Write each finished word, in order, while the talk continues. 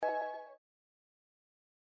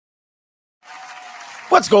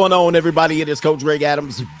What's going on, everybody? It is Coach Greg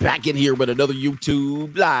Adams back in here with another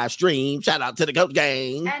YouTube live stream. Shout out to the Coach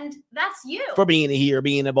Gang. And that's you. For being here,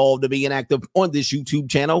 being involved, and being active on this YouTube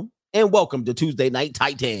channel. And welcome to Tuesday Night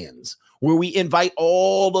Titans, where we invite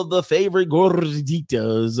all of the favorite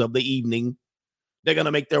gorditas of the evening. They're going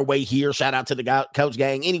to make their way here. Shout out to the Coach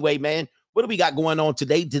Gang. Anyway, man, what do we got going on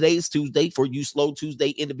today? Today's Tuesday. For you slow Tuesday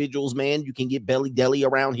individuals, man, you can get belly deli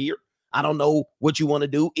around here. I don't know what you want to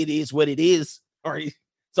do. It is what it is. All right.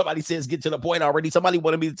 Somebody says get to the point already. Somebody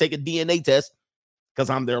wanted me to take a DNA test because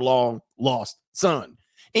I'm their long lost son.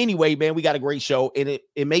 Anyway, man, we got a great show, and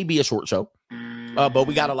it may be a short show, but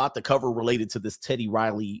we got a lot to cover related to this Teddy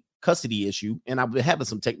Riley custody issue. And I've been having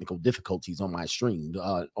some technical difficulties on my stream,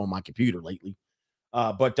 on my computer lately.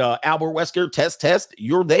 But Albert Wesker, test,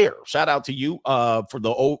 you're there. Shout out to you. For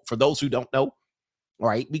those who don't know, all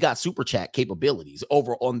right, we got super chat capabilities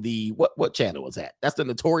over on the what channel is that? That's the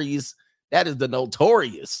notorious. That is the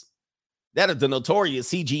notorious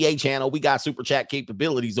CGA channel. We got super chat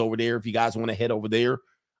capabilities over there. If you guys want to head over there,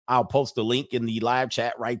 I'll post the link in the live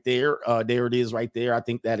chat right there. There it is right there. I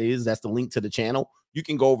think that's the link to the channel. You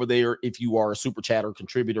can go over there if you are a super chatter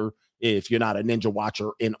contributor, if you're not a ninja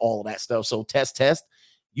watcher and all of that stuff. So test,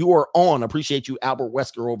 you are on. Appreciate you, Albert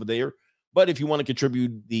Wesker over there. But if you want to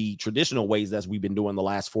contribute the traditional ways as we've been doing the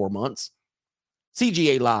last 4 months,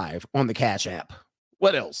 CGA Live on the Cash App.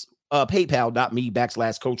 What else?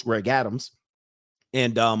 PayPal.me/Coach Greg Adams.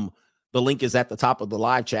 And the link is at the top of the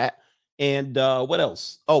live chat. And what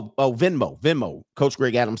else? Oh, Venmo, Coach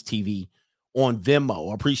Greg Adams TV on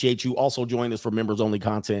Venmo. Appreciate you. Also join us for members only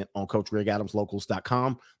content on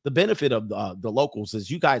CoachGregAdamsLocals.com. The benefit of the locals is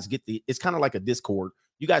you guys get it's kind of like a Discord.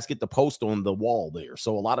 You guys get to post on the wall there.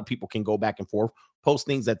 So a lot of people can go back and forth, post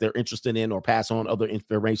things that they're interested in or pass on other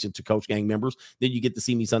information to Coach Gang members. Then you get to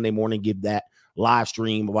see me Sunday morning, give that live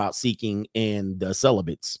stream about seeking and the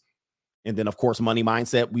celibates. And then, of course, Money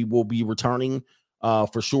Mindset, we will be returning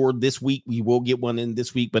for sure this week. We will get one in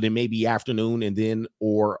this week, but it may be afternoon and then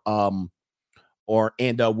we'll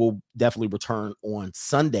definitely return on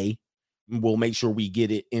Sunday. We'll make sure we get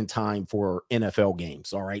it in time for NFL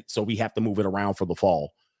games. All right. So we have to move it around for the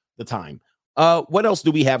time. What else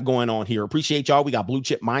do we have going on here? Appreciate y'all. We got Blue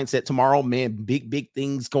Chip Mindset tomorrow, man. Big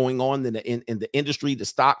things going on in the industry. The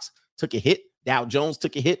stocks took a hit. Dow Jones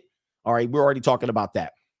took a hit. All right. We're already talking about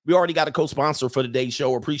that. We already got a co-sponsor for today's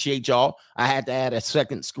show. Appreciate y'all. I had to add a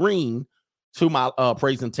second screen to my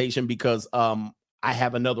presentation because I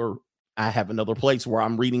have another place where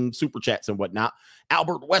I'm reading super chats and whatnot.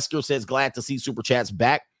 Albert Wesker says, glad to see super chats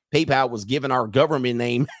back. PayPal was given our government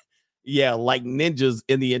name. Yeah, like ninjas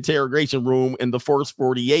in the interrogation room in the first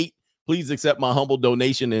 48. Please accept my humble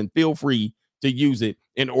donation and feel free to use it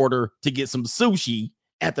in order to get some sushi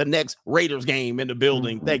at the next Raiders game in the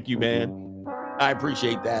building. Thank you, man. I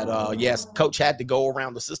appreciate that. Yes, Coach had to go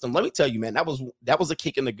around the system. Let me tell you, man, that was a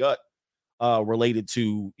kick in the gut. Related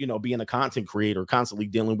to, being a content creator, constantly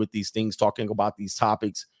dealing with these things, talking about these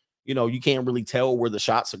topics. You can't really tell where the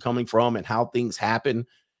shots are coming from and how things happen.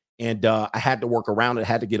 And I had to work around it,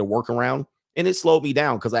 had to get a workaround. And it slowed me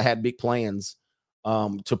down because I had big plans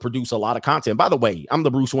to produce a lot of content. By the way, I'm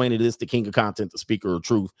the Bruce Wayne. It is the king of content, the speaker of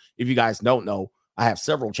truth. If you guys don't know, I have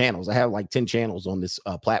several channels. I have like 10 channels on this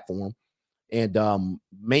platform. And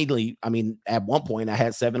mainly, at one point I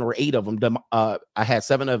had 7 or 8 of them. I had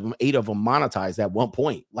 8 of them monetized at one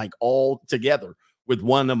point, like all together, with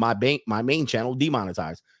one of my main channel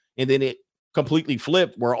demonetized. And then it completely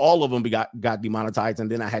flipped where all of them got demonetized.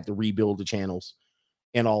 And then I had to rebuild the channels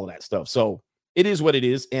and all of that stuff. So it is what it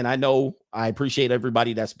is. And I appreciate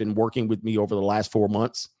everybody that's been working with me over the last 4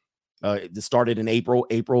 months. It started in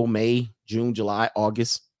April, May, June, July,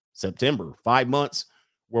 August, September, 5 months.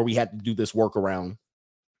 Where we had to do this workaround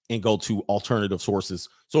and go to alternative sources.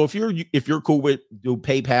 So if you're cool with do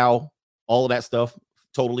PayPal, all of that stuff,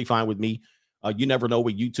 totally fine with me. You never know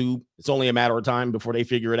with YouTube. It's only a matter of time before they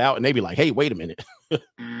figure it out. And they be like, hey, wait a minute.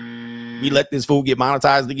 We let this fool get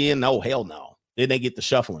monetized again? No, hell no. Then they get the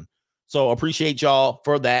shuffling. So appreciate y'all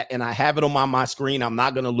for that. And I have it on my screen. I'm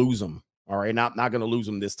not going to lose them. All right. Not going to lose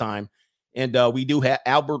them this time. And we do have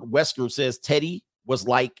Albert Wesker says Teddy was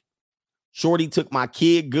like, Shorty took my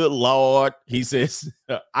kid. Good Lord. He says,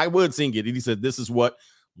 I would sing it. And he said, this is what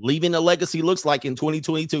leaving a legacy looks like in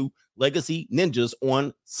 2022. Legacy ninjas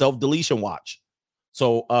on self-deletion watch.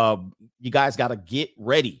 So you guys got to get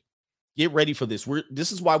ready. Get ready for this.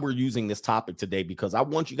 This is why we're using this topic today, because I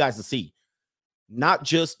want you guys to see not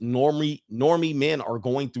just normie men are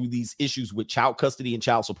going through these issues with child custody and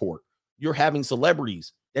child support. You're having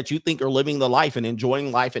celebrities that you think are living the life and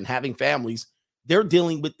enjoying life and having families. They're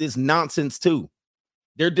dealing with this nonsense too.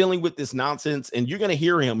 They're dealing with this nonsense, and you're going to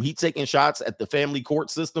hear him. He's taking shots at the family court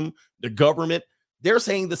system, the government. They're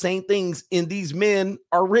saying the same things, and these men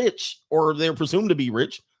are rich, or they're presumed to be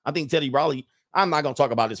rich. I think Teddy Riley, I'm not going to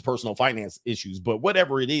talk about his personal finance issues, but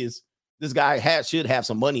whatever it is, this guy should have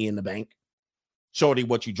some money in the bank. Shorty,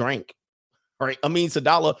 what you drank. All right. Amin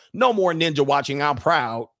Sadala, no more ninja watching. I'm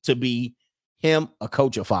proud to be him, a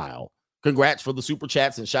Coachophile. Congrats for the super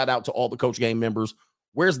chats, and shout out to all the Coach Game members.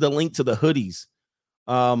 Where's the link to the hoodies?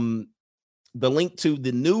 The link to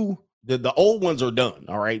the new, the old ones are done.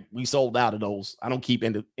 All right. We sold out of those. I don't keep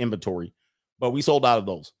inventory, but we sold out of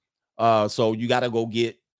those. So you got to go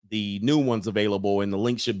get the new ones available, and the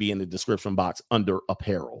link should be in the description box under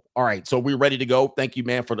apparel. All right. So we're ready to go. Thank you,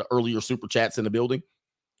 man, for the earlier super chats in the building.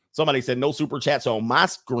 Somebody said no super chats on my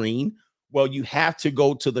screen. Well, you have to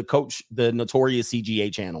go to the Notorious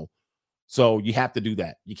CGA channel. So you have to do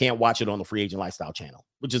that. You can't watch it on the Free Agent Lifestyle channel,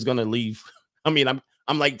 which is going to leave. I mean,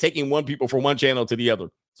 I'm like taking one people from one channel to the other.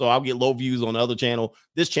 So I'll get low views on the other channel.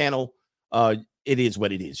 This channel, it is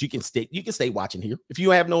what it is. You can stay watching here. If you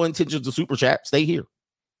have no intentions to super chat, stay here.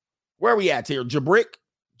 Where are we at here? Jabrick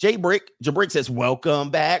says, welcome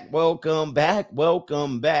back. Welcome back.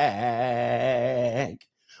 Welcome back.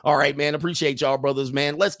 All right, man. Appreciate y'all, brothers,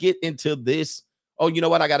 man. Let's get into this. Oh, you know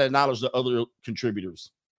what? I got to acknowledge the other contributors.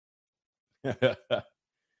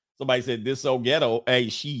 Somebody said this so ghetto. Hey,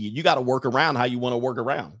 you got to work around how you want to work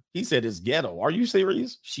around. He said it's ghetto. Are you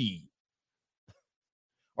serious?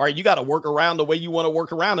 All right, you got to work around the way you want to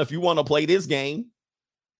work around if you want to play this game.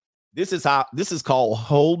 This is called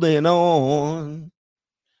holding on.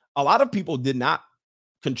 A lot of people did not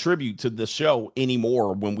contribute to the show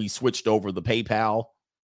anymore when we switched over the PayPal,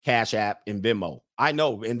 Cash App, and Venmo. I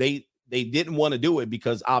know, and they didn't want to do it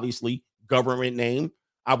because obviously government name.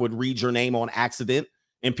 I would read your name on accident,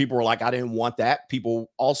 and people were like, I didn't want that.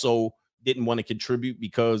 People also didn't want to contribute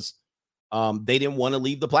because they didn't want to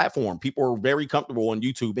leave the platform. People are very comfortable on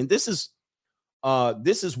YouTube, and this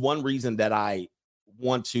is one reason that I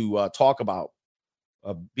want to talk about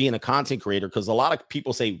being a content creator, because a lot of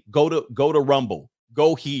people say go to Rumble,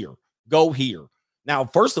 go here. Now,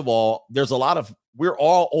 first of all, we're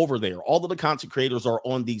all over there. All of the content creators are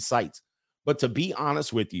on these sites, but to be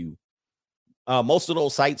honest with you, most of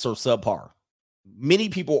those sites are subpar. Many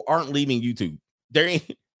people aren't leaving YouTube.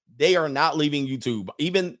 They are not leaving YouTube.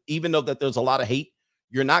 Even though that there's a lot of hate,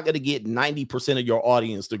 you're not going to get 90% of your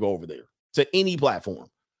audience to go over there to any platform.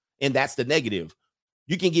 And that's the negative.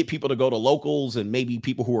 You can get people to go to locals and maybe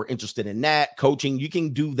people who are interested in that coaching. You can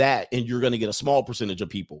do that and you're going to get a small percentage of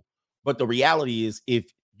people. But the reality is, if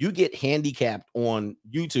you get handicapped on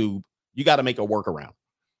YouTube, you got to make a workaround.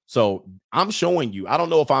 So I'm showing you. I don't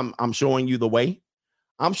know if I'm showing you the way.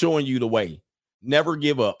 I'm showing you the way. Never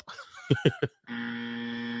give up.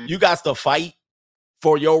 You got to fight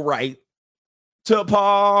for your right to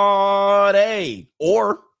party,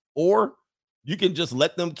 or you can just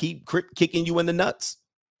let them keep kicking you in the nuts.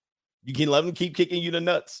 You can let them keep kicking you in the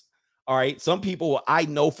nuts. All right. Some people, I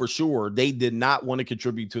know for sure, they did not want to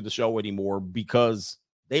contribute to the show anymore because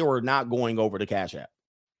they were not going over to Cash App.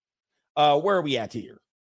 Where are we at here?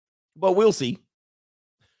 But we'll see.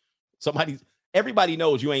 Everybody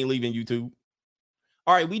knows you ain't leaving YouTube.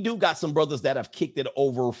 All right, we do got some brothers that have kicked it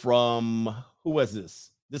over from, who was this?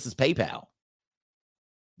 This is PayPal.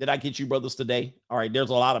 Did I get you brothers today? All right, there's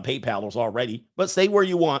a lot of PayPalers already, but stay where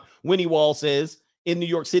you want. Winnie Wall says, in New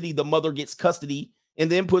York City, the mother gets custody and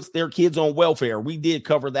then puts their kids on welfare. We did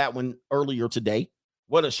cover that one earlier today.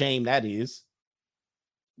 What a shame that is.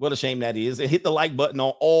 What a shame that is. And hit the like button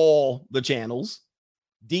on all the channels.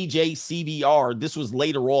 DJ CVR, this was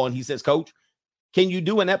later on. He says, Coach, can you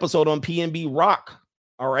do an episode on PNB Rock?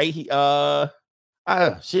 All right.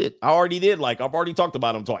 Shit. I already did. I've already talked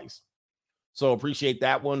about him twice. So appreciate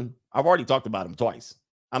that one. I've already talked about him twice.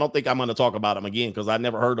 I don't think I'm going to talk about him again because I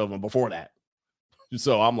never heard of him before that.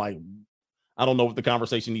 So I'm like, I don't know what the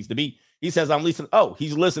conversation needs to be. He says, I'm listening. Oh,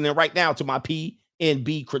 he's listening right now to my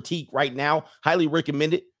PNB critique right now. Highly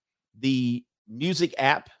recommend it. The music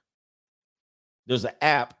app. There's an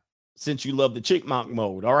app, since you love the Chickmunk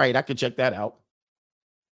mode. All right, I could check that out.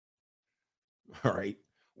 All right.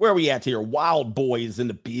 Where are we at here? Wild Boy is in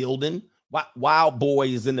the building. Wild Boy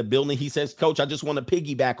is in the building. He says, Coach, I just want to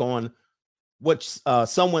piggyback on what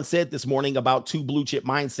someone said this morning about 2 blue chip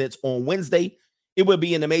mindsets on Wednesday. It would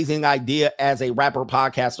be an amazing idea as a rapper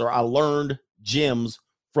podcaster. I learned gems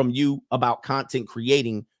from you about content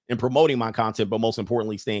creating and promoting my content, but most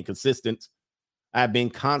importantly, staying consistent. I've been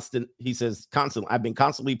constantly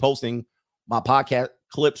posting my podcast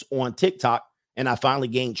clips on TikTok, and I finally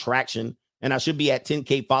gained traction, and I should be at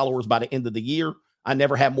 10K followers by the end of the year. I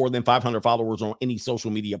never had more than 500 followers on any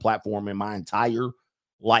social media platform in my entire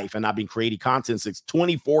life. And I've been creating content since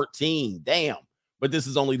 2014. Damn. But this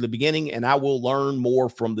is only the beginning, and I will learn more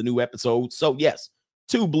from the new episodes. So, yes,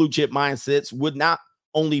 2 blue chip mindsets would not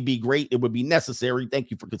only be great, it would be necessary.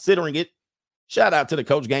 Thank you for considering it. Shout out to the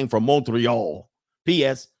Coach Gang from Montreal.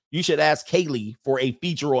 P.S. You should ask Kaylee for a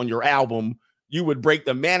feature on your album. You would break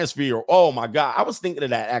the manosphere. Oh, my God. I was thinking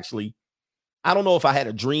of that, actually. I don't know if I had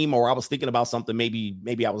a dream or I was thinking about something.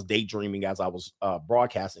 Maybe I was daydreaming as I was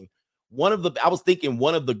broadcasting. I was thinking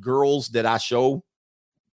one of the girls that I show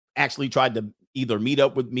actually tried to either meet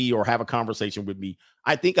up with me or have a conversation with me.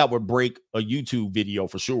 I think I would break a YouTube video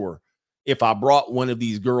for sure if I brought one of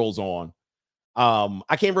these girls on.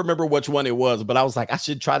 I can't remember which one it was, but I was like, I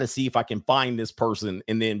should try to see if I can find this person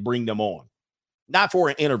and then bring them on. Not for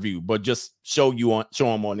an interview, but just show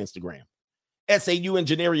them on Instagram. SAU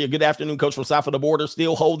Engineering, good afternoon, Coach from South of the Border,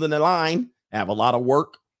 still holding the line. I have a lot of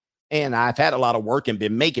work, and I've had a lot of work and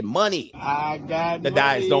been making money. I got the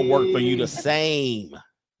guys don't work for you the same.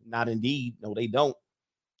 Not indeed. No, they don't.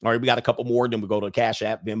 All right, we got a couple more. Then we'll go to Cash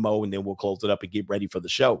App, Venmo, and then we'll close it up and get ready for the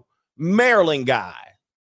show. Maryland guy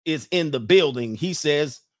is in the building. He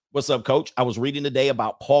says, what's up, Coach? I was reading today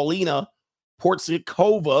about Paulina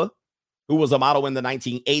Portsikova, who was a model in the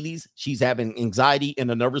 1980s. She's having anxiety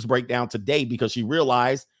and a nervous breakdown today because she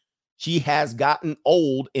realized she has gotten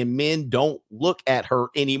old and men don't look at her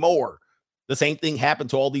anymore. The same thing happened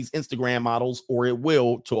to all these Instagram models, or it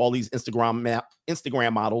will to all these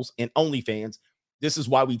Instagram models and OnlyFans. This is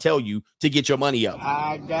why we tell you to get your money up.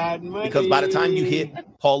 I got money. Because by the time you hit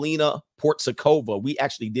Paulina Portsikova, we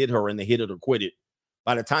actually did her in the Hit It or Quit It.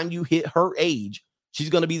 By the time you hit her age, she's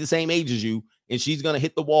going to be the same age as you, and she's going to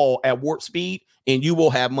hit the wall at warp speed, and you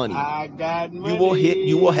will have money. I got money.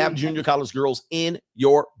 You will have junior college girls in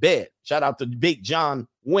your bed. Shout out to Big John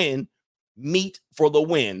Wynn. Meet for the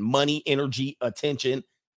win. Money, energy, attention,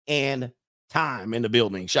 and time in the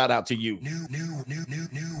building. Shout out to you. New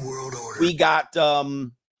world order. We got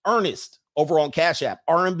Ernest over on Cash App.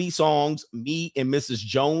 R&B songs, Me and Mrs.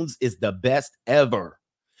 Jones is the best ever.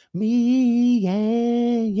 Me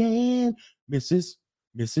and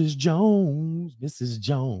Mrs. Jones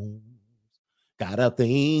got a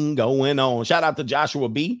thing going on. Shout out to Joshua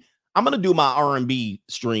B. I'm going to do my R&B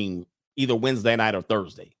stream either Wednesday night or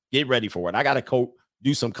Thursday. Get ready for it. I got to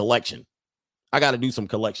do some collection.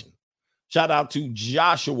 Shout out to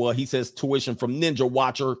Joshua. He says tuition from Ninja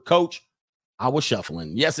Watcher. Coach, I was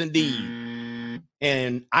shuffling. Yes, indeed.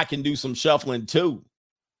 And I can do some shuffling too.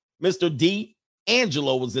 Mr. D.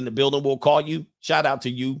 Angelo was in the building. We'll call you. Shout out to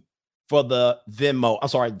you for the Venmo. I'm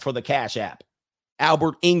sorry, for the Cash App.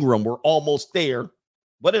 Albert Ingram, we're almost there.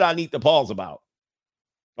 What did I need to pause about?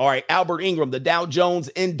 All right, Albert Ingram, the Dow Jones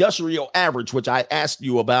Industrial Average, which I asked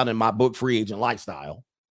you about in my book, Free Agent Lifestyle,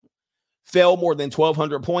 fell more than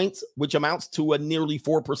 1,200 points, which amounts to a nearly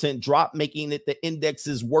 4% drop, making it the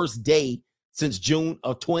index's worst day since June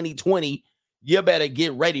of 2020. You better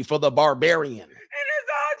get ready for the Barbarian. And it's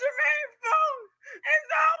all Jermaine's fault.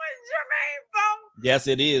 It's always Jermaine's fault. Yes,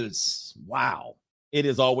 it is. Wow. It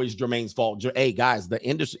is always Jermaine's fault. Hey, guys, the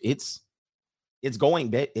industry, it's going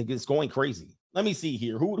crazy. Let me see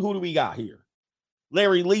here. Who do we got here?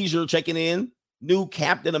 Larry Leisure checking in. New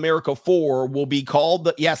Captain America 4 will be called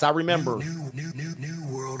yes, I remember. New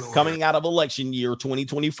world order. Coming out of election year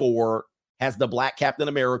 2024 has the Black Captain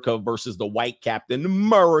America versus the White Captain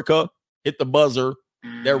America. Hit the buzzer.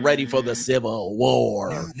 They're ready for the Civil War.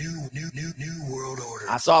 New world order.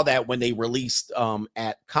 I saw that when they released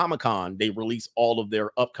at Comic-Con, they released all of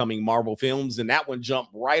their upcoming Marvel films, and that one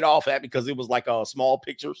jumped right off at because it was like small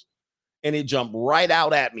pictures, and it jumped right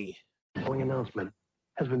out at me. Following announcement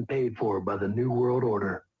has been paid for by the New World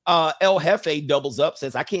Order. El Jefe doubles up,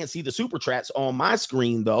 says, I can't see the super chats on my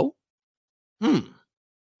screen, though. He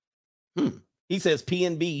says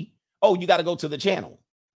PNB. Oh, you got to go to the channel.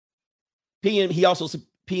 He also said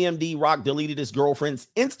PMD Rock deleted his girlfriend's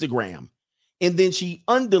Instagram, and then she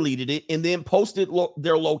undeleted it and then posted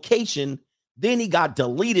their location. Then he got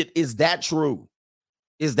deleted. Is that true?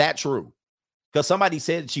 Because somebody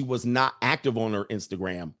said she was not active on her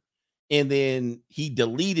Instagram, and then he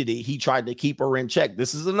deleted it. He tried to keep her in check.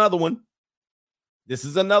 This is another one.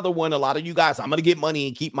 A lot of you guys, I'm going to get money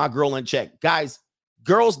and keep my girl in check. Guys,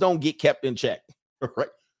 girls don't get kept in check, right?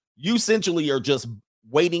 You essentially are just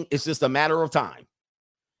waiting. It's just a matter of time.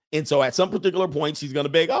 And so at some particular point, she's going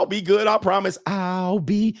to beg, I'll be good. I promise I'll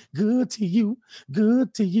be good to you.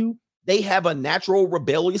 Good to you. They have a natural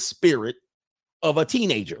rebellious spirit of a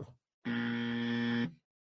teenager.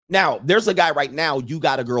 Now, there's a guy right now, you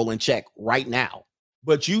got a girl in check right now,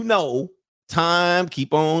 but you know Time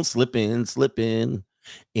keep on slipping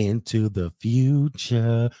into the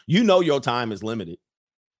future. You know your time is limited.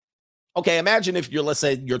 Okay, imagine if let's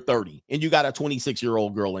say you're 30 and you got a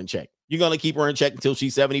 26-year-old girl in check. You're going to keep her in check until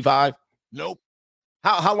she's 75? Nope.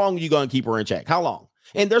 How long are you going to keep her in check? How long?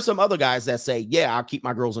 And there's some other guys that say, yeah, I'll keep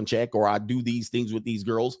my girls in check, or I do these things with these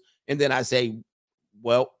girls. And then I say,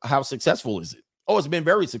 well, how successful is it? Oh, it's been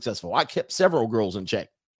very successful. I kept several girls in check.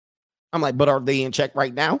 I'm like, but are they in check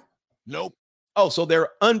right now? Nope. Oh, so they're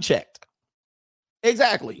unchecked.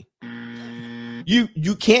 Exactly.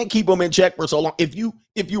 You can't keep them in check for so long. If you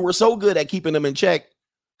were so good at keeping them in check,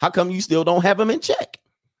 how come you still don't have them in check?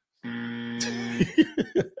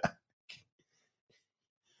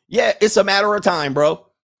 Yeah, it's a matter of time, bro.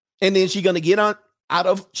 And then she's gonna get out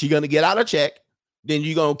of check. Then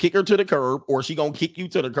you're gonna kick her to the curb, or she gonna kick you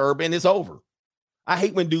to the curb, and it's over. I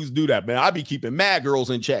hate when dudes do that, man. I be keeping mad girls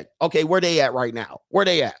in check. Okay, where they at right now? Where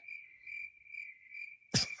they at?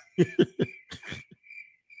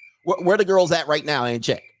 Where the girls at right now in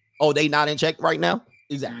check? Oh, they not in check right now?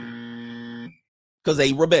 Exactly. Because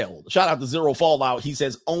they rebelled. Shout out to Zero Fallout. He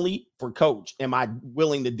says, only for coach am I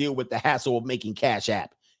willing to deal with the hassle of making Cash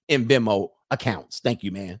App and Venmo accounts. Thank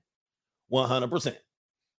you, man. 100%.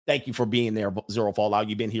 Thank you for being there, Zero Fallout.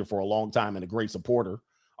 You've been here for a long time and a great supporter.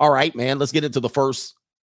 All right, man. Let's get into the first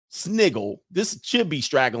sniggle. This should be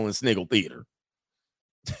straggling sniggle theater.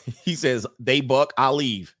 He says, they buck, I'll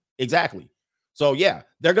leave. Exactly. So, yeah,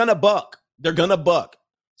 they're going to buck. They're going to buck.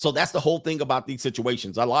 So that's the whole thing about these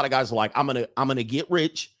situations. A lot of guys are like, I'm going to get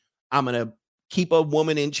rich. I'm going to keep a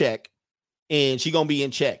woman in check, and she's going to be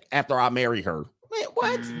in check after I marry her. Man,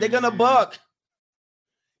 what? They're going to buck.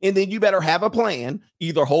 And then you better have a plan,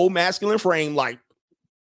 either whole masculine frame, like,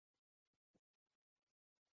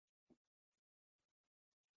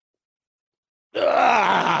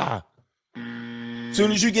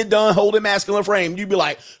 soon as you get done holding masculine frame, you be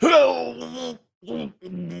like, and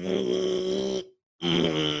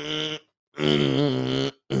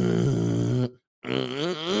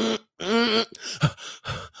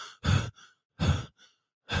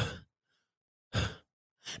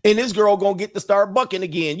this girl gonna get to start bucking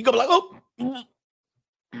again. You gonna be like, oh.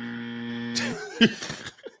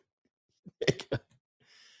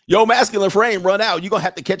 Yo, masculine frame run out. You're gonna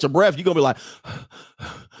have to catch a breath. You're gonna be like,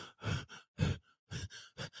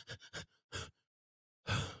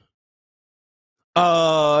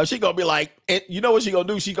 she gonna be like, and you know what she gonna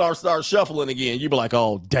do? She gonna start shuffling again. You be like,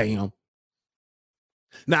 oh damn.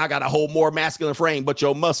 Now I gotta hold more masculine frame, but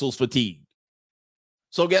your muscles fatigued.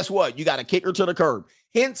 So guess what? You gotta kick her to the curb.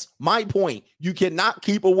 Hence my point. You cannot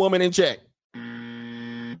keep a woman in check.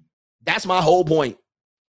 That's my whole point.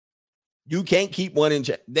 You can't keep one in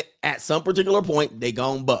check. At some particular point, they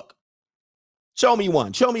gonna buck. Show me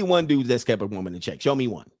one. Show me one dude that's kept a woman in check. Show me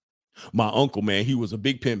one. My uncle, man, he was a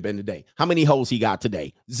big pimp in the day. How many hoes he got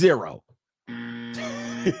today? 0.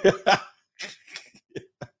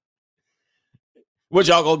 What,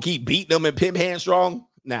 y'all gonna keep beating them and pimp hand strong?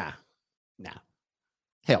 Nah.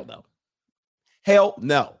 Hell no. Hell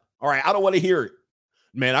no. All right, I don't want to hear it.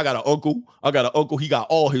 Man, I got an uncle. He got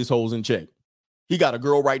all his hoes in check. He got a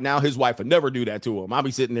girl right now. His wife would never do that to him. I'll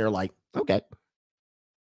be sitting there like, okay.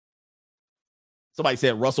 Somebody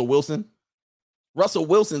said Russell Wilson. Russell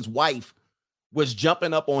Wilson's wife was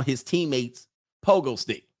jumping up on his teammates' pogo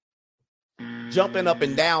stick, jumping up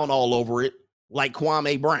and down all over it like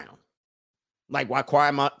Kwame Brown. Like what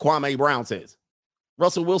Kwame Brown says.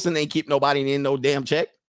 Russell Wilson ain't keep nobody in no damn check.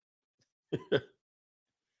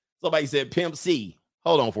 Somebody said Pimp C.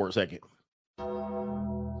 Hold on for a second.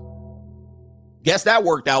 Guess that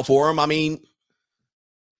worked out for him. I mean,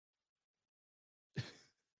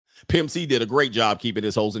 Pimp C did a great job keeping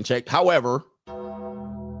his hoes in check. However,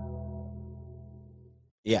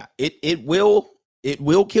 yeah, it will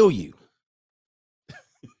kill you.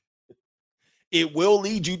 It will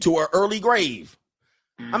lead you to an early grave.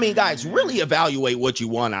 I mean, guys, really evaluate what you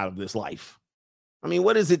want out of this life. I mean,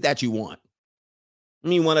 what is it that you want? I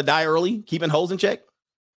mean, you want to die early, keeping hoes in check?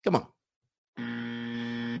 Come on.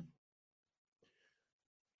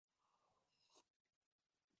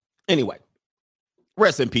 Anyway,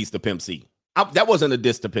 rest in peace to Pimp C. That wasn't a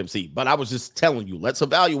diss to Pimp C, but I was just telling you, let's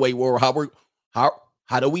evaluate how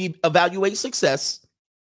do we evaluate success?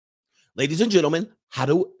 Ladies and gentlemen, how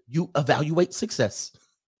do you evaluate success?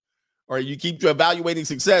 Or you keep evaluating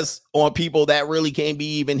success on people that really can't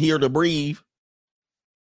be even here to breathe.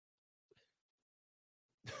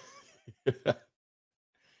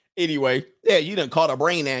 Anyway, yeah, you done caught a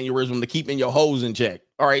brain aneurysm to keeping your hoes in check.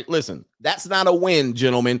 All right, listen, that's not a win,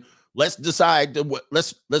 gentlemen. Let's decide.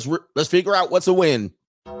 Let's figure out what's a win.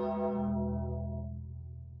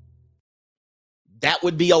 That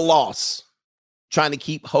would be a loss. Trying to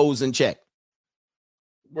keep hoes in check.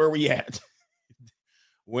 Where we at?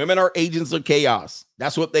 Women are agents of chaos.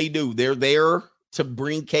 That's what they do. They're there to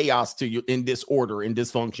bring chaos to you in disorder and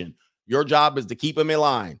dysfunction. Your job is to keep them in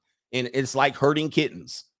line. And it's like herding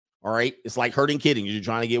kittens. All right. It's like herding kittens. You're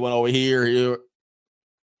trying to get one over here.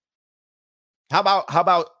 How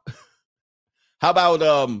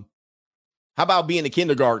about being a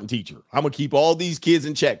kindergarten teacher? I'm going to keep all these kids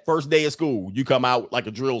in check. First day of school, you come out like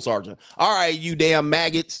a drill sergeant. All right, you damn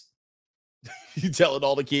maggots. You telling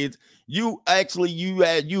all the kids, you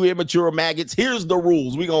immature maggots. Here's the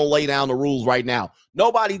rules. We're going to lay down the rules right now.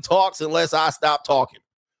 Nobody talks unless I stop talking.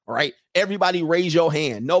 All right. Everybody raise your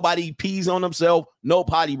hand. Nobody pees on themselves. No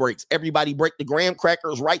potty breaks. Everybody break the graham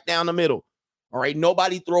crackers right down the middle. All right.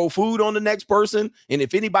 Nobody throw food on the next person. And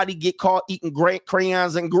if anybody get caught eating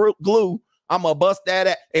crayons and glue, I'm going to bust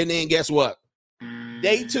that. And then guess what?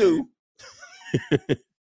 Day two.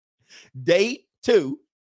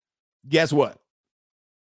 Guess what?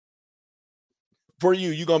 For you,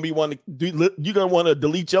 you're going to want to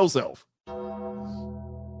delete yourself.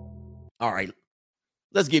 All right.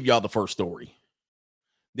 Let's give y'all the first story.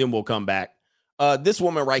 Then we'll come back. This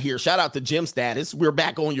woman right here, shout out to Gym Status. We're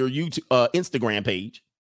back on your YouTube, Instagram page.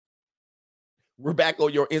 We're back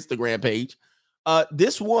on your Instagram page.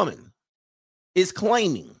 This woman is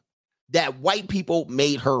claiming that white people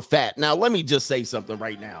made her fat. Now, let me just say something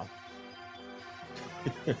right now.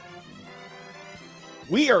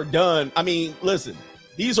 We are done. I mean, listen,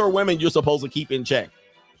 these are women you're supposed to keep in check.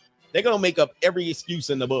 They're going to make up every excuse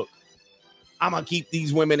in the book. I'm going to keep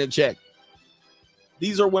these women in check.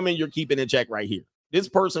 These are women you're keeping in check right here. This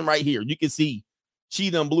person right here, you can see she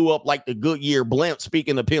done blew up like the Goodyear blimp,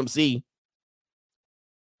 speaking of Pimp C.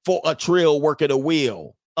 For a trill work at a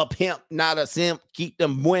wheel. A pimp, not a simp. Keep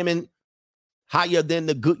them women higher than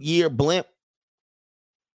the Goodyear blimp.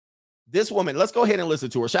 This woman, let's go ahead and listen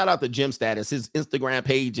to her. Shout out to Gym Status. His Instagram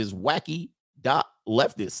page is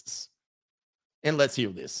wacky.leftists. And let's hear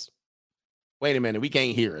this. Wait a minute. We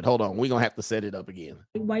can't hear it. Hold on. We're going to have to set it up again.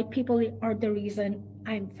 White people are the reason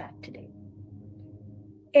I'm fat today.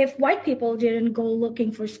 If white people didn't go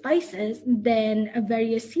looking for spices, then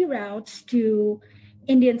various sea routes to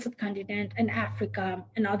Indian subcontinent and Africa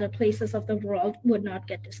and other places of the world would not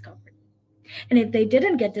get discovered. And if they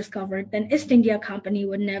didn't get discovered, then East India Company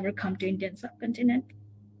would never come to Indian subcontinent.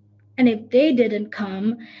 And if they didn't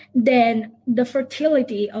come, then the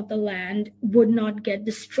fertility of the land would not get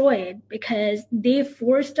destroyed because they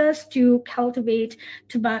forced us to cultivate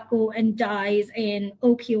tobacco and dyes and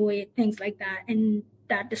opioid, things like that. And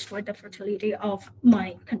that destroyed the fertility of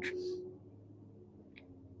my country.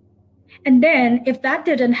 And then if that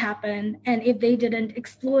didn't happen, and if they didn't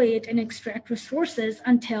exploit and extract resources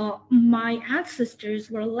until my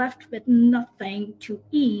ancestors were left with nothing to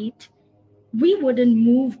eat, we wouldn't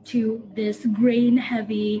move to this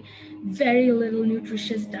grain-heavy, very little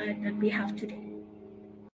nutritious diet that we have today.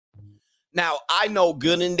 Now, I know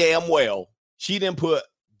good and damn well she didn't put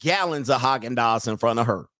gallons of Haagen-Dazs in front of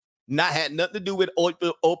her. Had nothing to do with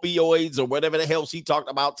opioids or whatever the hell she talked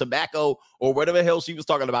about, tobacco or whatever the hell she was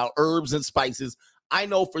talking about, herbs and spices. I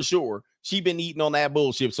know for sure she been eating on that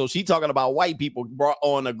bullshit. So she talking about white people brought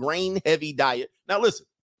on a grain-heavy diet. Now, listen,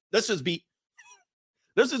 let's just be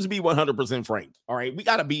 100% frank. All right. We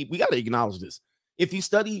gotta acknowledge this. If you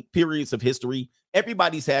study periods of history,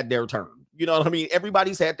 everybody's had their turn. You know what I mean?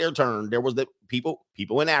 Everybody's had their turn. There was the people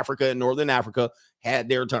in Africa and Northern Africa had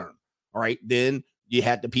their turn. All right. Then you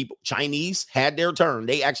had the people, Chinese had their turn.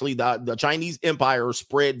 They actually, the Chinese empire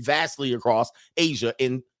spread vastly across Asia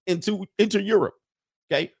and into Europe.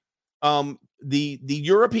 Okay. The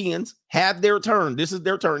Europeans had their turn. This is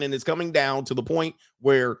their turn, and it's coming down to the point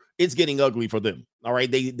where it's getting ugly for them. All right.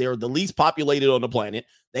 They're the least populated on the planet.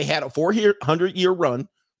 They had a 400-year run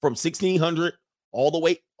from 1600 all the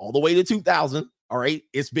way to 2000. All right.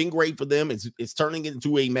 It's been great for them. It's turning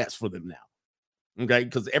into a mess for them now. Okay.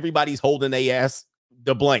 Because everybody's holding their ass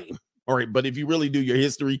the blame. All right. But if you really do your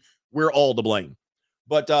history, we're all to blame.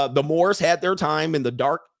 But the Moors had their time in the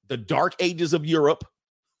dark ages of Europe.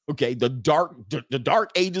 Okay, the dark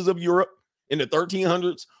ages of Europe in the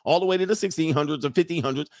 1300s, all the way to the 1600s and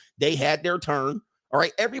 1500s, they had their turn. All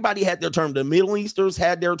right, everybody had their turn. The Middle Easters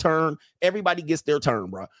had their turn. Everybody gets their turn,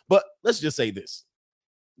 bro. But let's just say this.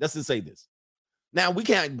 Now, we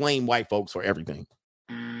can't blame white folks for everything.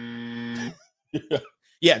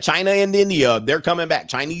 Yeah, China and India, they're coming back.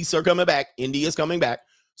 Chinese are coming back. India's coming back.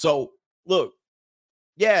 So, look.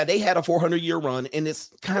 Yeah, they had a 400-year run, and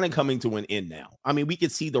it's kind of coming to an end now. I mean, we can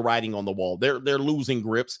see the writing on the wall. They're losing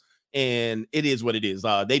grips. and it is what it is.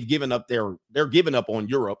 They've given up they're giving up on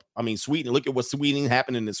Europe. I mean, Sweden, look at what's Sweden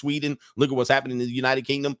happening in Sweden. Look at what's happening in the United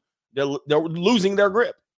Kingdom. They're losing their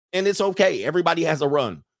grip, and it's okay. Everybody has a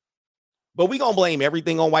run. But we gonna blame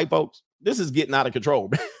everything on white folks. This is getting out of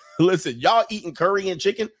control. Listen, y'all eating curry and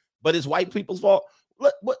chicken, but it's white people's fault.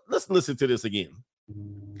 Let's listen to this again.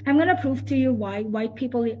 I'm going to prove to you why white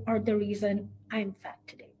people are the reason I'm fat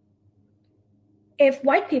today. If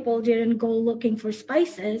white people didn't go looking for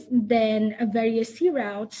spices, then various sea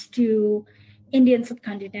routes to Indian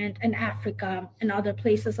subcontinent and Africa and other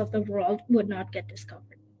places of the world would not get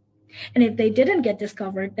discovered. And if they didn't get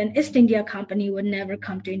discovered, then East India Company would never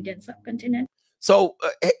come to Indian subcontinent. So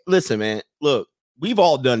listen, man, look, we've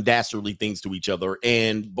all done dastardly things to each other.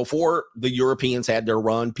 And before the Europeans had their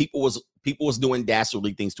run, people was doing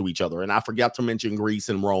dastardly things to each other. And I forgot to mention Greece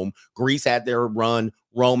and Rome. Greece had their run.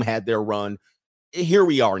 Rome had their run. Here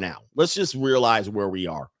we are now. Let's just realize where we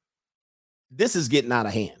are. This is getting out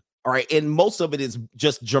of hand. All right. And most of it is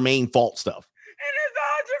just Jermaine fault stuff. And it's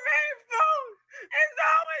all Jermaine fault. It's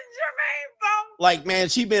always Jermaine fault. Like, man,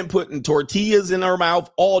 she been putting tortillas in her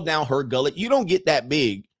mouth all down her gullet. You don't get that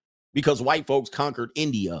big because white folks conquered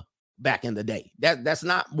India back in the day. That's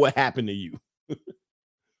not what happened to you.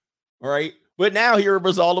 All right. But now here it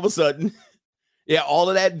was all of a sudden. Yeah, all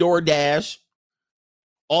of that DoorDash,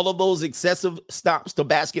 all of those excessive stops to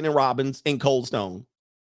Baskin and Robbins and Cold Stone.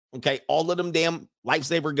 Okay. All of them damn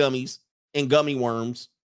Lifesaver gummies and gummy worms.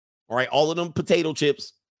 All right. All of them potato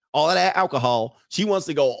chips, all of that alcohol. She wants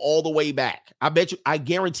to go all the way back. I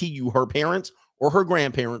guarantee you her parents or her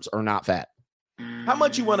grandparents are not fat. How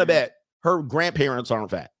much you want to bet her grandparents aren't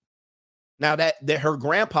fat? Now that her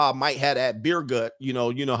grandpa might have that beer gut, you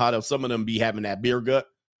know how some of them be having that beer gut.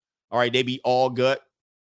 All right, they be all gut,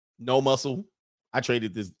 no muscle. I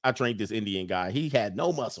trained this Indian guy. He had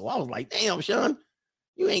no muscle. I was like, damn, Sean,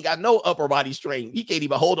 you ain't got no upper body strength. He can't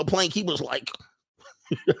even hold a plank. He was like,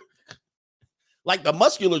 like the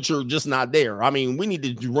musculature just not there. I mean, we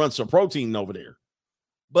need to run some protein over there.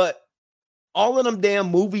 But all of them damn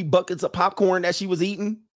movie buckets of popcorn that she was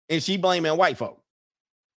eating, and she blaming white folk.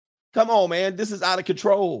 Come on, man. This is out of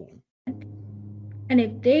control. And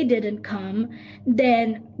if they didn't come,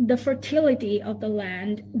 then the fertility of the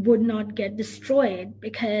land would not get destroyed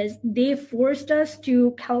because they forced us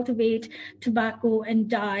to cultivate tobacco and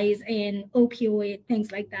dyes and opioid, things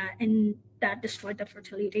like that. And that destroyed the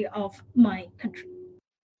fertility of my country.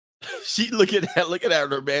 She look at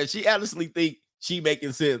her, man. She honestly think she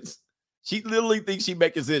making sense. She literally thinks she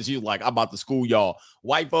making sense. She's like, I'm about to school y'all.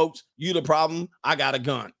 White folks, you the problem. I got a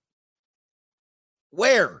gun.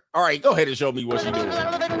 Where? All right, go ahead and show me what she doing.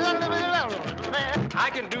 I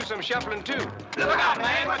can do some shuffling too. Look out,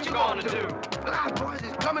 man. What you going to do? Look out, boys.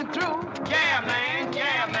 It's coming through. Yeah, man.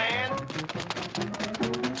 Yeah, man.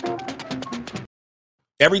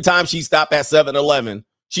 Every time she stopped at 7-Eleven,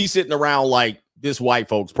 she's sitting around like this white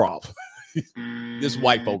folks' problem. This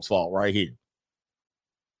white folks' fault right here.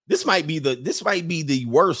 This might be the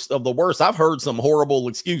worst of the worst. I've heard some horrible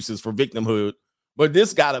excuses for victimhood, but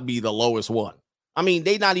this got to be the lowest one. I mean,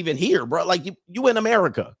 they not even here, bro. Like you in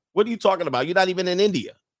America. What are you talking about? You're not even in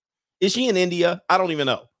India. Is she in India? I don't even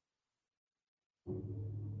know.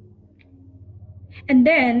 And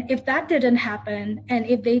then if that didn't happen, and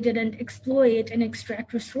if they didn't exploit and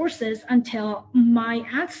extract resources until my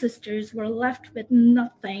ancestors were left with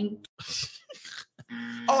nothing.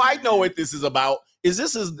 Oh, I know what this is about. Is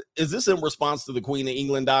this in response to the Queen of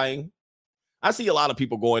England dying? I see a lot of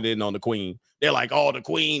people going in on the Queen. They're like, oh, the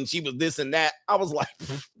Queen, she was this and that. I was like,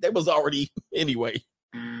 they was already, anyway.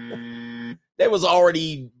 They was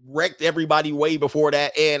already wrecked everybody way before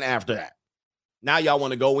that and after that. Now y'all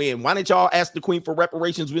want to go in. Why didn't y'all ask the Queen for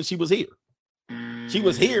reparations when she was here? She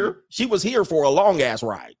was here. She was here for a long ass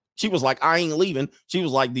ride. She was like, I ain't leaving. She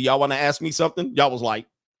was like, do y'all want to ask me something? Y'all was like,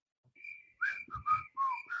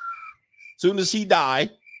 soon as she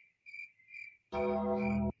died,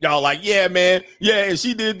 y'all like, yeah, man. Yeah, and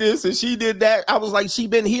she did this and she did that. I was like, she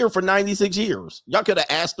been here for 96 years. Y'all could have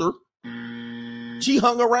asked her. She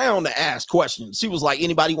hung around to ask questions. She was like,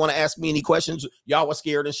 anybody want to ask me any questions? Y'all was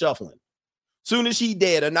scared and shuffling. Soon as she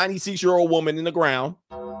dead, a 96-year-old woman in the ground,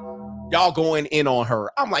 y'all going in on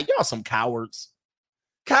her. I'm like, y'all some cowards.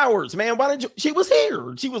 Cowards, man. Why didn't you? She was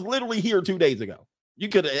here. She was literally here 2 days ago. You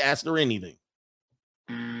could have asked her anything.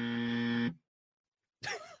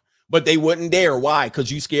 But they wouldn't dare. Why?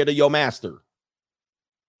 Because you scared of your master.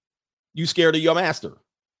 You scared of your master.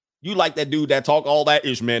 You like that dude that talk all that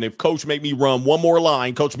ish, man. If coach make me run one more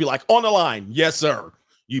line, coach be like, on the line. Yes, sir.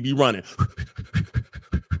 You be running.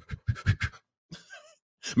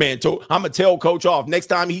 Man, I'm going to tell coach off. Next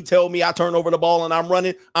time he tell me I turn over the ball and I'm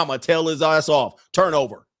running, I'm going to tell his ass off.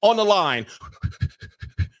 Turnover. On the line.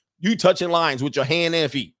 You touching lines with your hand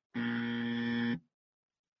and feet.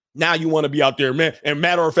 Now you want to be out there, man. And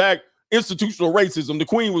matter of fact, institutional racism, the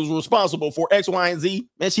queen was responsible for X, Y, and Z.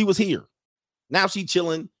 Man, she was here. Now she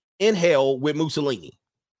chilling in hell with Mussolini.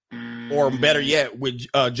 Or better yet, with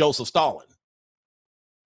Joseph Stalin.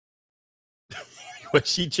 But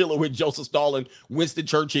she chilling with Joseph Stalin, Winston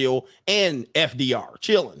Churchill, and FDR.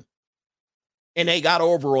 Chilling. And they got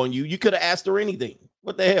over on you. You could have asked her anything.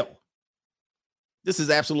 What the hell? This is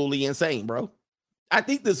absolutely insane, bro. I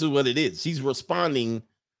think this is what it is. She's responding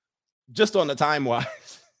just on the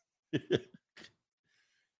time-wise.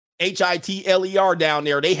 HITLER down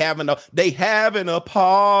there. They having a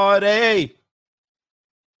party.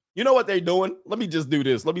 You know what they're doing? Let me just do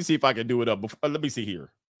this. Let me see if I can do it up. Let me see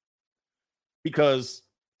here. Because,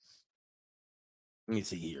 let me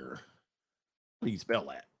see here. How do you spell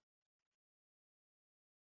that?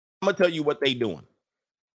 I'm going to tell you what they doing.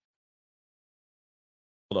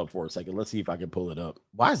 Hold up for a second. Let's see if I can pull it up.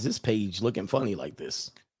 Why is this page looking funny like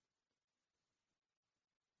this?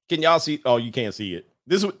 Can y'all see? Oh, you can't see it.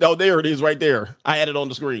 Oh, there it is right there. I had it on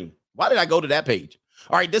the screen. Why did I go to that page?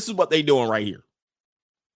 All right, this is what they doing right here.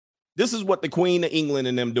 This is what the Queen of England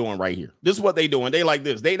and them doing right here. This is what they doing. They like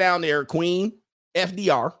this. They down there, Queen,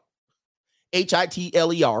 FDR,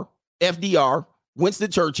 HITLER, FDR,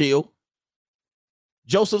 Winston Churchill,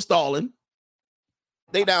 Joseph Stalin.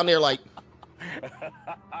 They down there like...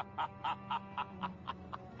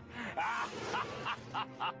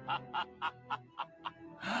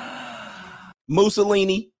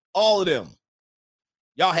 Mussolini, all of them.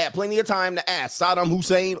 Y'all had plenty of time to ask. Saddam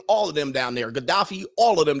Hussein, all of them down there. Gaddafi,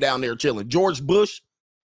 all of them down there chilling. George Bush,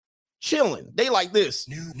 chilling. They like this.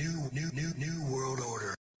 New world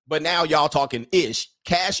order. But now y'all talking ish,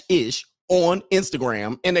 cash ish on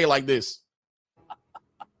Instagram, and they like this.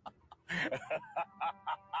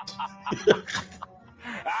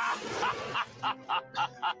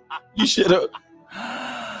 You should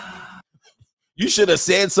have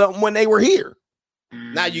said something when they were here.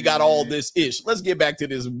 Now you got all this ish. Let's get back to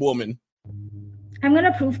this woman. I'm going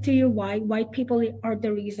to prove to you why white people are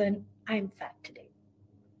the reason I'm fat today.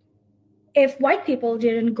 If white people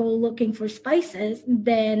didn't go looking for spices,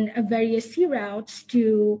 then various sea routes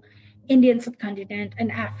to Indian subcontinent and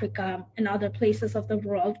Africa and other places of the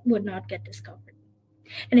world would not get discovered.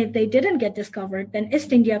 And if they didn't get discovered, then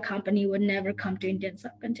East India Company would never come to Indian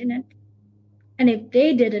subcontinent. And if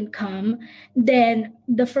they didn't come, then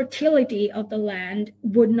the fertility of the land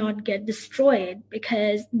would not get destroyed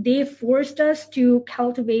because they forced us to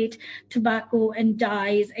cultivate tobacco and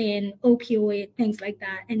dyes and opioid, things like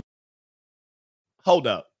that. And hold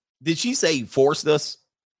up. Did she say forced us?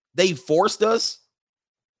 They forced us?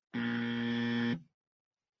 Kind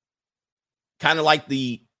of like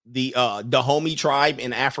the Dahomey tribe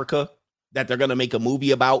in Africa that they're going to make a movie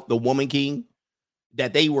about, the Woman King.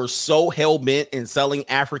 That they were so hell-bent in selling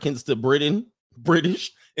Africans to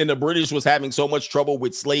British, and the British was having so much trouble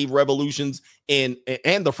with slave revolutions and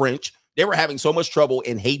the French. They were having so much trouble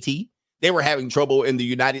in Haiti. They were having trouble in the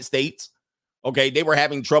United States. Okay, they were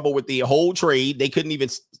having trouble with the whole trade. They couldn't even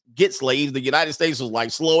get slaves. The United States was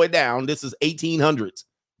like, slow it down. This is 1800s,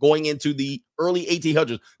 going into the early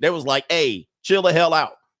 1800s. They was like, hey, chill the hell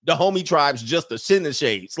out. The Dahomey tribes just to send the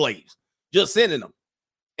slaves, just sending them.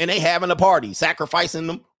 And they having a party, sacrificing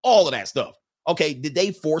them, all of that stuff. Okay, did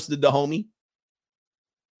they force the Dahomey?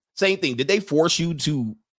 Same thing. Did they force you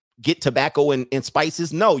to get tobacco and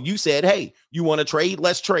spices? No, you said, hey, you want to trade?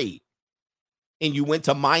 Let's trade. And you went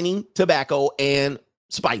to mining tobacco and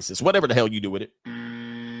spices, whatever the hell you do with it.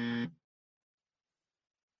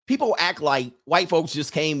 People act like white folks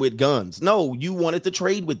just came with guns. No, you wanted to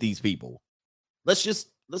trade with these people. Let's this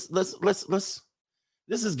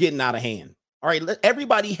is getting out of hand. All right,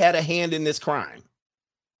 everybody had a hand in this crime.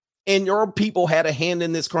 And your people had a hand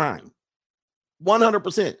in this crime.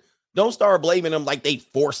 100%. Don't start blaming them like they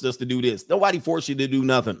forced us to do this. Nobody forced you to do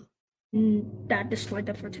nothing. That destroyed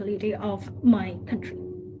the fertility of my country.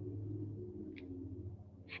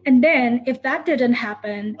 And then if that didn't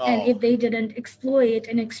happen, and if they didn't exploit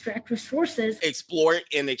and extract resources. Exploit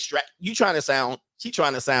and extract. She's trying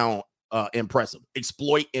to sound impressive.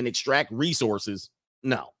 Exploit and extract resources.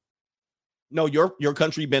 No, your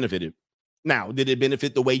country benefited. Now, did it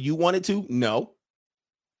benefit the way you wanted to? No.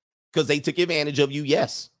 Because they took advantage of you,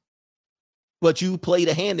 yes. But you played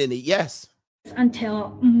a hand in it, yes.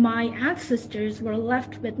 Until my ancestors were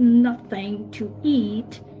left with nothing to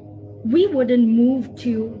eat, we wouldn't move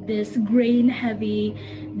to this grain-heavy,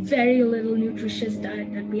 very little nutritious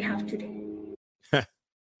diet that we have today.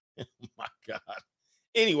 My God.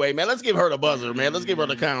 Anyway, man, let's give her the buzzer, man. Let's give her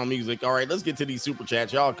the clown music. All right, let's get to these super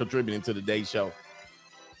chats. Y'all contributing to today's show.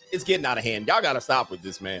 It's getting out of hand. Y'all got to stop with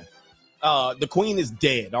this, man. The queen is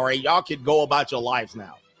dead. All right, y'all can go about your lives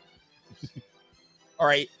now. All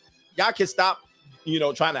right, y'all can stop,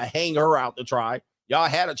 trying to hang her out to try. Y'all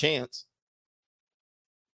had a chance.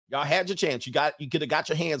 Y'all had your chance. You could have got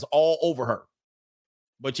your hands all over her,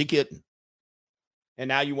 but you couldn't. And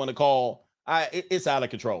now you want to call. It's out of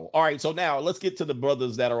control. All right, so now let's get to the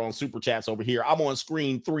brothers that are on super chats over here. I'm on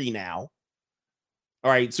screen 3 now.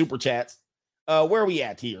 All right, super chats. Where are we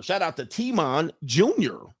at here? Shout out to Timon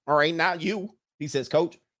Jr. All right, not you. He says,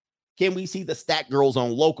 Coach, can we see the Stat Girls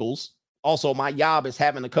on Locals? Also, my job is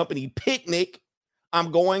having a company picnic.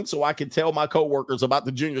 I'm going so I can tell my coworkers about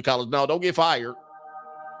the junior college. No, don't get fired.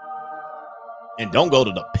 And don't go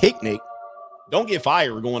to the picnic. Don't get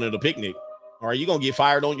fired going to the picnic. All right, you're going to get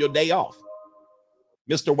fired on your day off.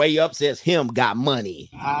 Mr. Way Up says, him got money.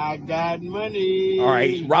 I got money. All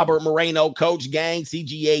right, Robert Moreno, Coach Gang,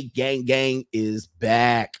 CGA Gang is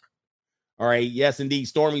back. All right, yes, indeed.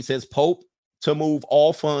 Stormy says, Pope to move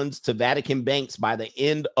all funds to Vatican banks by the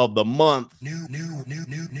end of the month. New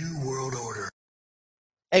world order.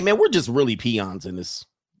 Hey, man, we're just really peons in this.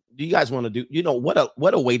 Do you guys want to do,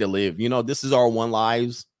 what a way to live. This is our one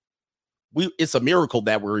lives. It's a miracle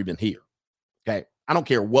that we're even here. Okay. I don't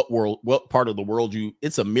care what part of the world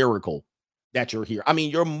it's a miracle that you're here. I mean,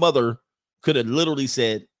 your mother could have literally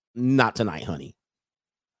said, not tonight, honey.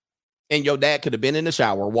 And your dad could have been in the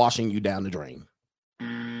shower washing you down the drain.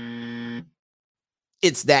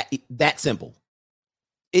 It's that simple.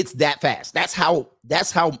 It's that fast. That's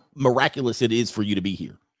how miraculous it is for you to be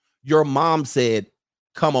here. Your mom said,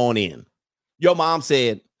 come on in. Your mom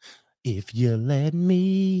said, if you let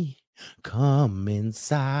me come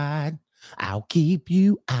inside, I'll keep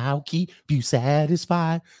you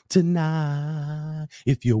satisfied tonight.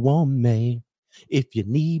 If you want me, if you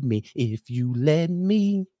need me, if you let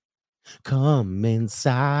me come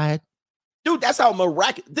inside. Dude, that's how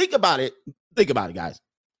miraculous. Think about it, guys.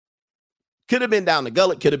 Could have been down the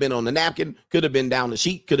gullet, could have been on the napkin, could have been down the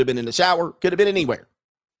sheet, could have been in the shower, could have been anywhere.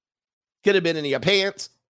 Could have been in your pants.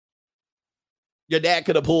 Your dad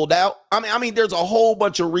could have pulled out. I mean, there's a whole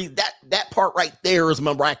bunch of reasons. That part right there is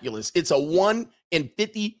miraculous. It's a 1 in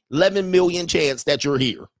 11 million chance that you're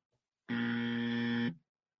here. And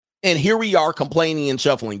here we are complaining and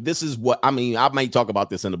shuffling. This is what, I may talk about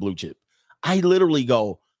this in the blue chip. I literally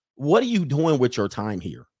go, what are you doing with your time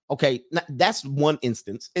here? Okay, that's one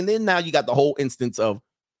instance. And then now you got the whole instance of,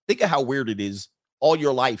 think of how weird it is. All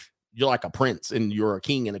your life, you're like a prince and you're a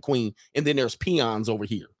king and a queen. And then there's peons over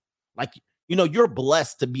here. Like, you're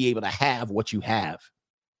blessed to be able to have what you have.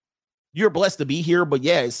 You're blessed to be here, but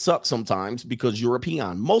yeah, it sucks sometimes because you're a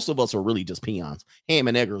peon. Most of us are really just peons, ham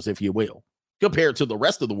and eggers, if you will, compared to the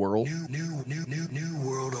rest of the world. New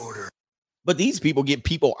world order. But these people get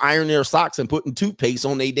people ironing their socks and putting toothpaste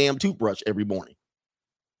on their damn toothbrush every morning.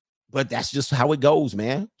 But that's just how it goes,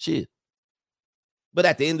 man. Shit. But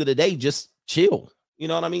at the end of the day, just chill. You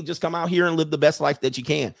know what I mean? Just come out here and live the best life that you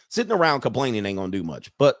can. Sitting around complaining ain't gonna do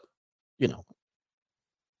much, but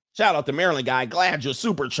shout out to Maryland guy. Glad your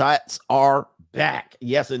super chats are back.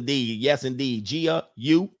 Yes, indeed. Yes, indeed. Gia,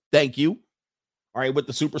 thank you. All right, with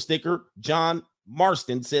the super sticker. John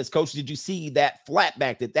Marston says, Coach, did you see that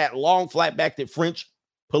that long flat-backed French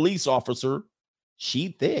police officer? She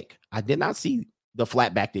thick. I did not see the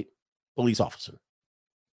flat-backed police officer.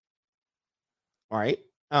 All right.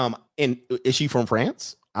 And is she from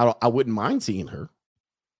France? I wouldn't mind seeing her.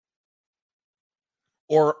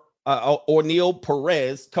 Or Neil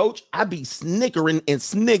Perez, Coach, I be snickering and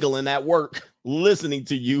sniggling at work listening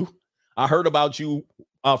to you. I heard about you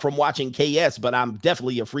from watching KS, but I'm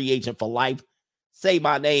definitely a free agent for life. Say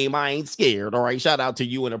my name. I ain't scared. All right. Shout out to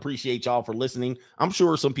you and appreciate y'all for listening. I'm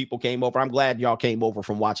sure some people came over. I'm glad y'all came over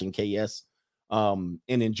from watching KS and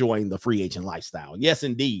enjoying the free agent lifestyle. Yes,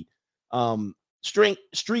 indeed.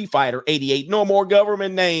 Street Fighter 88. No more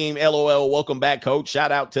government name. LOL. Welcome back, Coach.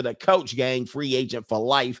 Shout out to the Coach Gang, free agent for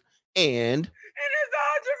life. And it's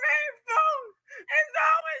all Jermaine's fault. It's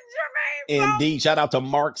always Jermaine's fault. Indeed. Shout out to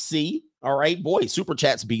Mark C. All right, boy, super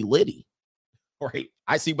chats be litty. All right,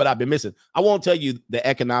 I see what I've been missing. I won't tell you the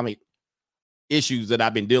economic issues that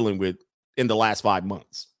I've been dealing with in the last 5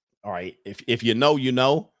 months. All right, if you know, you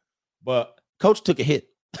know. But Coach took a hit.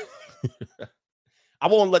 I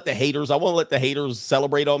won't let the haters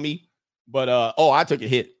celebrate on me. But I took a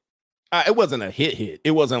hit. It wasn't a hit.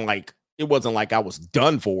 It wasn't like I was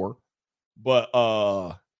done for. But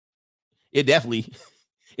it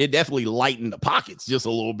definitely lightened the pockets just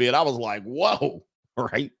a little bit. I was like, whoa, all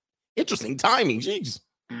right. Interesting timing. Jeez.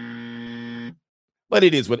 But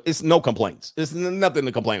it is what it's no complaints. It's nothing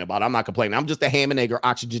to complain about. I'm not complaining. I'm just a ham and egg or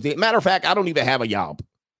oxygen. Matter of fact, I don't even have a job.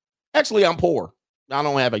 Actually, I'm poor. I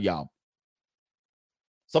don't have a job.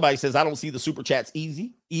 Somebody says, I don't see the super chats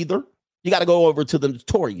easy either. You got to go over to the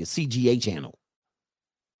notorious CGA channel.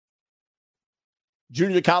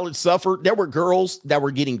 Junior college suffered. There were girls that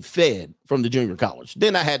were getting fed from the junior college.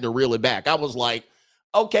 Then I had to reel it back. I was like,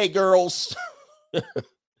 okay, girls.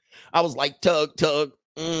 I was like, tug, tug,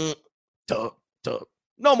 tug, tug.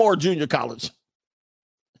 No more junior college.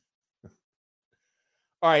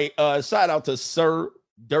 All right. Shout out to Sir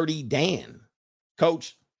Dirty Dan.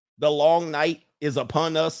 Coach, the long night is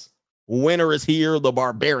upon us. Winter is here. The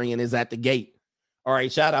barbarian is at the gate. All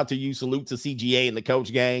right. Shout out to you. Salute to CGA and the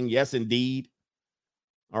coach gang. Yes, indeed.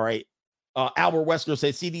 All right. Albert Wester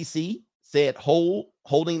said CDC said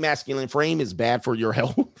holding masculine frame is bad for your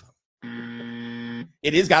health.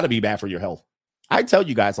 It is got to be bad for your health. I tell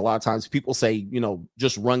you guys a lot of times people say,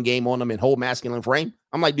 just run game on them and hold masculine frame.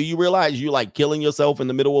 I'm like, do you realize you're like killing yourself in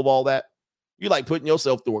the middle of all that? You're like putting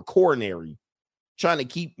yourself through a coronary trying to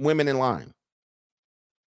keep women in line.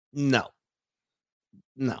 No.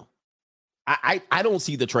 I don't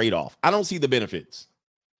see the trade-off. I don't see the benefits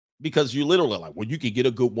because you literally like, well, you could get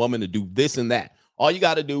a good woman to do this and that. All you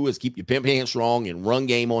got to do is keep your pimp hand strong and run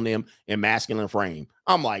game on them and masculine frame.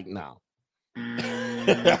 I'm like, no.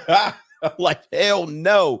 Like, hell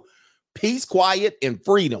no. Peace, quiet, and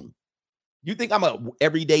freedom. You think I'm a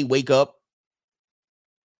everyday wake up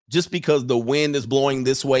just because the wind is blowing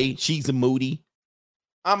this way? She's moody.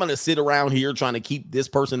 I'm going to sit around here trying to keep this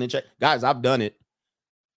person in check. Guys, I've done it.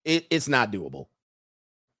 It's not doable.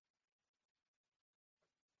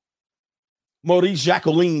 Maurice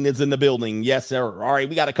Jacqueline is in the building. Yes, sir. All right,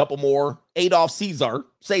 we got a couple more. Adolf Cesar.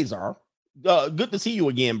 Good to see you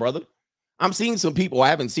again, brother. I'm seeing some people I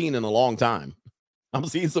haven't seen in a long time. I'm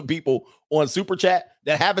seeing some people on Super Chat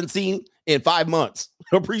that haven't seen in 5 months.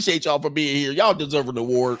 Appreciate y'all for being here. Y'all deserve an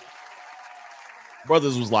award.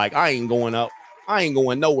 Brothers was like, I ain't going up. I ain't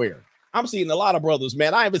going nowhere. I'm seeing a lot of brothers,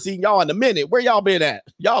 man. I haven't seen y'all in a minute. Where y'all been at?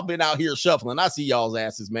 Y'all been out here shuffling. I see y'all's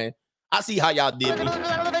asses, man. I see how y'all did me.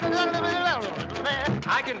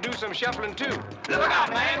 I can do some shuffling too. Look out,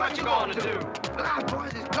 man. What you going to do? Look out,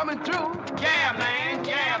 boys. It's coming through. Yeah, man.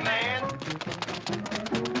 Yeah, man.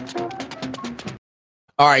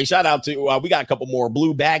 All right. Shout out to, we got a couple more.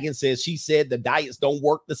 Blue Baggins says she said the diets don't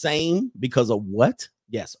work the same because of what?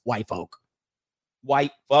 Yes, white folk.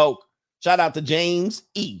 White folk. Shout out to James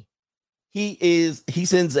E. He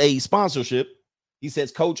sends a sponsorship. He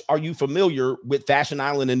says, Coach, are you familiar with Fashion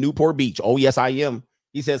Island in Newport Beach? Oh, yes, I am.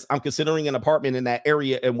 He says, I'm considering an apartment in that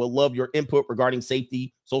area and will love your input regarding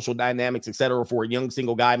safety, social dynamics, etc. for a young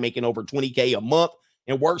single guy making over $20K a month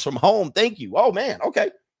and works from home. Thank you. Oh, man.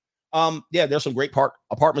 Okay. Yeah, there's some great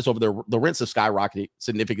apartments over there. The rents have skyrocketed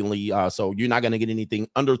significantly. So you're not going to get anything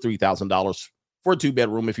under $3,000 for a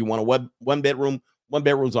 2-bedroom. If you want a one bedroom, 1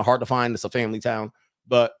 bedrooms are hard to find. It's a family town,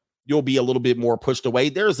 but you'll be a little bit more pushed away.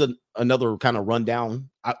 There's another kind of rundown.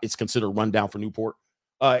 It's considered rundown for Newport.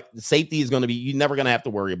 The safety is going to be, you're never going to have to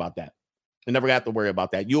worry about that. You're never going to have to worry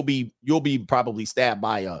about that. You'll be probably stabbed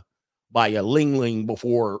by a ling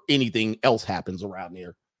before anything else happens around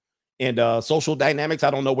there. And social dynamics,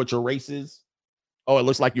 I don't know what your race is. Oh, it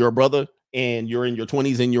looks like you're a brother and you're in your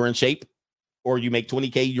 20s and you're in shape, or you make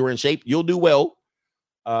 20K, you're in shape. You'll do well.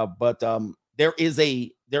 But there is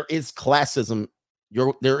classism.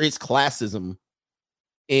 There is classism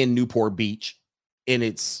in Newport Beach, and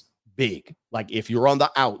it's big. Like if you're on the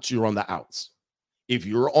outs, you're on the outs. If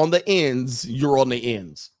you're on the ends, you're on the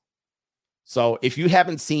ends. So if you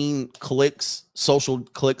haven't seen cliques, social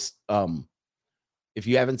cliques, if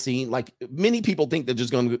you haven't seen, like many people think they're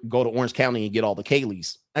just going to go to Orange County and get all the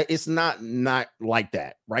Kayleys. It's not like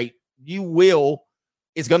that, right?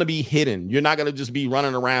 It's going to be hidden. You're not going to just be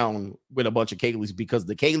running around with a bunch of Kayleys because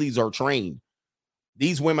the Kayleys are trained.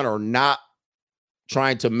 These women are not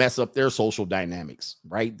trying to mess up their social dynamics,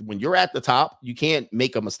 right? When you're at the top, you can't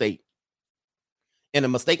make a mistake. And a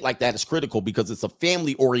mistake like that is critical because it's a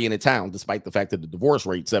family-oriented town, despite the fact that the divorce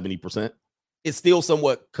rate, 70%, is still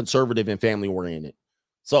somewhat conservative and family-oriented.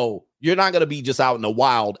 So you're not going to be just out in the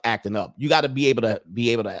wild acting up. You got to be able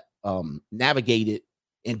to navigate it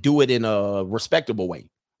and do it in a respectable way.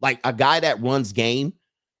 Like a guy that runs game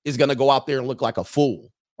is going to go out there and look like a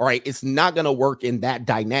fool. All right. It's not going to work in that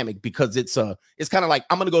dynamic because it's kind of like,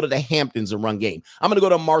 I'm going to go to the Hamptons and run game. I'm going to go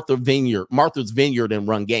to Martha's Vineyard and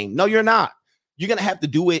run game. No, you're not. You're going to have to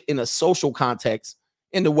do it in a social context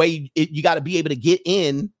in the way you got to be able to get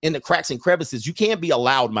in the cracks and crevices. You can't be a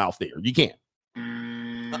loudmouth there. You can't.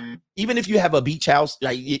 Even if you have a beach house,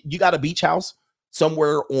 like you got a beach house,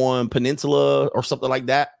 somewhere on Peninsula or something like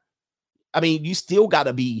that, I mean, you still got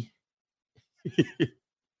to be,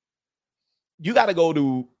 you got to go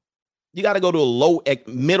to a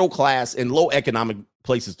middle class and low economic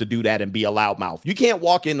places to do that and be a loudmouth. You can't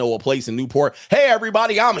walk into a place in Newport, hey,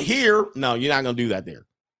 everybody, I'm here. No, you're not going to do that there.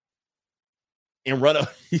 And run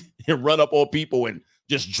up on people and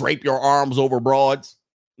just drape your arms over broads.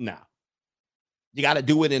 Nah. You got to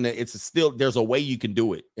do it there's a way you can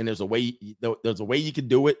do it. And there's a way you can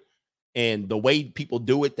do it. And the way people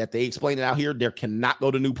do it that they explain it out here, there cannot go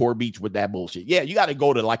to Newport Beach with that bullshit. Yeah, you got to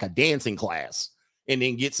go to like a dancing class and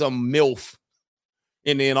then get some MILF.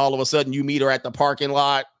 And then all of a sudden you meet her at the parking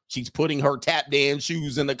lot. She's putting her tap dance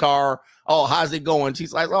shoes in the car. Oh, how's it going?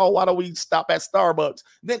 She's like, oh, why don't we stop at Starbucks?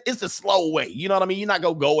 Then it's the slow way. You know what I mean? You're not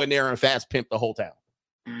going to go in there and fast pimp the whole town.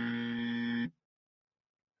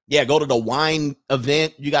 Yeah, go to the wine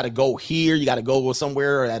event. You got to go here. You got to go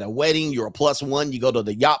somewhere at a wedding. You're a +1. You go to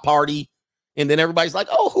the yacht party. And then everybody's like,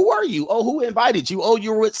 oh, who are you? Oh, who invited you? Oh,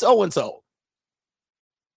 you're with so-and-so.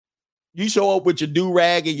 You show up with your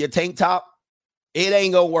do-rag and your tank top. It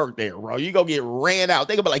ain't going to work there, bro. You going to get ran out.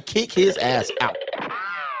 They going to be like, kick his ass out.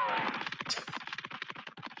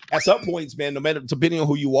 At some points, man, no matter, depending on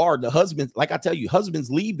who you are, the husbands, like I tell you, husbands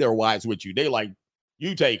leave their wives with you. They like,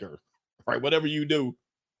 you take her, right? Whatever you do.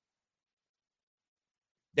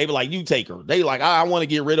 They be like, you take her. They like, I want to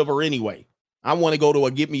get rid of her anyway. I want to go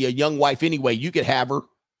to get me a young wife anyway. You could have her.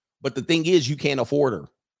 But the thing is, you can't afford her.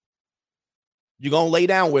 You're going to lay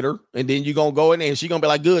down with her, and then you're going to go in there, and she's going to be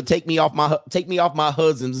like, good, take me off my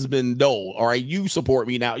husband's been dull. All right, you support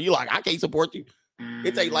me now. You're like, I can't support you.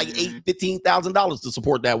 It takes like $15,000 to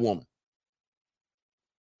support that woman.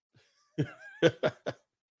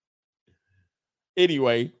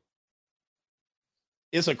 Anyway,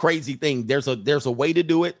 it's a crazy thing. There's a way to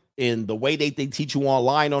do it, and the way they teach you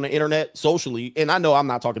online on the internet, socially, and I know I'm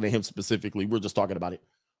not talking to him specifically. We're just talking about it.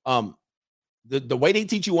 The way they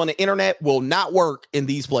teach you on the internet will not work in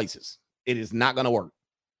these places. It is not going to work.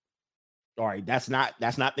 All right, that's not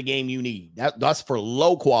the game you need. That's for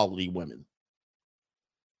low quality women.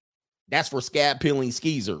 That's for scab peeling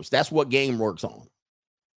skeezers. That's what game works on.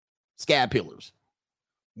 Scab peelers.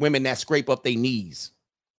 Women that scrape up their knees.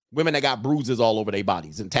 Women that got bruises all over their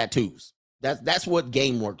bodies and tattoos. That's what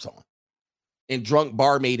game works on. And drunk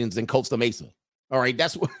bar maidens in Costa Mesa. All right,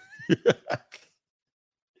 that's what.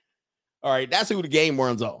 All right, that's who the game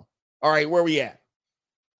runs on. All right, where we at?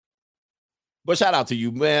 But shout out to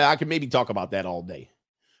you, man. I can maybe talk about that all day.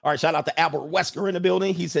 All right, shout out to Albert Wesker in the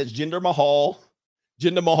building. He says Jinder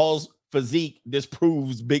Mahal's physique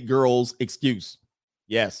disproves big girl's excuse.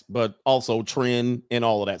 Yes, but also trend and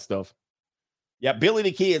all of that stuff. Yeah, Billy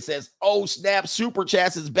the Kid says, oh, snap, Super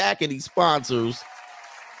Chats is back and he sponsors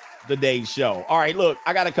the day's show. All right, look,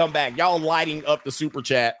 I got to come back. Y'all lighting up the Super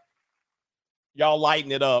Chat. Y'all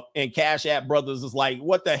lighting it up. And Cash App Brothers is like,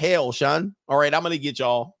 what the hell, Sean? All right, I'm going to get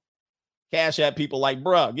y'all. Cash App people like,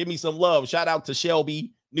 bruh, give me some love. Shout out to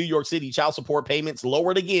Shelby, New York City. Child support payments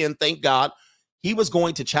lowered again. Thank God. He was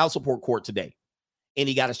going to child support court today, and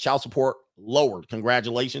he got his child support lowered.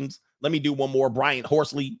 Congratulations. Let me do one more. Brian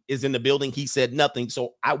Horsley is in the building. He said nothing,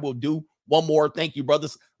 so I will do one more. Thank you,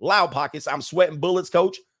 brothers. Loud Pockets. I'm sweating bullets,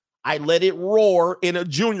 coach. I let it roar in a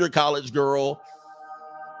junior college girl.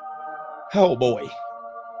 Oh, boy.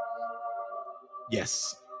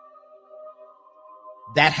 Yes.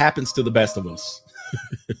 That happens to the best of us.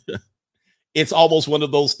 It's almost one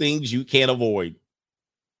of those things you can't avoid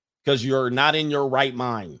because you're not in your right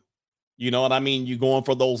mind. You know what I mean? You're going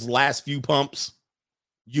for those last few pumps.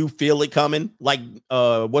 You feel it coming. Like,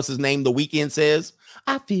 what's his name? The Weeknd says,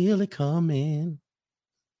 I feel it coming.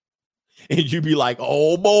 And you be like,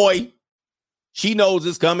 oh, boy. She knows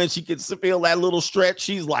it's coming. She can feel that little stretch.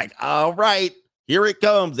 She's like, all right, here it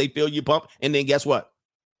comes. They feel you pump. And then guess what?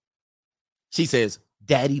 She says,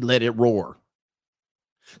 Daddy, let it roar.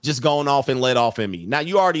 Just going off and let off in me. Now,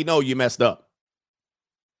 you already know you messed up.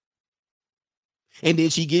 And then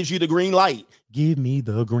she gives you the green light. Give me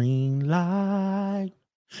the green light.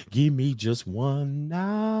 Give me just one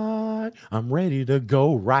night. I'm ready to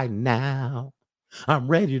go right now. I'm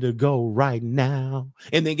ready to go right now.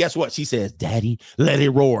 And then guess what? She says, Daddy, let it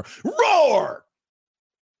roar. Roar!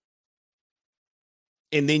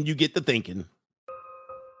 And then you get to thinking,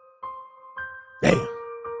 damn.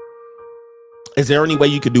 Is there any way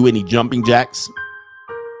you could do any jumping jacks?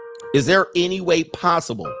 Is there any way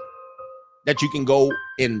possible that you can go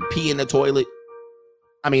and pee in the toilet?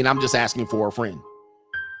 I mean, I'm just asking for a friend.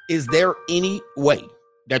 Is there any way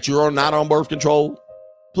that you're not on birth control?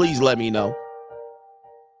 Please let me know.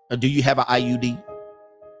 Or do you have an IUD?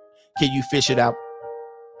 Can you fish it out?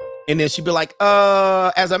 And then she'd be like,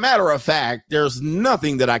 as a matter of fact, there's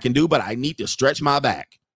nothing that I can do, but I need to stretch my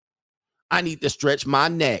back. I need to stretch my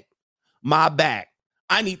neck, my back.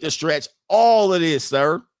 I need to stretch all of this,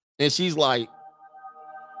 sir. And she's like,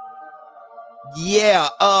 yeah,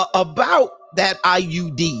 about that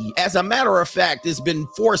IUD. As a matter of fact, it's been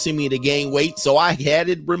forcing me to gain weight, so I had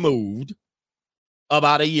it removed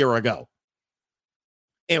about a year ago.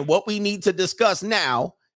 And what we need to discuss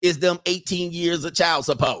now is them 18 years of child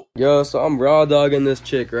support. Yo, so I'm raw dogging this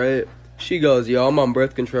chick, right? She goes, yo, I'm on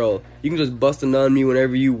birth control. You can just bust a nut on me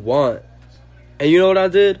whenever you want. And you know what I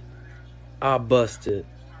did? I busted.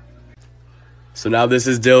 So now this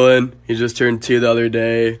is Dylan. He just turned 2 the other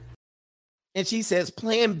day. And she says,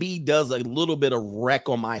 Plan B does a little bit of wreck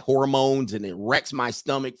on my hormones, and it wrecks my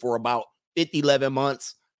stomach for about 11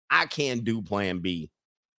 months. I can't do Plan B.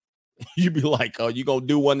 You'd be like, oh, you going to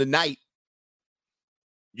do one tonight.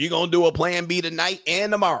 You're going to do a Plan B tonight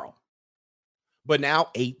and tomorrow. But now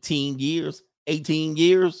 18 years, and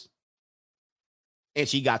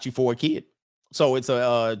she got you for a kid. So it's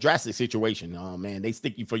a drastic situation. Oh, man, they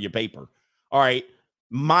stick you for your paper. All right.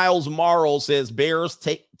 Miles Morrow says, Bears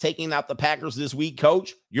taking out the Packers this week,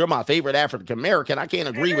 coach. You're my favorite African-American. I can't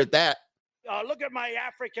agree with that. Look at my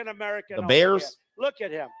African-American. The Bears? Look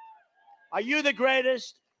at him. Are you the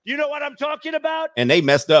greatest? You know what I'm talking about? And they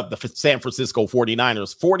messed up the San Francisco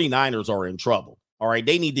 49ers. 49ers are in trouble. All right.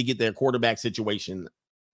 They need to get their quarterback situation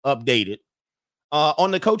updated.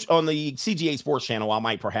 On the CGA Sports channel, I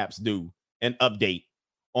might perhaps do an update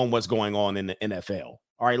on what's going on in the NFL.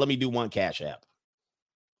 All right. Let me do one Cash App.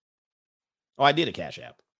 Oh, I did a Cash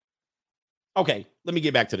App. Okay, let me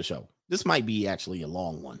get back to the show. This might be actually a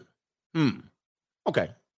long one.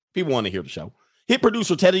 Okay, people want to hear the show. Hit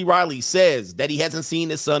producer Teddy Riley says that he hasn't seen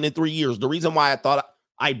his son in 3 years. The reason why I thought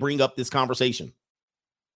I'd bring up this conversation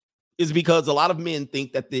is because a lot of men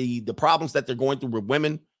think that the problems that they're going through with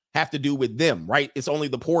women have to do with them, right? It's only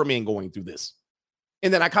the poor men going through this.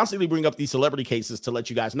 And then I constantly bring up these celebrity cases to let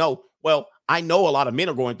you guys know, well, I know a lot of men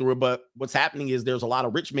are going through it, but what's happening is there's a lot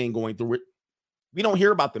of rich men going through it. We don't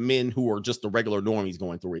hear about the men who are just the regular normies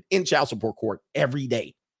going through it in child support court every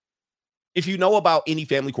day. If you know about any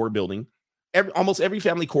family court building, almost every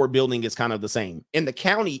family court building is kind of the same. In the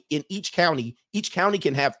county, in each county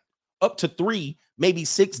can have up to 3, maybe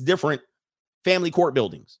 6 different family court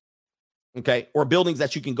buildings. Okay. Or buildings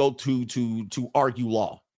that you can go to argue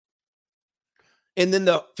law. And then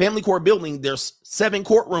the family court building, there's 7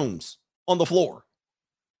 courtrooms on the floor.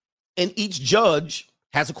 And each judge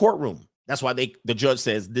has a courtroom. That's why the judge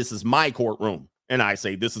says, this is my courtroom. And I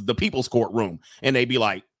say, this is the people's courtroom. And they be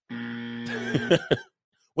like,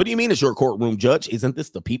 what do you mean it's your courtroom, judge? Isn't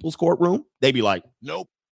this the people's courtroom? They be like, nope.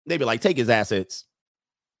 They be like, take his assets.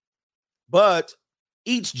 But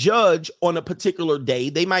each judge on a particular day,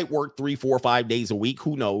 they might work 3, 4, 5 days a week.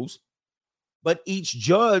 Who knows? But each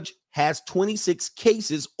judge has 26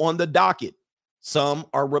 cases on the docket. Some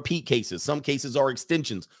are repeat cases. Some cases are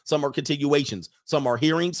extensions. Some are continuations. Some are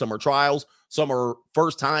hearings. Some are trials. Some are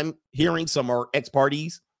first-time hearings. Some are ex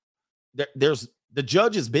partes. The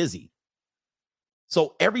judge is busy.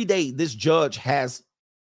 So every day, this judge has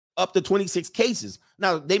up to 26 cases.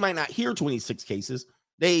 Now, they might not hear 26 cases.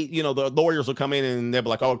 The lawyers will come in and they'll be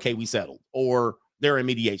like, oh, okay, we settled. Or they're in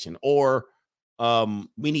mediation. Or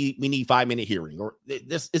we need 5-minute hearing. Or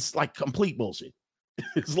this, it's like complete bullshit.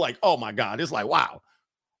 It's like, oh my God. It's like, wow.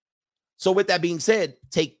 So with that being said,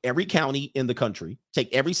 take every county in the country,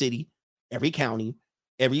 take every city, every county,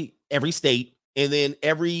 every state, and then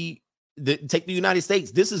take the United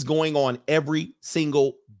States. This is going on every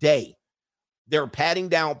single day. They're patting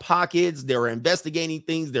down pockets. They're investigating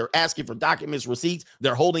things. They're asking for documents, receipts.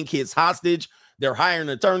 They're holding kids hostage. They're hiring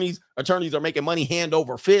attorneys. Attorneys are making money hand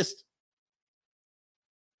over fist.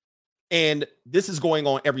 And this is going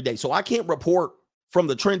on every day. So I can't report from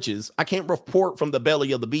the trenches. I can't report from the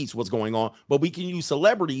belly of the beast what's going on, but we can use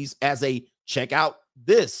celebrities as a check out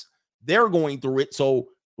this. They're going through it. So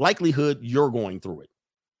likelihood you're going through it.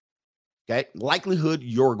 Okay. Likelihood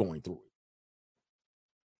you're going through it.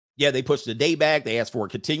 Yeah. They pushed the day back. They asked for a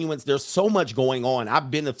continuance. There's so much going on. I've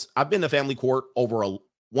been to family court over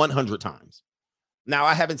 100 times. Now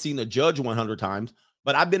I haven't seen a judge 100 times,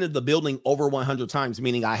 but I've been in the building over 100 times,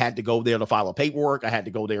 meaning I had to go there to file a paperwork. I had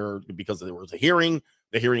to go there because there was a hearing.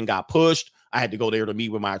 The hearing got pushed. I had to go there to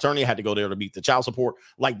meet with my attorney. I had to go there to meet the child support.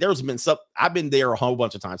 Like there's been stuff. I've been there a whole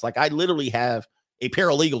bunch of times. Like I literally have a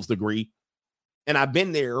paralegal's degree and I've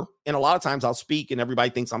been there. And a lot of times I'll speak and everybody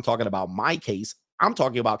thinks I'm talking about my case. I'm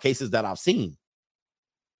talking about cases that I've seen.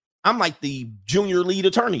 I'm like the junior lead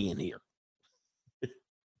attorney in here.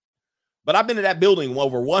 But I've been to that building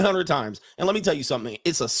over 100 times. And let me tell you something.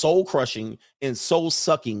 It's a soul-crushing and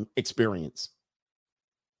soul-sucking experience.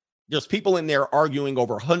 There's people in there arguing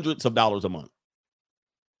over hundreds of dollars a month.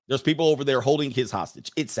 There's people over there holding kids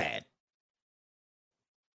hostage. It's sad.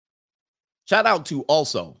 Shout out to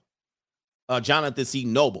also Jonathan C.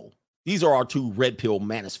 Noble. These are our two Red Pill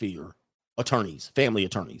Manosphere attorneys, family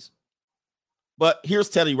attorneys. But here's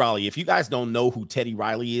Teddy Riley. If you guys don't know who Teddy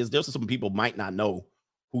Riley is, there's some people might not know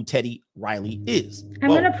who Teddy Riley is.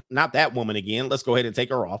 Not that woman again. Let's go ahead and take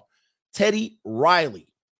her off. Teddy Riley.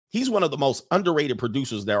 He's one of the most underrated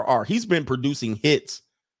producers there are. He's been producing hits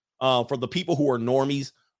for the people who are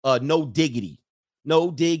normies. No Diggity. No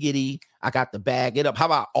Diggity. I got to bag it up. How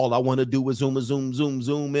about all I want to do is zoom,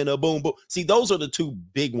 in a boom, boom. See, those are the two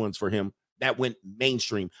big ones for him that went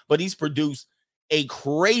mainstream. But he's produced a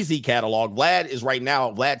crazy catalog. Vlad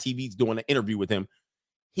TV's doing an interview with him.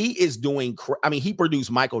 He is doing, he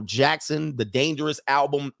produced Michael Jackson, The Dangerous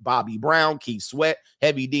album, Bobby Brown, Keith Sweat,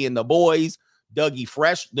 Heavy D and the Boys, Dougie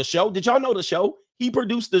Fresh, The Show. Did y'all know The Show? He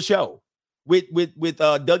produced The Show with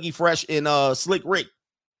Dougie Fresh and Slick Rick.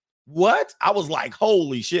 What? I was like,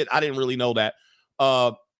 holy shit. I didn't really know that.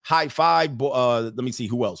 High Five. Let me see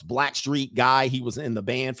who else. Blackstreet Guy. He was in the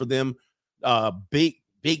band for them. Big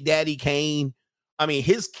Daddy Kane.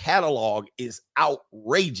 His catalog is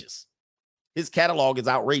outrageous.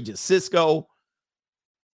 Cisco,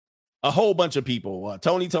 a whole bunch of people.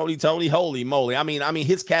 Tony. Holy moly.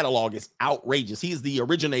 His catalog is outrageous. He's the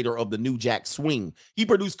originator of the New Jack Swing. He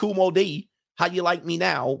produced Kool Moe Dee, How You Like Me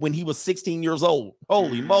Now, when he was 16 years old.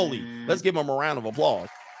 Holy moly. Let's give him a round of applause.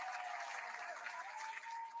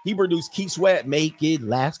 He produced Keith Sweat, Make It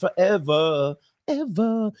Last Forever,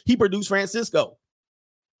 Ever. He produced Francisco.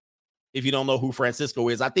 If you don't know who Francisco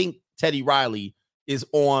is, I think Teddy Riley is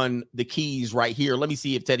on the keys right here. Let me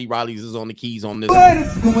see if Teddy Riley is on the keys on this.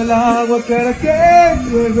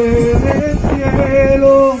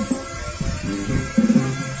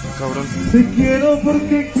 Te quiero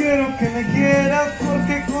porque quiero que me quieras,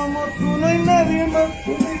 porque como tú no hay nadie más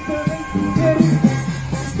que me pueda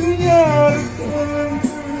enseñar.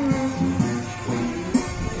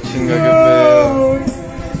 Chinga,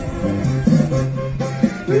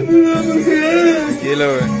 qué pedo. Tranquilo,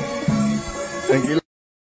 güey. Tranquilo.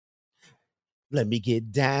 Let me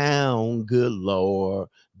get down, good Lord.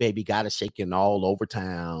 Baby got it shaking all over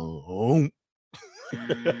town.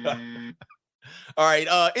 All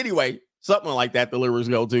right. Anyway, something like that the lyrics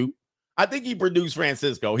go to. I think he produced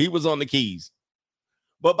Francisco. He was on the keys.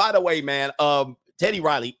 But by the way, man, Teddy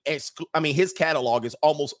Riley, his catalog is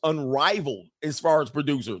almost unrivaled as far as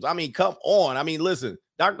producers. Come on. Listen,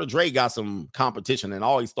 Dr. Dre got some competition, and I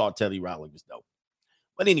always thought Teddy Riley was dope.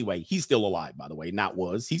 But anyway, he's still alive, by the way.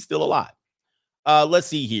 He's still alive. Let's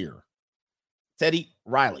see here. Teddy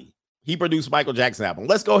Riley. He produced Michael Jackson album.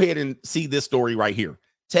 Let's go ahead and see this story right here.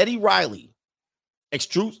 Teddy Riley,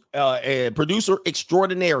 producer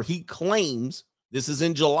extraordinaire. He claims, this is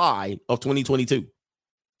in July of 2022, a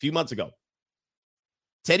few months ago.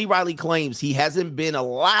 Teddy Riley claims he hasn't been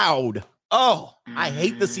allowed. Oh, I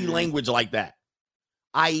hate to see language like that.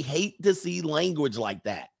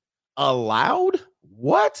 Allowed?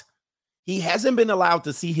 What? He hasn't been allowed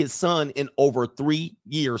to see his son in over 3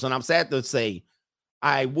 years. And I'm sad to say,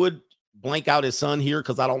 I would blank out his son here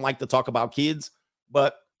because I don't like to talk about kids,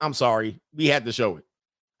 but I'm sorry. We had to show it.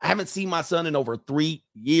 I haven't seen my son in over 3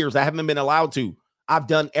 years. I haven't been allowed to. I've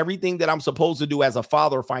done everything that I'm supposed to do as a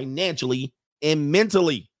father, financially and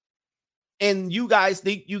mentally. And you guys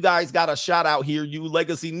think you guys got a shout out here, you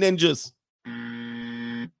legacy ninjas.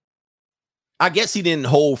 I guess he didn't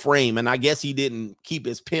hold frame, and I guess he didn't keep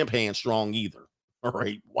his pimp hand strong either. All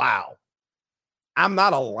right. Wow. I'm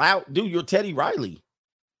not allowed. Dude, you're Teddy Riley.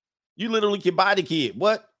 You literally can buy the kid.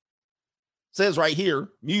 What? Says right here,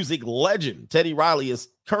 music legend Teddy Riley is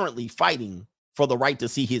currently fighting for the right to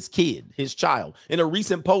see his kid, his child. In a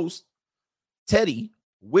recent post, Teddy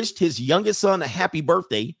wished his youngest son a happy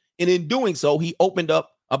birthday, and in doing so, he opened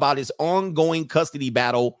up about his ongoing custody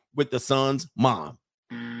battle with the son's mom.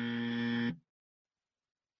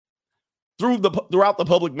 Throughout the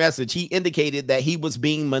public message, he indicated that he was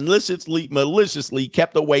being maliciously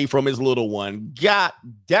kept away from his little one. God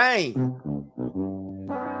dang.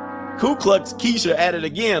 Ku Klux Keisha at it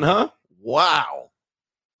again, huh? Wow.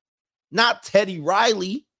 Not Teddy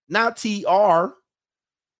Riley, not TR.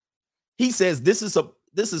 He says this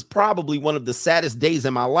is probably one of the saddest days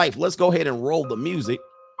in my life. Let's go ahead and roll the music.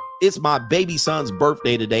 It's my baby son's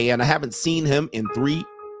birthday today, and I haven't seen him in 3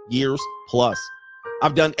 years plus.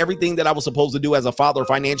 I've done everything that I was supposed to do as a father,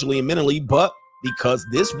 financially and mentally, but because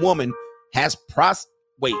this woman has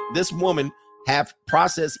have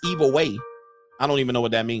processed evil way. I don't even know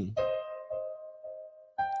what that means.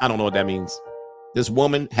 I don't know what that means. This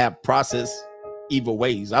woman have processed evil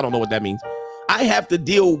ways. I don't know what that means. I have to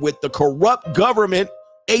deal with the corrupt government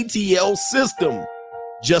ATL system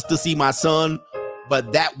just to see my son,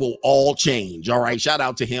 but that will all change. All right, shout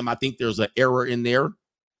out to him. I think there's an error in there.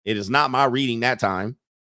 It is not my reading that time.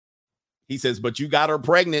 He says, but you got her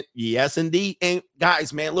pregnant. Yes, indeed. And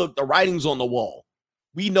guys, man, look, the writing's on the wall.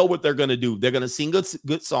 We know what they're going to do. They're going to sing a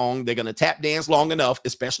good song. They're going to tap dance long enough,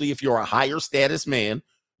 especially if you're a higher status man.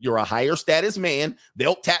 You're a higher status man.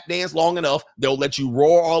 They'll tap dance long enough. They'll let you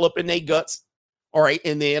roar all up in their guts. All right.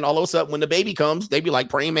 And then all of a sudden, when the baby comes, they be like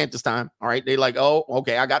praying mantis time. All right. They like, oh,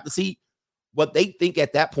 okay, I got the seat. What they think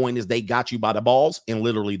at that point is they got you by the balls. And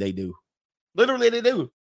literally they do. Literally they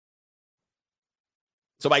do.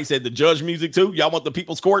 Somebody said the judge music too. Y'all want the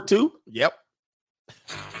people's court too? Yep.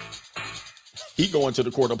 He going to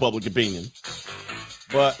the court of public opinion.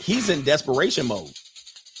 But he's in desperation mode.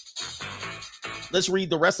 Let's read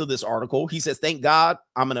the rest of this article. He says, thank God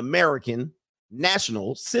I'm an American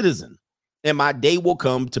national citizen, and my day will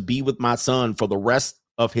come to be with my son for the rest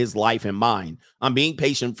of his life and mine. I'm being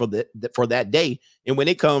patient for that day, and when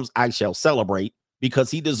it comes, I shall celebrate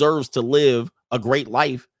because he deserves to live a great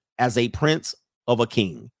life as a prince of a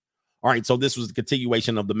king. All right, so this was the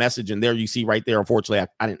continuation of the message, and there you see right there, unfortunately,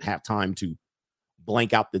 I didn't have time to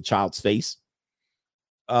blank out the child's face.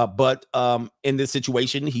 But in this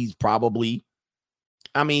situation, he's probably,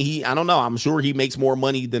 I don't know. I'm sure he makes more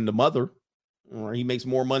money than the mother, or he makes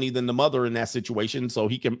more money than the mother in that situation. So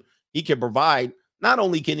he can provide, not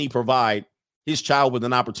only can he provide his child with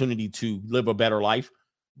an opportunity to live a better life,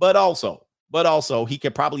 but also he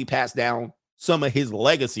could probably pass down some of his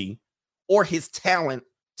legacy or his talent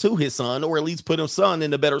to his son, or at least put his son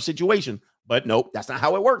in a better situation. But nope, that's not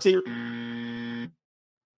how it works here.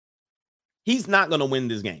 He's not going to win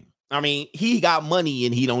this game. He got money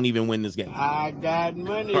and he don't even win this game. I got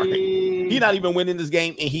money. Right. He's not even winning this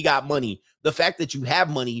game and he got money. The fact that you have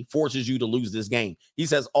money forces you to lose this game. He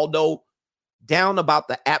says, although down about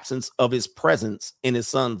the absence of his presence in his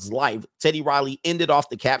son's life, Teddy Riley ended off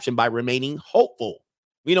the caption by remaining hopeful.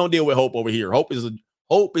 We don't deal with hope over here. Hope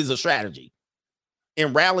is a strategy.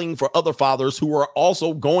 And rallying for other fathers who are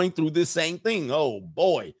also going through this same thing. Oh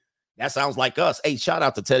boy, that sounds like us. Hey, shout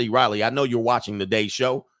out to Teddy Riley. I know you're watching today's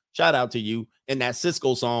show. Shout out to you. And that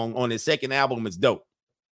Cisco song on his second album is dope.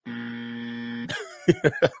 All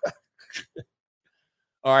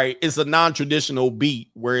right. It's a non-traditional beat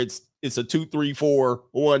where it's a 2-3-4,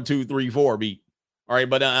 1-2-3-4 beat. All right.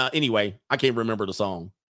 But anyway, I can't remember the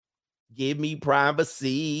song. Give me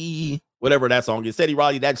privacy. Whatever that song is. Teddy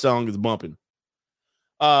Riley, that song is bumping.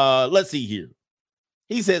 Let's see here.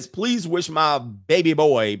 He says, please wish my baby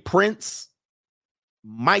boy, Prince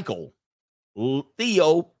Michael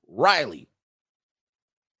Theo Riley,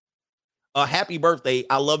 a happy birthday.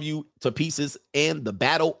 I love you to pieces and the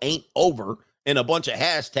battle ain't over, and a bunch of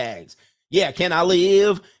hashtags. Yeah. Can I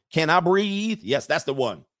live? Can I breathe? Yes, that's the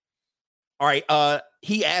one. All right.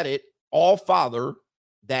 He added all father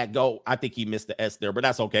that go. I think he missed the S there, but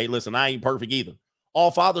that's okay. Listen, I ain't perfect either.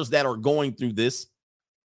 All fathers that are going through this,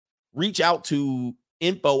 reach out to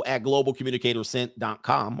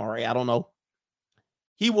info@globalcommunicatorscent.com. All right. I don't know.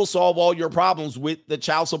 He will solve all your problems with the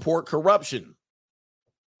child support corruption.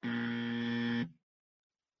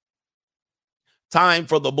 Time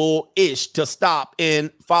for the bull-ish to stop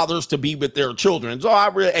and fathers to be with their children. So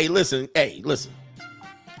hey, listen.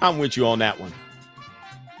 I'm with you on that one.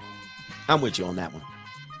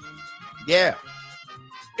 Yeah.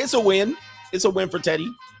 It's a win. It's a win for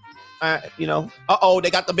Teddy. They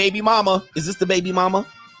got the baby mama. Is this the baby mama?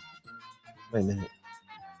 Wait a minute.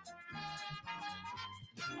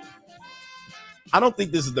 I don't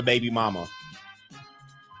think this is the baby mama.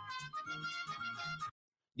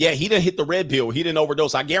 Yeah, he didn't hit the red pill. He didn't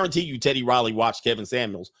overdose. I guarantee you Teddy Riley watched Kevin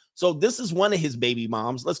Samuels. So this is one of his baby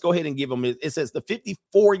moms. Let's go ahead and give him it. It says the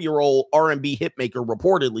 54-year-old R&B hitmaker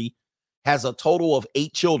reportedly has a total of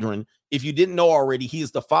 8 children. If you didn't know already, he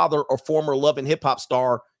is the father of former Love and Hip Hop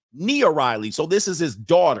star Nia Riley. So this is his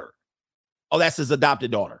daughter. Oh, that's his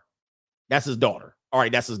adopted daughter. That's his daughter. All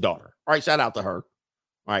right, that's his daughter. All right, shout out to her.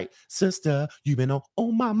 All right, sister, you've been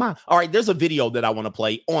on my mind. All right, there's a video that I want to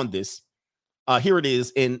play on this. Here it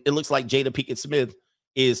is, and it looks like Jada Pinkett Smith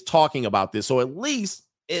is talking about this. So at least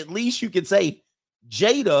you could say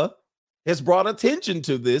Jada has brought attention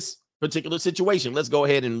to this particular situation. Let's go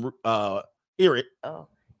ahead and hear it. Oh,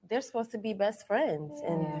 they're supposed to be best friends,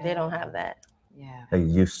 and they don't have that. Yeah, they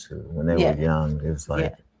used to when they were young. It was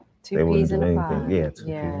like. Two peas in a pod. Yeah, two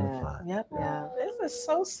peas in a pod. Yep. Yeah. This is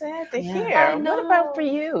so sad to Yeah. hear. What about for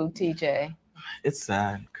you, TJ? It's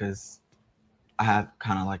sad because I have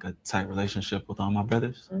kind of like a tight relationship with all my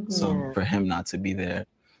brothers. So for him not to be there,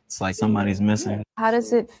 it's like somebody's missing. How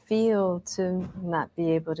does it feel to not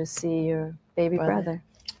be able to see your baby brother?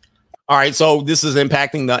 All right, so this is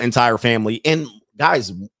impacting the entire family. And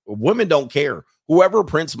guys, women don't care. Whoever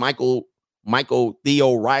Prince Michael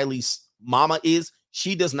Theo Riley's mama is,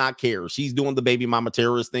 she does not care. She's doing the baby mama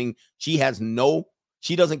terrorist thing. She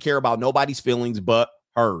doesn't care about nobody's feelings but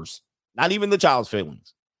hers. Not even the child's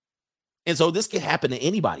feelings. And so this can happen to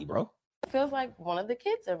anybody, bro. It feels like one of the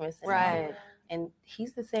kids are missing. Right. And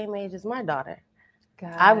he's the same age as my daughter.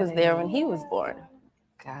 I was there when he was born.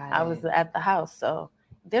 I was at the house. So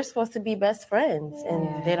they're supposed to be best friends,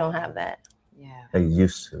 and they don't have that. Yeah. They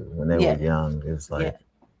used to when they were young. It was like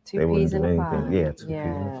they wouldn't do anything. Yeah, two peas in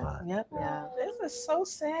a pod. Yep. Yeah. This is so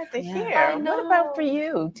sad to Yeah. hear. What about for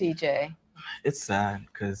you, TJ? It's sad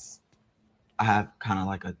because I have kind of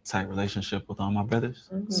like a tight relationship with all my brothers.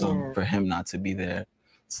 So for him not to be there,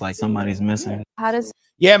 it's like somebody's missing. How does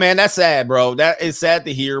Yeah, man, that's sad, bro. That is sad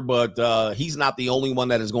to hear, but he's not the only one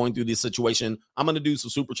that is going through this situation. I'm going to do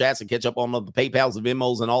some super chats and catch up on the PayPals, the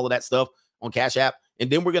Venmos, and all of that stuff on Cash App.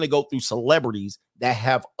 And then we're going to go through celebrities that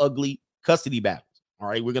have ugly custody battles. All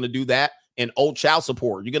right, we're going to do that. And old child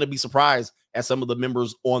support. You're going to be surprised at some of the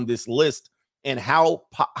members on this list and how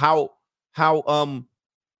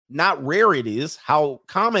not rare it is, how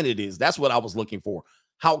common it is. That's what I was looking for.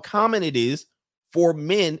 How common it is for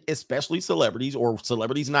men, especially celebrities or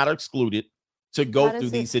celebrities not excluded, to go through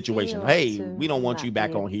these situations. Hey, we don't want you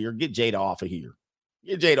back on here. Get Jada off of here.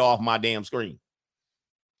 Get Jada off my damn screen.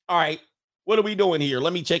 All right. What are we doing here?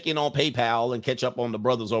 Let me check in on PayPal and catch up on the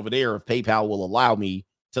brothers over there if PayPal will allow me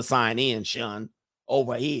to sign in, Sean,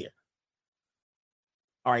 over here.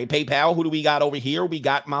 All right, PayPal, who do we got over here? We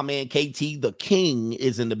got my man KT the King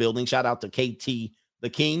is in the building. Shout out to KT the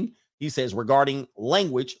King. He says, regarding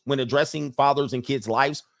language, when addressing fathers and kids'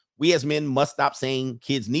 lives, we as men must stop saying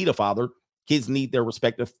kids need a father. Kids need their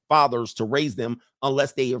respective fathers to raise them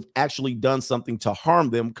unless they have actually done something to harm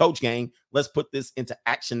them. Coach Gang, let's put this into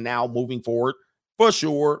action now, moving forward, for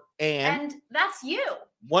sure. And that's you.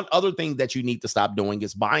 One other thing that you need to stop doing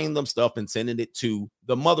is buying them stuff and sending it to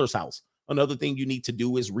the mother's house. Another thing you need to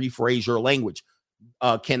do is rephrase your language.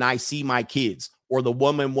 Can I see my kids? Or the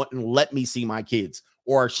woman wouldn't let me see my kids.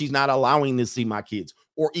 Or she's not allowing me to see my kids.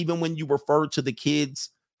 Or even when you refer to the kid's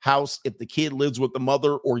house, if the kid lives with the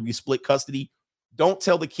mother or you split custody, don't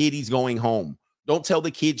tell the kid he's going home. Don't tell the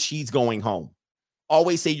kid she's going home.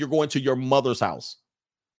 Always say you're going to your mother's house.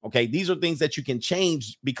 Okay, these are things that you can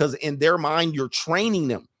change because in their mind, you're training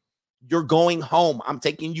them. You're going home. I'm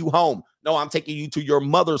taking you home. No, I'm taking you to your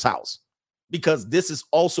mother's house because this is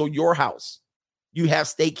also your house. You have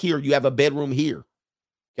stake here. You have a bedroom here.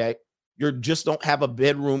 Okay, you just don't have a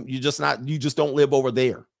bedroom. You just don't live over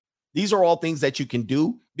there. These are all things that you can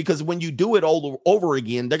do because when you do it all over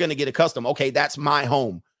again, they're going to get accustomed. Okay, that's my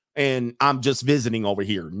home and I'm just visiting over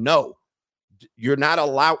here. No, you're not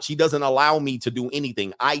allowed. She doesn't allow me to do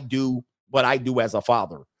anything. I do what I do as a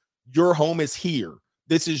father. Your home is here.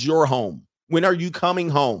 This is your home. When are you coming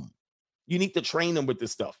home? You need to train them with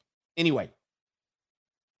this stuff. Anyway,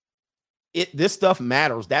 this stuff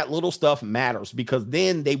matters. That little stuff matters because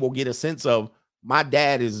then they will get a sense of my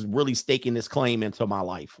dad is really staking this claim into my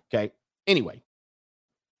life. Okay. Anyway,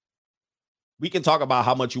 we can talk about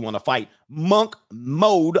how much you want to fight. Monk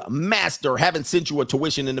Mode Master, haven't sent you a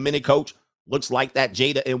tuition in a minute, coach. Looks like that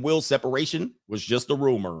Jada and Will separation was just a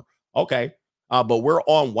rumor. Okay. But we're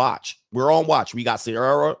on watch. We're on watch. We got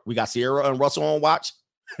Sierra and Russell on watch.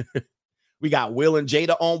 We got Will and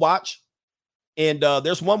Jada on watch. And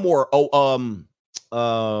there's one more.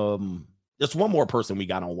 There's one more person we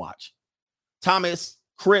got on watch. Thomas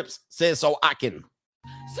Cripps says, so I can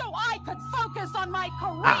focus on my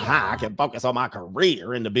career. I can focus on my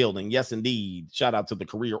career in the building. Yes, indeed. Shout out to the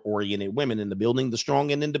career-oriented women in the building, the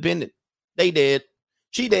strong and independent. They did.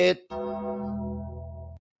 She did.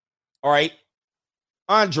 All right.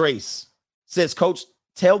 Andres says, coach,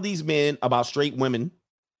 tell these men about straight women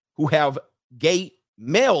who have gay,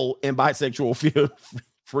 male, and bisexual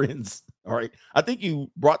friends. All right. I think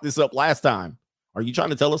you brought this up last time. Are you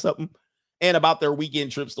trying to tell us something? And about their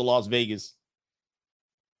weekend trips to Las Vegas.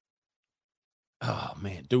 Oh,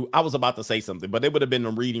 man, dude, I was about to say something, but it would have been a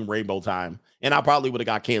reading rainbow time, and I probably would have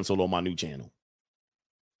got canceled on my new channel.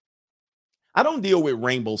 I don't deal with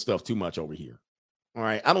rainbow stuff too much over here. All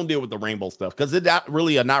right, I don't deal with the rainbow stuff because it's not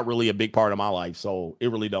really a big part of my life, so it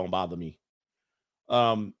really don't bother me.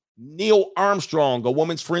 Neil Armstrong, a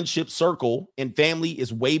woman's friendship circle and family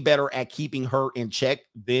is way better at keeping her in check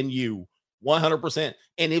than you. 100%.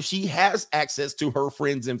 And if she has access to her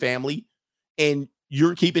friends and family and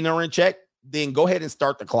you're keeping her in check, then go ahead and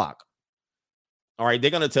start the clock. All right,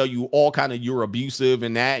 they're going to tell you all kind of you're abusive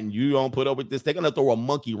and that, and you don't put up with this. They're going to throw a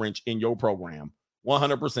monkey wrench in your program,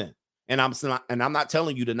 100%. And I'm not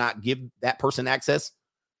telling you to not give that person access,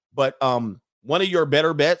 but one of your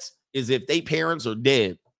better bets is if they parents are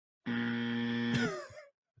dead.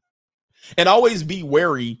 And always be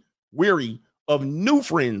weary of new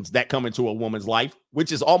friends that come into a woman's life,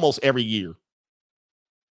 which is almost every year.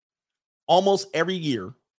 Almost every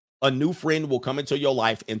year, a new friend will come into your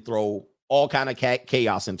life and throw all kind of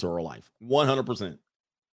chaos into her life. 100%.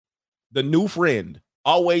 The new friend,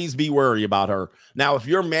 always be worried about her. Now, if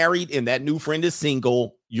you're married and that new friend is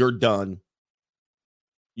single, you're done.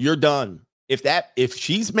 You're done. If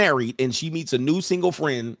she's married and she meets a new single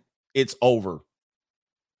friend, it's over.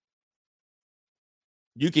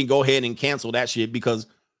 You can go ahead and cancel that shit because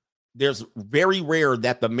there's very rare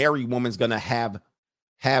that the married woman's gonna have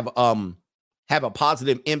a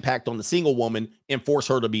positive impact on the single woman and force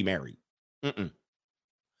her to be married.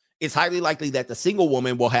 It's highly likely that the single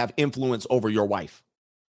woman will have influence over your wife.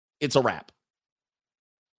 It's a wrap.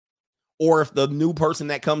 Or if the new person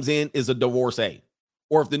that comes in is a divorcee,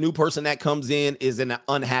 or if the new person that comes in is in an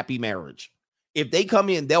unhappy marriage. If they come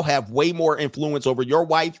in, they'll have way more influence over your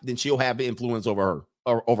wife than she'll have influence over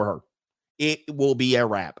her. It will be a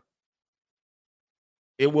wrap.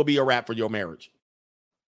 It will be a wrap for your marriage.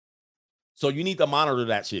 So you need to monitor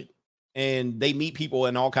that shit. And they meet people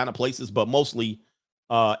in all kind of places, but mostly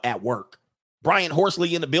at work. Brian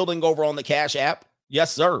Horsley in the building over on the Cash App.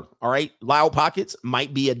 Yes, sir. All right. Loud Pockets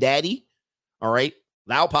might be a daddy. All right.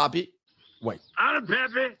 Loud Pocket. Wait. I'm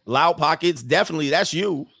Peppy. Loud Pockets. Definitely. That's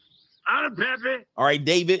you. I'm Peppy. All right.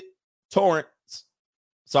 David Torrance.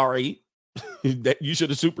 Sorry. You should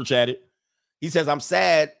have super chatted. He says, I'm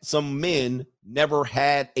sad some men never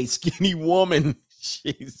had a skinny woman.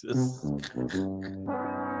 Jesus.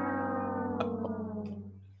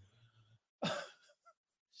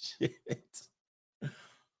 Shit.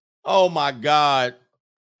 Oh my God.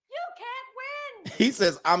 You can't win. He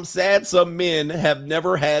says, I'm sad some men have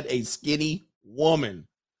never had a skinny woman.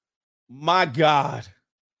 My God.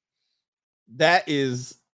 That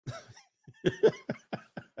is.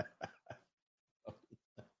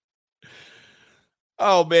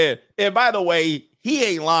 Oh, man. And by the way, he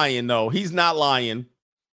ain't lying, though. He's not lying.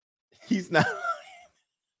 He's not lying.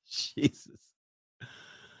 Jesus.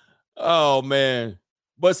 Oh, man.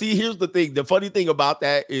 But see, here's the thing. The funny thing about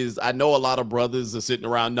that is I know a lot of brothers are sitting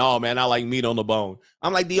around, no, man, I like meat on the bone.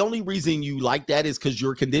 I'm like, the only reason you like that is because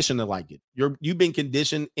you're conditioned to like it. You've been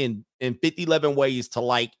conditioned in 50-11 ways to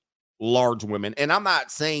like large women. And I'm not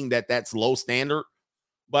saying that that's low standard,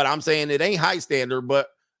 but I'm saying it ain't high standard, but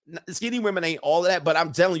skinny women ain't all of that. But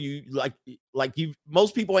I'm telling you,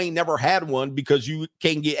 most people ain't never had one because you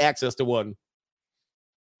can't get access to one.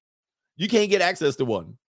 You can't get access to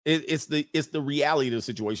one. It's the reality of the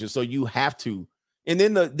situation. So you have to. And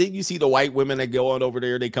then you see the white women that go on over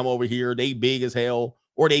there. They come over here. They big as hell,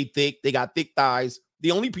 or they thick. They got thick thighs. The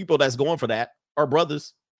only people that's going for that are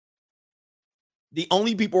brothers. The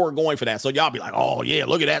only people who are going for that. So y'all be like, oh yeah,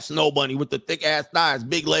 look at that snow bunny with the thick ass thighs,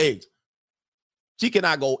 big legs. She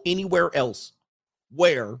cannot go anywhere else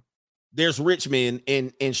where there's rich men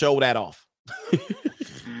and show that off.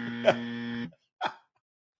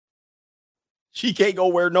 She can't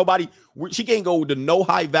go she can't go to no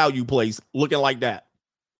high value place looking like that.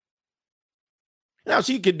 Now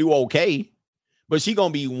she could do okay, but she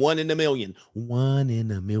gonna be 1 in a million. 1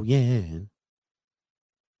 in a million.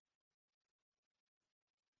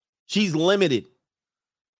 She's limited.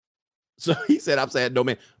 So he said, I'm saying, no,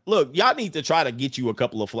 man. Look, y'all need to try to get you a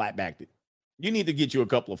couple of flatbacked. You need to get you a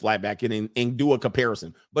couple of flatbacked and do a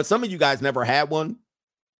comparison. But some of you guys never had one.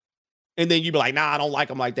 And then you be like, nah, I don't like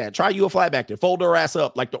them like that. Try you a flatbacked. Fold her ass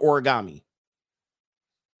up like the origami.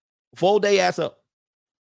 Fold their ass up.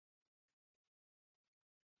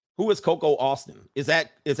 Who is Coco Austin? Is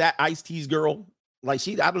that Ice-T's girl? Like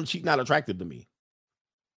she's not attractive to me.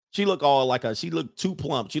 She look too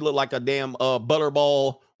plump. She look like a damn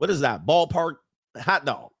butterball. What is that? Ballpark hot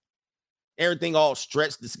dog. Everything all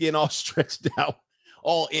stretched, the skin all stretched out,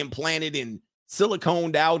 all implanted and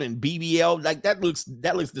siliconed out and BBL. Like that looks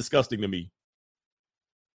disgusting to me.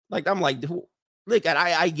 Like I'm like, look,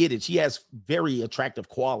 I get it. She has very attractive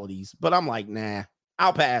qualities, but I'm like, nah,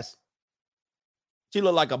 I'll pass. She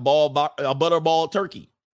looked like a butterball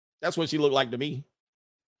turkey. That's what she looked like to me.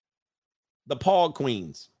 The Pog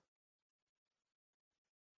Queens.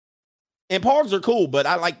 And Pogs are cool, but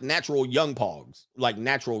I like natural young Pogs. Like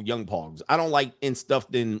natural young Pogs. I don't like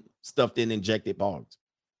stuffed in injected Pogs.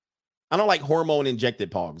 I don't like hormone injected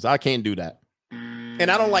Pogs. I can't do that. And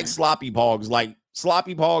And I don't like sloppy pogs. Like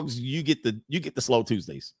sloppy pogs, you get the slow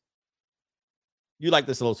Tuesdays. You like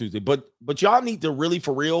the slow Tuesday, but y'all need to really,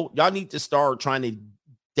 for real, y'all need to start trying to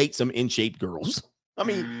date some in shape girls. I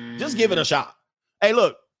mean, just give it a shot. Hey,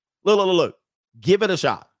 look, give it a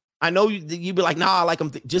shot. I know you'd be like, nah, I like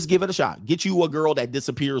them. Just give it a shot. Get you a girl that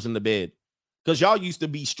disappears in the bed. Because y'all used to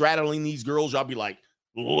be straddling these girls. Y'all be like,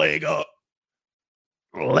 leg up.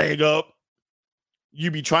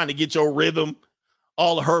 You be trying to get your rhythm,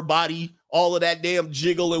 all of her body, all of that damn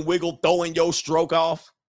jiggle and wiggle, throwing your stroke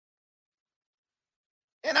off.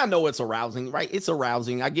 And I know it's arousing, right? It's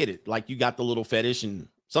arousing. I get it. Like you got the little fetish, and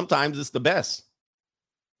sometimes it's the best.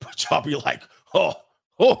 But y'all be like, oh,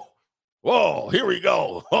 here we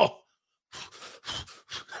go. Oh.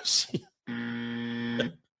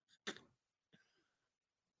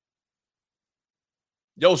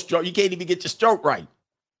 Yo, stroke, you can't even get your stroke right.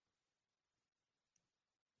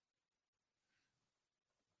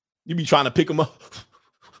 You be trying to pick them up.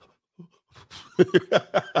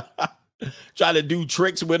 Try to do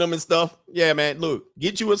tricks with them and stuff. Yeah, man, look,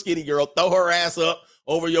 get you a skinny girl, throw her ass up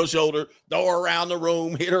over your shoulder, throw her around the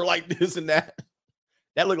room, hit her like this and that.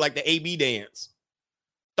 That looked like the AB dance.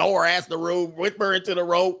 Throw her ass in the room, whip her into the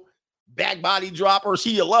rope, back body drop her.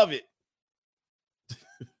 She'll love it.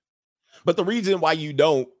 But the reason why you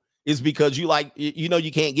don't is because you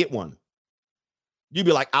can't get one. You'd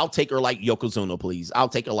be like, I'll take her like Yokozuna, please. I'll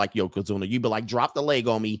take her like Yokozuna. You'd be like, drop the leg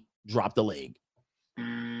on me, drop the leg.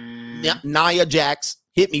 Nia Jax,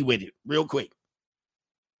 hit me with it real quick.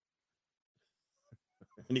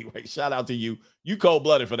 Anyway, shout out to you. You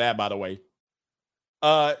cold-blooded for that, by the way.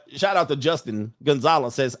 Shout out to Justin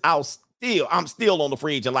Gonzalez says, I'm still on the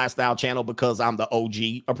Free Agent Lifestyle channel because I'm the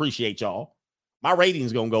OG. Appreciate y'all. My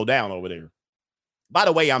rating's gonna go down over there. By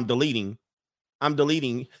the way, I'm deleting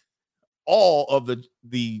all of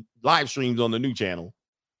the live streams on the new channel.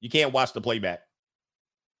 You can't watch the playback.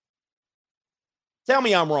 Tell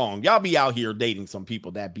me I'm wrong. Y'all be out here dating some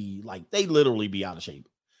people that be like, they literally be out of shape.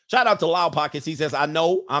 Shout out to Loud Pockets. He says, I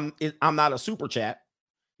know I'm not a super chat.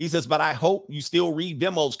 He says, but I hope you still read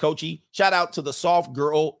Vimos, Coachy. Shout out to the soft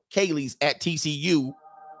girl Kaylee's at TCU.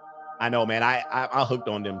 I know, man. I hooked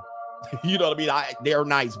on them. You know what I mean? They're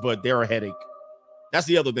nice, but they're a headache. That's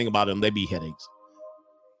the other thing about them. They be headaches.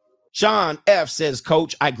 Sean F says,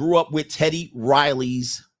 Coach, I grew up with Teddy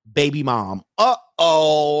Riley's baby mom.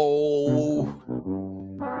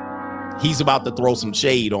 He's about to throw some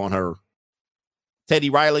shade on her. Teddy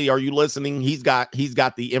Riley, are you listening? He's got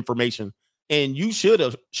the information. And you should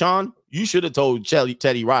have, Sean, you should have told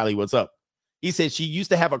Teddy Riley what's up. He said she used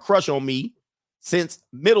to have a crush on me since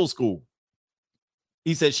middle school.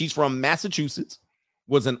 He said she's from Massachusetts,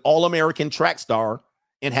 was an All-American track star,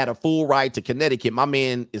 and had a full ride to Connecticut. My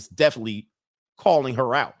man is definitely calling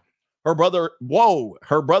her out. Her brother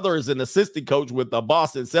is an assistant coach with the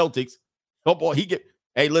Boston Celtics. Oh boy,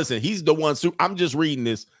 hey, listen, he's the one. I'm just reading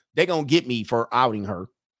this. They're going to get me for outing her.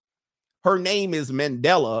 Her name is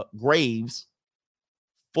Mandela Graves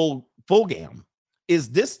Fulgham. Is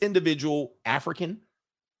this individual African?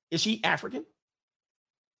 Is she African?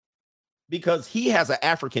 Because he has an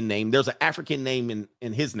African name. There's an African name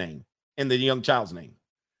in his name, in the young child's name.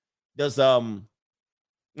 Does let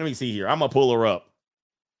me see here. I'm gonna pull her up.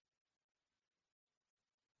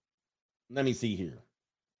 Let me see here.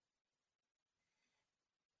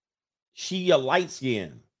 She a light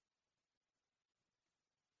skin.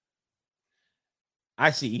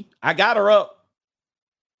 I see. I got her up.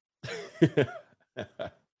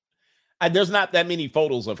 There's not that many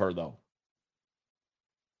photos of her though.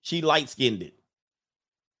 She light-skinned it.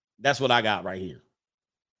 That's what I got right here.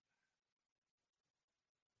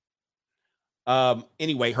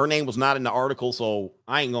 Anyway, her name was not in the article, so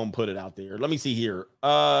I ain't gonna put it out there. Let me see here.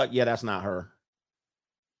 Yeah, that's not her.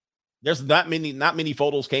 There's not many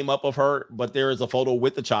photos came up of her, but there is a photo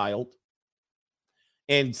with the child.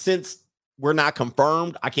 And since we're not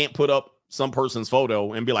confirmed, I can't put up some person's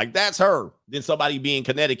photo and be like, that's her. Then somebody be in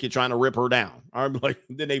Connecticut trying to rip her down. I'm like,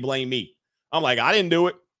 then they blame me. I'm like, I didn't do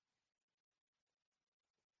it.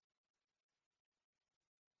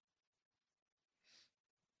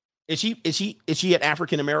 Is she an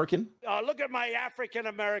African American? Look at my African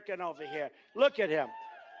American over here. Look at him.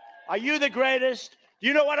 Are you the greatest? Do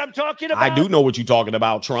you know what I'm talking about? I do know what you're talking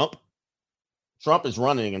about, Trump. Trump is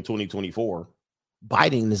running in 2024.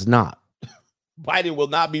 Biden is not. Biden will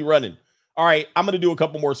not be running. All right, I'm going to do a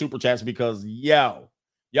couple more super chats because, y'all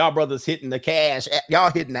brothers hitting the cash.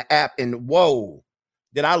 Y'all hitting the app, and whoa.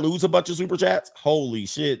 Did I lose a bunch of super chats? Holy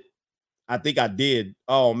shit. I think I did.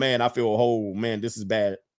 Oh, man, I feel, man, this is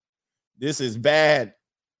bad. This is bad.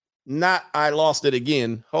 I lost it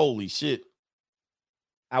again. Holy shit.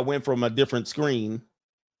 I went from a different screen.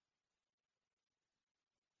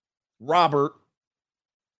 Robert,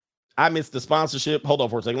 I missed the sponsorship. Hold on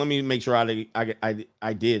for a second. Let me make sure I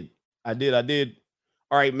did.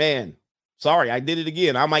 All right, man. Sorry, I did it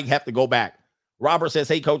again. I might have to go back. Robert says,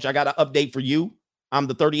 hey, coach, I got an update for you. I'm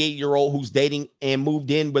the 38-year-old who's dating and moved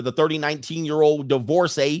in with a 19-year-old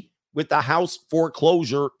divorcee with the house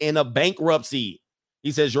foreclosure and a bankruptcy.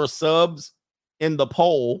 He says, your subs in the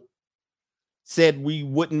poll said we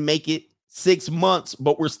wouldn't make it 6 months,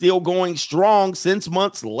 but we're still going strong 6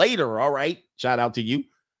 months later. All right. Shout out to you.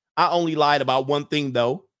 I only lied about one thing,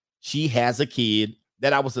 though. She has a kid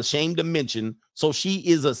that I was ashamed to mention. So she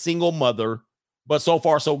is a single mother, but so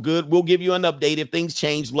far so good. We'll give you an update if things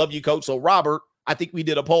change. Love you, coach. So Robert, I think we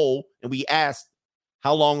did a poll and we asked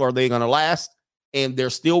how long are they going to last? And they're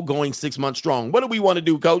still going 6 months strong. What do we want to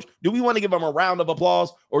do, coach? Do we want to give him a round of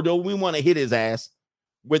applause or do we want to hit his ass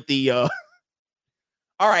with the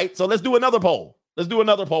All right, so let's do another poll. Let's do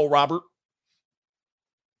another poll, Robert.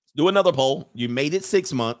 Let's do another poll. You made it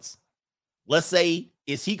 6 months. Let's say,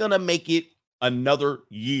 is he going to make it another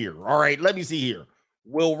year? All right, let me see here.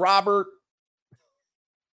 Will Robert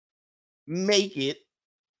make it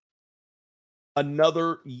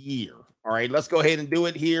another year? All right, let's go ahead and do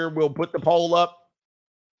it here. We'll put the poll up.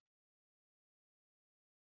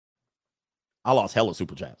 I lost hella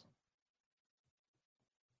super chats.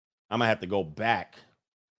 I'm going to have to go back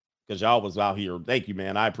because y'all was out here. Thank you,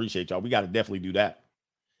 man. I appreciate y'all. We got to definitely do that.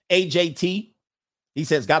 AJT, he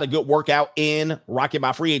says, got a good workout in. Rocking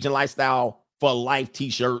my free agent lifestyle for life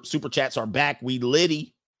t-shirt. Super chats are back. We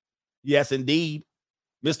litty. Yes, indeed.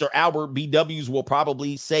 Mr. Albert, BWs will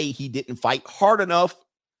probably say he didn't fight hard enough.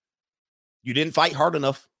 You didn't fight hard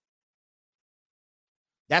enough.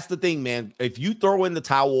 That's the thing, man. If you throw in the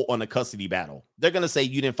towel on a custody battle, they're going to say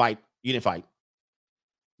you didn't fight. You didn't fight.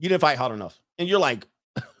 You didn't fight hard enough. And you're like,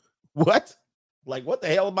 what? Like, what the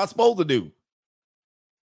hell am I supposed to do?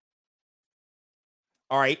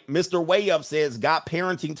 All right. Mr. Way Up says, got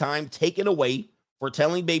parenting time taken away for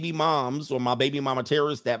telling baby moms or my baby mama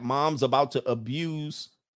terrorist that mom's about the abuse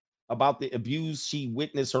she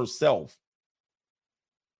witnessed herself.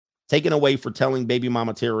 Taken away for telling baby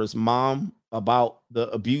mama terrorist mom about the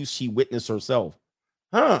abuse she witnessed herself.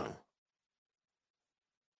 Wow.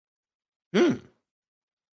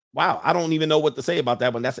 I don't even know what to say about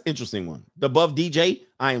that one. That's an interesting one. The Above DJ,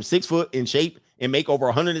 I am 6 foot in shape and make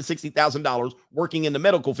over $160,000 working in the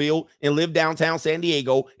medical field and live downtown San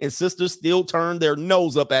Diego, and sisters still turn their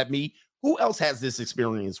nose up at me. Who else has this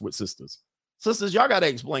experience with sisters? Sisters, y'all got to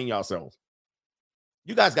explain yourselves.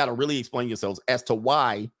 You guys got to really explain yourselves as to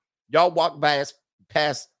why y'all walk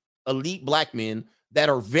past elite black men that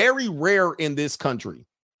are very rare in this country.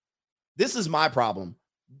 This is my problem.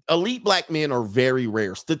 Elite black men are very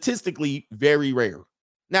rare, statistically very rare.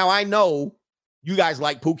 Now, I know you guys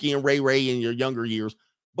like Pookie and Ray Ray in your younger years,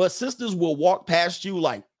 but sisters will walk past you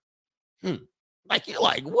like, like you're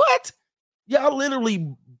like, what? Y'all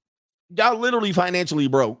literally financially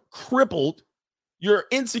broke, crippled. You're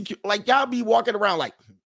insecure. Like y'all be walking around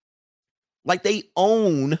like they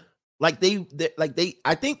own, I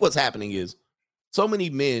think what's happening is so many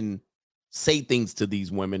men say things to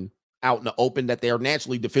these women out in the open that they are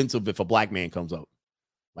naturally defensive if a black man comes up.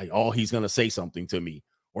 Like, oh, he's going to say something to me,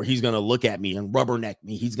 or he's going to look at me and rubberneck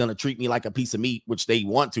me. He's going to treat me like a piece of meat, which they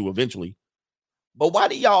want to eventually. But why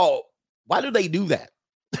do they do that?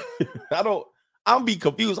 I'll be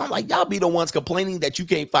confused. I'm like, y'all be the ones complaining that you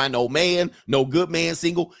can't find no man, no good man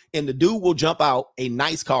single, and the dude will jump out a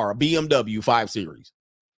nice car, a BMW 5 Series.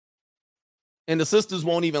 And the sisters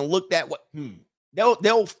won't even look that way.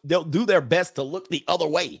 They'll do their best to look the other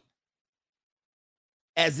way,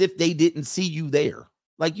 as if they didn't see you there.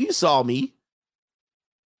 Like, you saw me.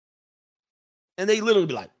 And they literally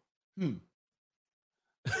be like,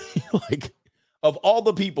 like, of all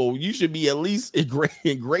the people, you should be at least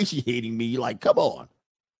ingratiating me. Like, come on.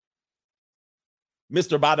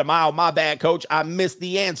 Mr. By the Mile, my bad, coach. I missed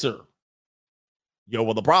the answer. Yo,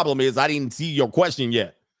 well, the problem is I didn't see your question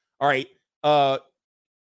yet. All right.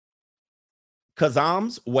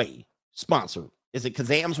 Kazam's Way, sponsored. Is it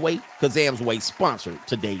Kazam's Way? Kazam's Way sponsored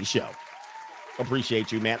today's show.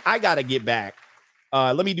 Appreciate you, man. I got to get back.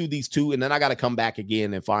 Let me do these two, and then I got to come back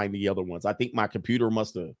again and find the other ones. I think my computer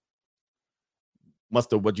must have,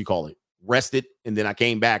 what'd you call it? Rested, and then I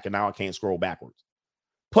came back, and now I can't scroll backwards.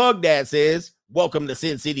 Pug Dad says, welcome to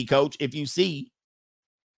Sin City, coach. If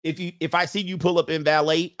I see you pull up in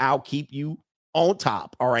valet, I'll keep you on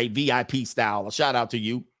top. All right, VIP style. A shout out to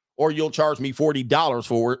you. Or you'll charge me $40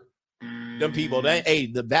 for it. Them people,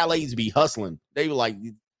 the valets be hustling. They were like,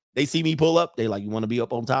 they see me pull up. They like, you want to be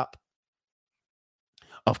up on top?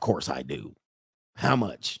 Of course I do. How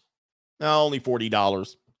much? No, only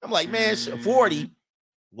 $40. I'm like, man, 40.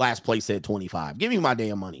 Last place said 25. Give me my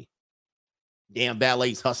damn money. Damn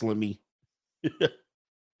valet's hustling me.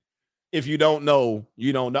 If you don't know,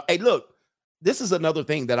 you don't know. Hey, look, this is another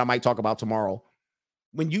thing that I might talk about tomorrow.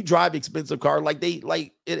 When you drive expensive car,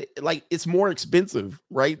 it's more expensive,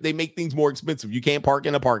 right? They make things more expensive. You can't park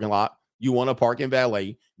in a parking lot. You want to park in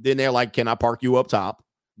valet. Then they're like, can I park you up top?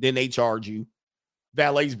 Then they charge you.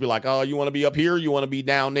 Valets be like, oh, you want to be up here? You want to be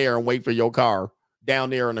down there and wait for your car down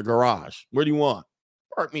there in the garage? Where do you want?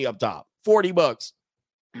 Park me up top. $40.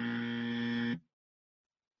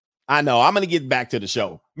 I know. I'm going to get back to the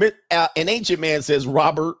show. An ancient man says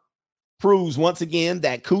Robert proves once again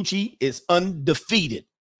that Coochie is undefeated.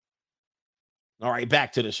 All right,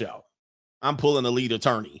 back to the show. I'm pulling the lead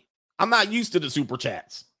attorney. I'm not used to the super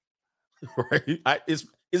chats. Right?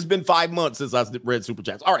 It's been 5 months since I read super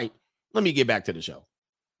chats. All right, let me get back to the show.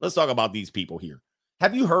 Let's talk about these people here.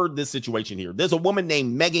 Have you heard this situation here? There's a woman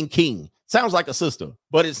named Megan King. Sounds like a sister,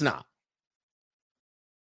 but it's not.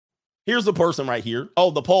 Here's the person right here.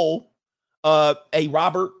 Oh, the poll. Hey,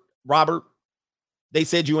 Robert, they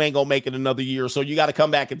said you ain't going to make it another year, so you got to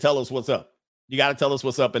come back and tell us what's up. You got to tell us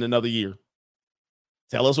what's up in another year.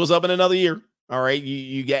 Tell us what's up in another year. All right,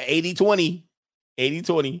 you got 80-20.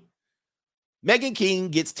 80-20. Megan King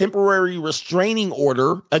gets temporary restraining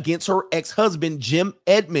order against her ex-husband, Jim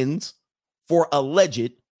Edmonds, for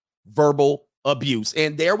alleged verbal abuse.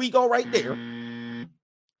 And there we go right there.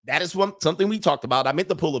 That is something we talked about. I meant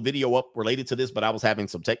to pull a video up related to this, but I was having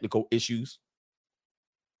some technical issues.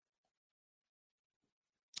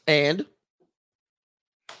 And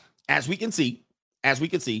as we can see,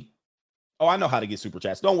 oh, I know how to get super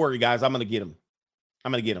chats. Don't worry, guys. I'm going to get them.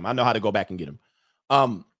 I know how to go back and get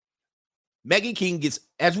them. Megan King gets,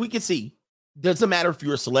 as we can see, doesn't matter if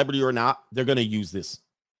you're a celebrity or not, they're going to use this.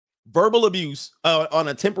 Verbal abuse on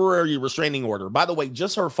a temporary restraining order. By the way,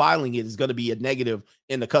 just her filing it is going to be a negative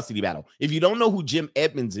in the custody battle. If you don't know who Jim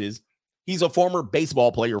Edmonds is, he's a former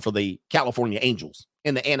baseball player for the California Angels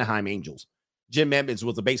and the Anaheim Angels. Jim Edmonds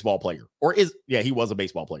was a baseball player, he was a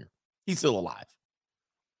baseball player. He's still alive.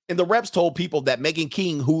 And the reps told people that Megan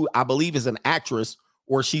King, who I believe is an actress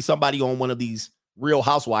or she's somebody on one of these Real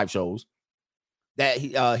Housewives shows, that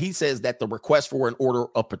he says that the request for an order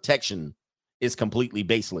of protection is completely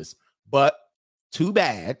baseless. But too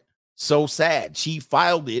bad, so sad. She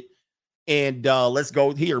filed it, and let's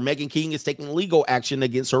go here. Megan King is taking legal action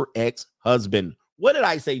against her ex-husband. What did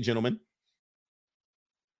I say, gentlemen?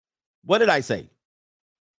 What did I say?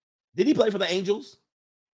 Did he play for the Angels?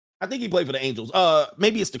 I think he played for the Angels.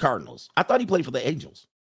 Maybe it's the Cardinals. I thought he played for the Angels.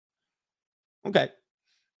 Okay.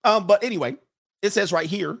 But anyway, it says right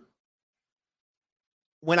here,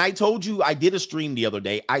 when I told you I did a stream the other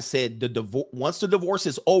day, I said once the divorce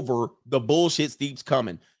is over, the bullshit keeps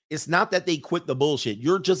coming. It's not that they quit the bullshit.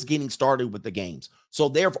 You're just getting started with the games. So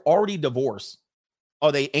they've already divorced.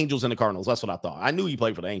 Oh, the Angels and the Cardinals. That's what I thought. I knew he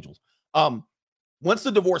played for the Angels. Once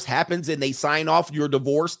the divorce happens and they sign off, you're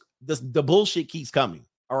divorced, the bullshit keeps coming.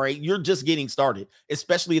 All right. You're just getting started,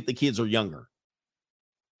 especially if the kids are younger.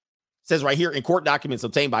 It says right here, in court documents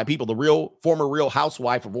obtained by people, the former Real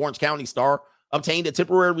Housewife of Orange County star obtained a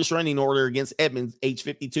temporary restraining order against Edmonds, age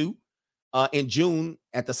 52, in June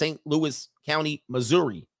at the St. Louis County,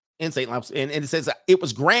 Missouri, in St. Louis. And it says it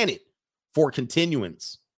was granted for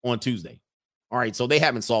continuance on Tuesday. All right, so they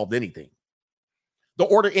haven't solved anything. The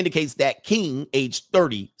order indicates that King, age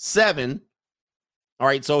 37, all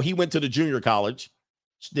right, so he went to the junior college.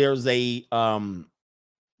 There's a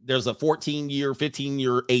 14-year,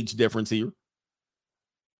 15-year age difference here.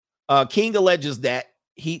 King alleges that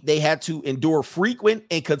they had to endure frequent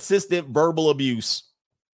and consistent verbal abuse.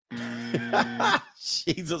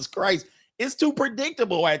 Jesus Christ. It's too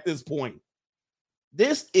predictable at this point.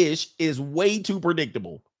 This ish is way too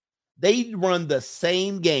predictable. They run the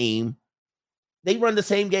same game.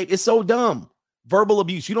 It's so dumb. Verbal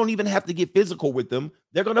abuse. You don't even have to get physical with them.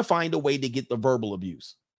 They're going to find a way to get the verbal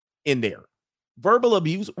abuse in there. Verbal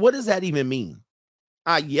abuse. What does that even mean?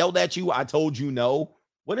 I yelled at you. I told you no.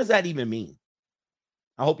 What does that even mean?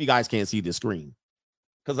 I hope you guys can't see the screen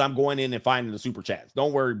because I'm going in and finding the super chats.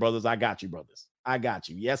 Don't worry, brothers. I got you, brothers. I got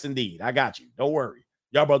you. Yes, indeed. I got you. Don't worry.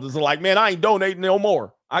 Y'all brothers are like, man, I ain't donating no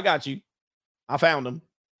more. I got you. I found them.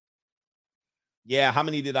 Yeah. How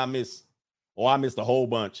many did I miss? Oh, I missed a whole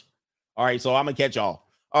bunch. All right. So I'm going to catch y'all.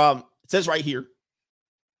 It says right here.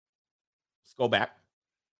 Let's go back.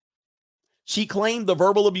 She claimed the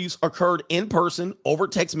verbal abuse occurred in person, over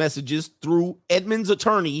text messages, through Edmonds'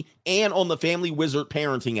 attorney, and on the Family Wizard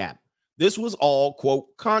parenting app. This was all,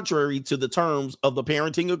 quote, contrary to the terms of the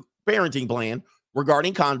parenting plan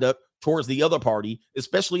regarding conduct towards the other party,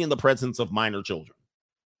 especially in the presence of minor children.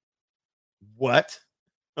 What?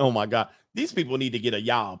 Oh my God. These people need to get a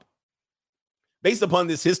job. Based upon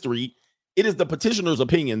this history, it is the petitioner's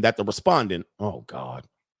opinion that the respondent, oh God,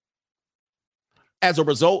 as a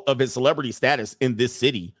result of his celebrity status in this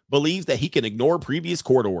city, believes that he can ignore previous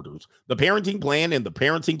court orders, the parenting plan, and the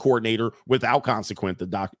parenting coordinator without consequence,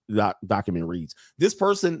 the document reads. This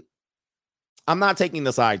person, I'm not taking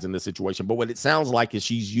the sides in this situation, but what it sounds like is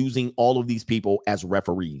she's using all of these people as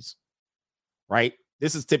referees, right?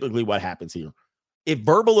 This is typically what happens here. If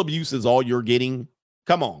verbal abuse is all you're getting,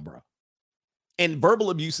 come on, bro. And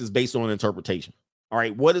verbal abuse is based on interpretation. All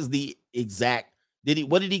right. What is the exact,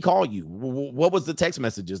 what did he call you? What was the text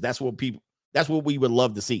messages? That's what we would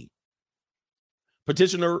love to see.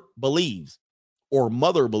 Petitioner believes, or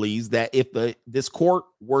mother believes, that if this court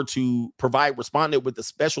were to provide respondent with a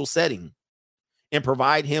special setting and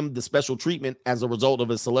provide him the special treatment as a result of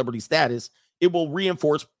his celebrity status, it will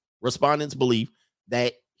reinforce respondent's belief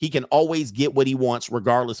that he can always get what he wants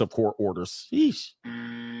regardless of court orders. Sheesh.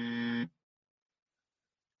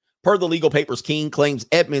 Per the legal papers, King claims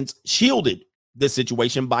Edmonds shielded this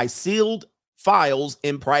situation by sealed files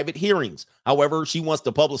in private hearings. However, she wants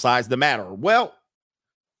to publicize the matter. Well,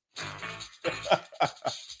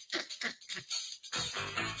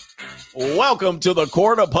 welcome to the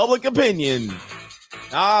court of public opinion.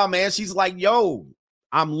 Ah, man, she's like, yo,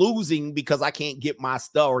 I'm losing because I can't get my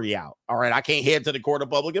story out. All right, I can't head to the court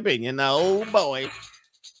of public opinion. Oh, boy.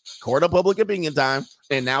 Court of public opinion time.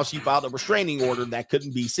 And now she filed a restraining order that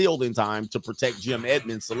couldn't be sealed in time to protect Jim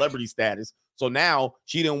Edmonds' celebrity status. So now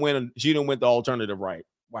she didn't win the alternative right.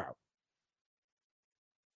 Wow.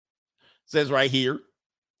 Says right here,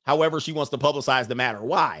 however, she wants to publicize the matter.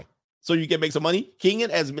 Why? So you can make some money? King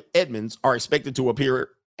and Edmonds are expected to appear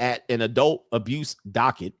at an adult abuse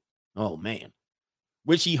docket. Oh, man.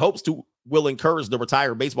 Which he hopes will encourage the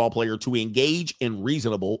retired baseball player to engage in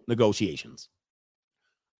reasonable negotiations.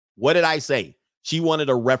 What did I say? She wanted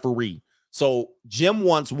a referee. So Jim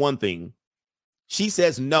wants one thing. She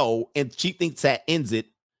says no, and she thinks that ends it,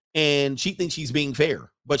 and she thinks she's being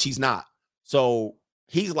fair, but she's not. So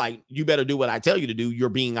he's like, you better do what I tell you to do. You're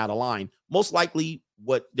being out of line. Most likely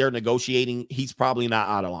what they're negotiating, he's probably not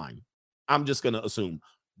out of line. I'm just going to assume.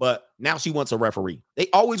 But now she wants a referee. They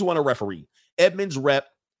always want a referee. Edmonds rep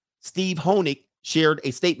Steve Honig shared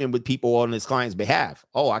a statement with people on his client's behalf.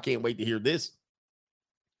 Oh, I can't wait to hear this.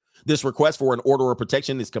 This request for an order of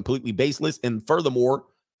protection is completely baseless and furthermore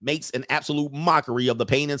makes an absolute mockery of the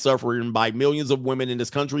pain and suffering by millions of women in this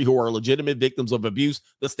country who are legitimate victims of abuse,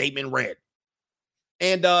 the statement read.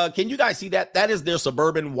 And can you guys see that? That is their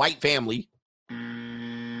suburban white family.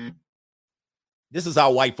 This is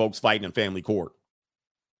how white folks fight in family court.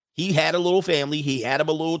 He had a little family. He had him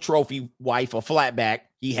a little trophy wife, a flatback.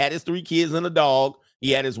 He had his 3 kids and a dog.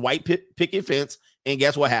 He had his white picket fence. And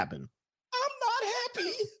guess what happened? I'm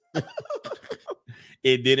not happy.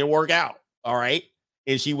 It didn't work out. All right.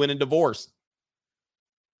 And she went and divorced.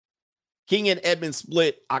 King and Edmonds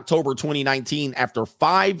split October 2019 after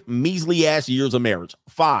 5 measly ass years of marriage.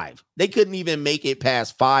 5. They couldn't even make it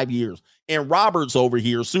past 5 years. And Robert's over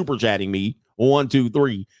here super chatting me. 1, 2,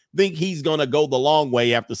 3. Think he's gonna go the long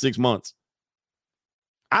way after 6 months.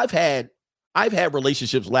 I've had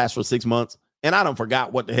relationships last for 6 months, and I don't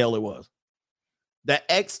forgot what the hell it was. The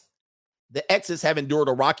exes have endured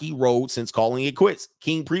a rocky road since calling it quits.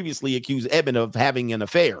 King previously accused Edmond of having an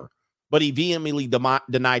affair, but he vehemently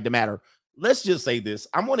denied the matter. Let's just say this.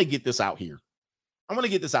 I want to get this out here.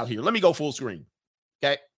 Let me go full screen.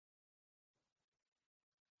 Okay.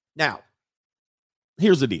 Now,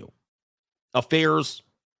 here's the deal. Affairs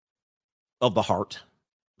of the heart.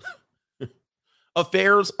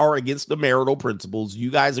 Affairs are against the marital principles.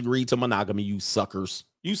 You guys agreed to monogamy, you suckers.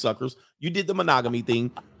 You suckers. You did the monogamy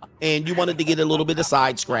thing, and you wanted to get a little bit of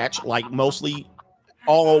side scratch, like mostly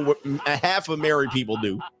half of married people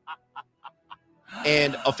do.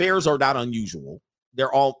 And affairs are not unusual.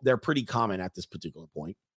 They're pretty common at this particular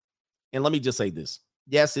point. And let me just say this.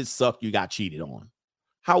 Yes, it sucked you got cheated on.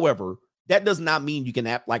 However, that does not mean you can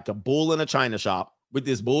act like a bull in a china shop with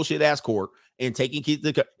this bullshit ass court and taking kids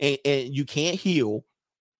to, and you can't heal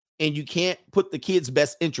and you can't put the kid's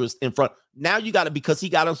best interest in front. Now you got to, because he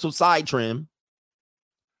got him some side trim.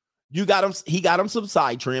 He got him some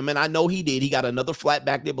side trim, and I know he did. He got another flat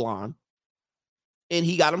backed blonde, and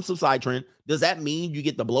he got him some side trim. Does that mean you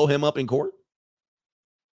get to blow him up in court?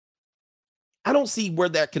 I don't see where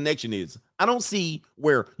that connection is. I don't see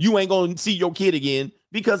where you ain't going to see your kid again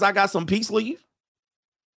because I got some peace leave.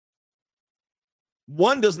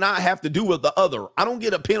 One does not have to do with the other. I don't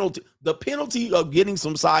get a penalty. The penalty of getting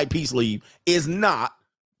some side piece leave is not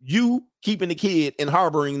you keeping the kid and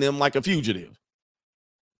harboring them like a fugitive.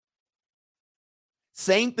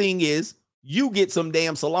 Same thing is you get some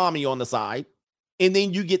damn salami on the side, and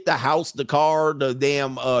then you get the house, the car, the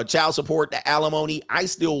damn child support, the alimony. I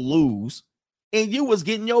still lose, and you was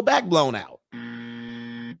getting your back blown out.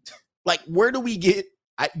 Like, where do we get?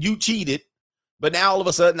 You cheated. But now all of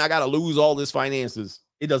a sudden I got to lose all this finances.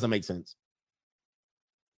 It doesn't make sense.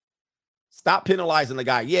 Stop penalizing the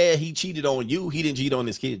guy. Yeah, he cheated on you. He didn't cheat on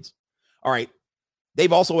his kids. All right.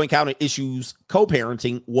 They've also encountered issues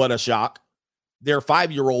co-parenting. What a shock. Their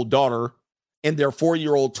 5-year-old daughter and their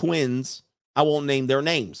 4-year-old twins, I won't name their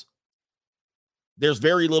names. There's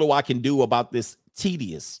very little I can do about this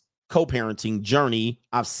tedious co-parenting journey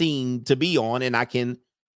I've seen to be on, and I can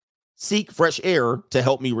seek fresh air to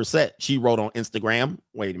help me reset, she wrote on Instagram.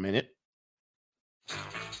 Wait a minute.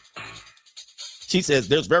 She says,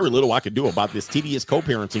 there's very little I can do about this tedious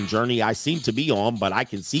co-parenting journey I seem to be on, but I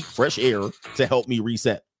can seek fresh air to help me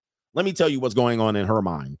reset. Let me tell you what's going on in her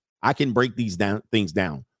mind. I can break these things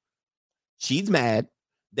down. She's mad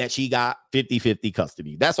that she got 50-50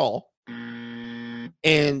 custody. That's all.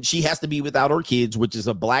 And she has to be without her kids, which is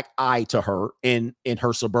a black eye to her and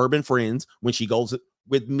her suburban friends when she goes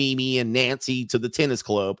with Mimi and Nancy to the tennis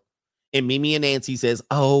club. And Mimi and Nancy says,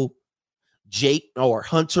 oh, Jake or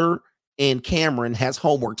Hunter and Cameron has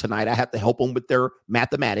homework tonight. I have to help them with their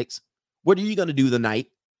mathematics. What are you going to do tonight?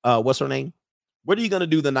 What's her name? What are you going to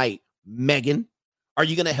do tonight, Megan? Are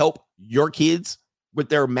you going to help your kids with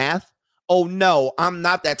their math? Oh, no, I'm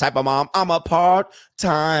not that type of mom. I'm a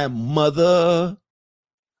part-time mother.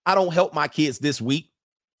 I don't help my kids this week.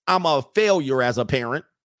 I'm a failure as a parent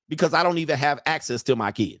because I don't even have access to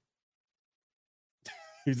my kid.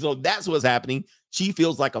 So that's what's happening. She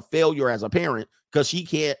feels like a failure as a parent because she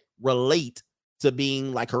can't relate to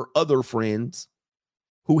being like her other friends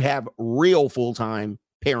who have real full-time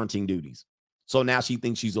parenting duties. So now she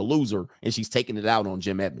thinks she's a loser and she's taking it out on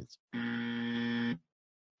Jim Edmonds.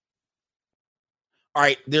 All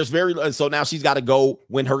right, so now she's got to go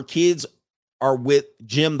when her kids are with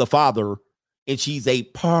Jim the father and she's a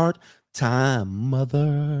part-time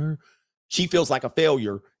mother. She feels like a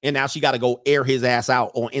failure, and now she got to go air his ass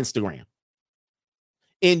out on Instagram.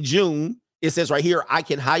 In June, it says right here, I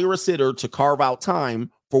can hire a sitter to carve out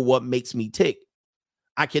time for what makes me tick.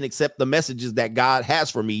 I can accept the messages that God has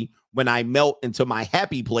for me when I melt into my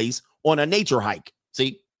happy place on a nature hike.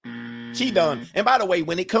 See, she done. And by the way,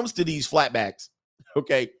 when it comes to these flatbacks,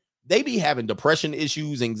 okay, they be having depression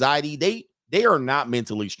issues, anxiety. They are not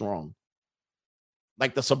mentally strong.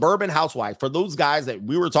 Like the suburban housewife, for those guys that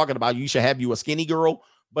we were talking about, you should have you a skinny girl,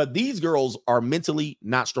 but these girls are mentally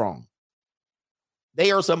not strong.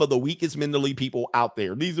 They are some of the weakest mentally people out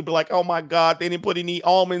there. These would be like, oh my God, they didn't put any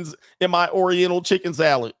almonds in my Oriental chicken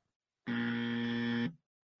salad.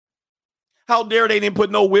 How dare they didn't put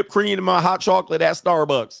no whipped cream in my hot chocolate at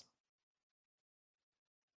Starbucks.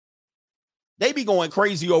 They be going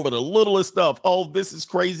crazy over the littlest stuff. Oh, this is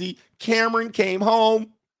crazy. Cameron came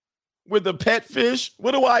home with a pet fish.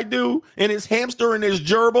 What do? And his hamster and his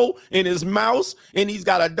gerbil and his mouse, and he's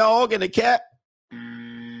got a dog and a cat.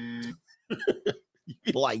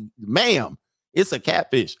 You're like, ma'am, it's a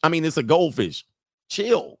catfish. I mean, it's a goldfish.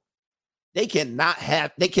 Chill. They cannot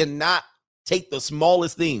take the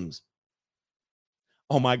smallest things.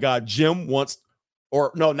 Oh my God, Jim wants,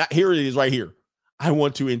 or no, not here it is right here. I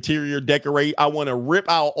want to interior decorate. I want to rip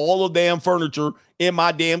out all the damn furniture in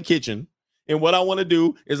my damn kitchen. And what I want to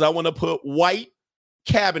do is I want to put white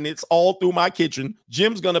cabinets all through my kitchen.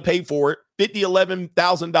 Jim's going to pay for it,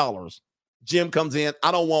 $11,000. Jim comes in.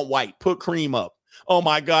 I don't want white. Put cream up. Oh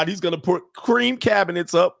my God. He's going to put cream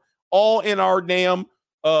cabinets up all in our damn,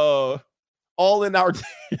 not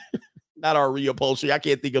our reupholstery. I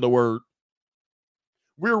can't think of the word.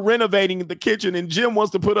 We're renovating the kitchen and Jim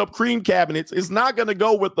wants to put up cream cabinets. It's not going to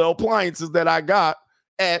go with the appliances that I got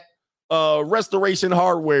at Restoration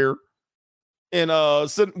Hardware in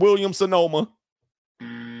Williams Sonoma.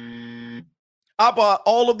 I bought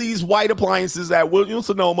all of these white appliances at Williams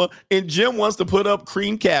Sonoma and Jim wants to put up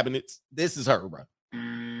cream cabinets. This is her, bro.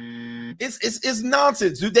 It's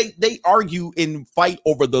nonsense, dude. They argue and fight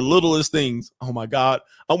over the littlest things. Oh my God.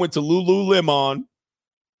 I went to Lululemon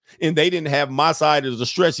and they didn't have my side as the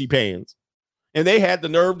stretchy pants. And they had the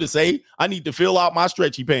nerve to say, I need to fill out my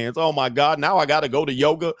stretchy pants. Oh my God. Now I got to go to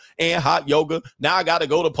yoga and hot yoga. Now I got to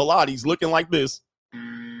go to Pilates looking like this.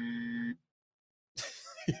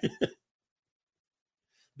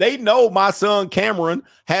 They know my son Cameron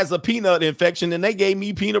has a peanut infection, and they gave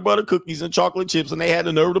me peanut butter cookies and chocolate chips, and they had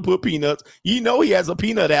the nerve to put peanuts. You know he has a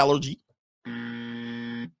peanut allergy.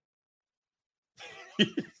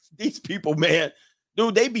 These people, man,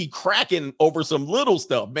 dude, they be cracking over some little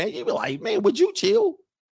stuff, man. You be like, man, would you chill?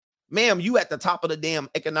 Ma'am, you at the top of the damn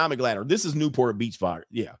economic ladder. This is Newport Beach fire.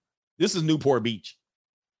 Yeah, this is Newport Beach.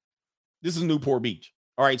 This is Newport Beach.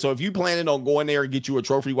 All right, so if you planning on going there and get you a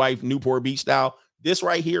trophy wife, Newport Beach style, this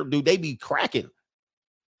right here, dude, they be cracking.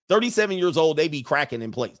 37 years old, they be cracking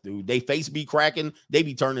in place, dude. They face be cracking. They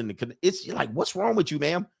be turning the. It's like, what's wrong with you,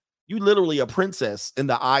 ma'am? You literally a princess in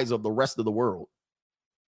the eyes of the rest of the world.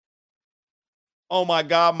 Oh my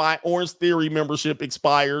God, my Orange Theory membership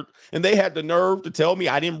expired, and they had the nerve to tell me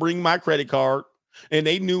I didn't bring my credit card, and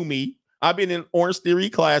they knew me. I've been in Orange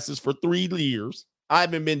Theory classes for 3 years. I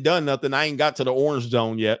haven't been done nothing. I ain't got to the orange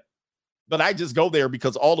zone yet, but I just go there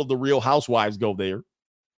because all of the Real Housewives go there.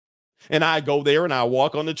 And I go there and I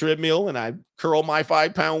walk on the treadmill and I curl my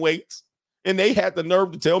 5-pound weights. And they had the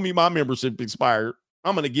nerve to tell me my membership expired.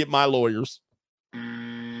 I'm going to get my lawyers.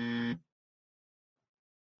 And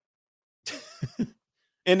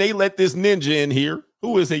they let this ninja in here.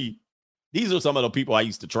 Who is he? These are some of the people I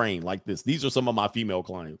used to train like this. These are some of my female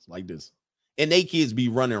clients like this. And they kids be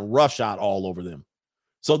running roughshod all over them.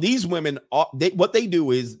 So these women, what they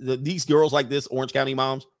do is these girls like this, Orange County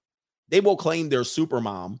moms, they will claim they're super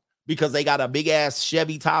mom because they got a big ass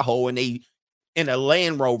Chevy Tahoe and they in a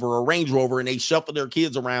Land Rover, a Range Rover, and they shuffle their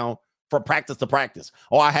kids around from practice to practice.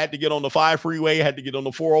 Oh, I had to get on the 5 freeway. I had to get on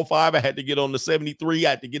the 405. I had to get on the 73. I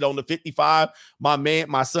had to get on the 55.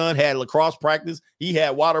 My son had lacrosse practice. He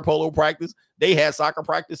had water polo practice. They had soccer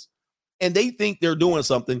practice. And they think they're doing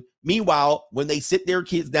something. Meanwhile, when they sit their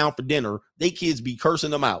kids down for dinner, they kids be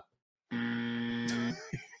cursing them out.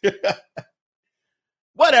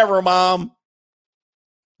 Whatever, mom.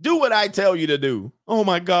 Do what I tell you to do. Oh,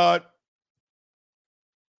 my God.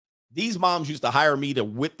 These moms used to hire me to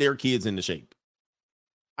whip their kids into shape.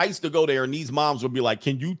 I used to go there, and these moms would be like,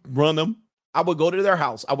 can you run them? I would go to their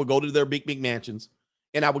house. I would go to their big mansions,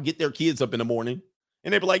 and I would get their kids up in the morning.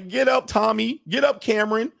 And they'd be like, get up, Tommy. Get up,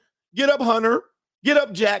 Cameron. Get up, Hunter. Get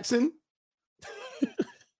up, Jackson.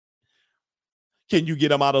 Can you get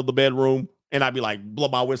them out of the bedroom? And I'd be like, blow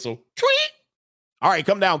my whistle. Tweet. All right,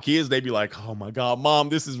 come down, kids. They'd be like, oh, my God, Mom,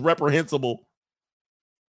 this is reprehensible.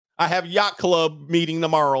 I have yacht club meeting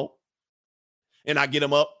tomorrow. And I get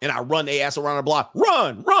them up, and I run their ass around the block.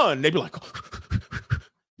 Run, run. They'd be like,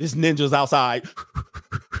 this ninja's outside.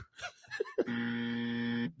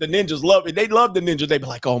 The ninjas love it. They love the ninja. They'd be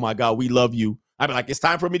like, oh, my God, we love you. I'd be like, it's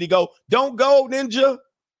time for me to go. Don't go, ninja.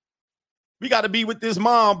 We got to be with this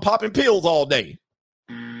mom popping pills all day.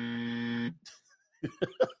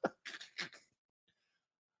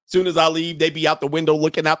 Soon as I leave, they be out the window,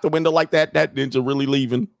 looking out the window like that. That ninja really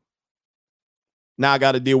leaving. Now I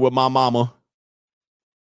got to deal with my mama.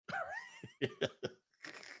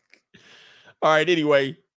 All right,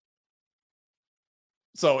 anyway.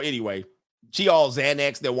 So anyway, she all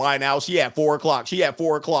Xanax, then wine out. She at 4 o'clock. She at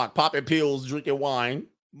 4 o'clock, popping pills, drinking wine.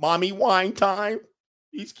 Mommy wine time.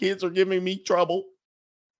 These kids are giving me trouble.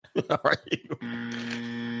 All right.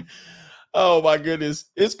 Oh my goodness.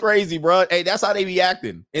 It's crazy, bro. Hey, that's how they be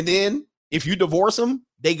acting. And then if you divorce them,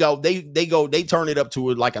 they turn it up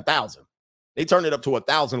to like 1,000. They turn it up to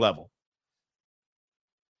 1,000 level.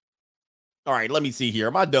 All right, let me see here.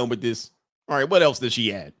 Am I done with this? All right, what else did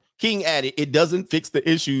she add? King added, it doesn't fix the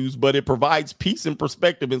issues, but it provides peace and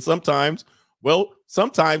perspective. And sometimes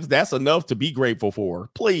that's enough to be grateful for.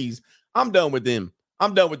 Please, I'm done with them.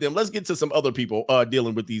 Let's get to some other people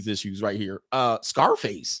dealing with these issues right here.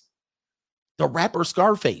 Scarface, the rapper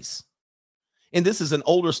Scarface. And this is an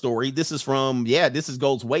older story. This is from,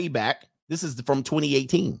 goes way back. This is from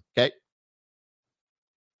 2018. Okay.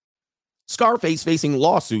 Scarface facing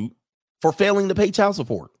lawsuit for failing to pay child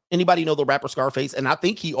support. Anybody know the rapper Scarface? And I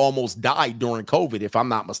think he almost died during COVID, if I'm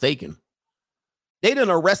not mistaken. They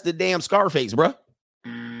done arrested damn Scarface, bruh.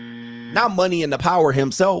 Not Money in the Power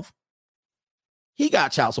himself. He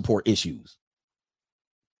got child support issues.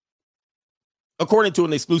 According to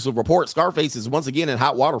an exclusive report, Scarface is once again in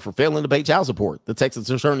hot water for failing to pay child support. The Texas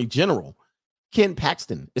Attorney General, Ken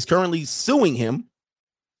Paxton, is currently suing him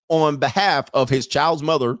on behalf of his child's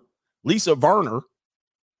mother, Lisa Varner,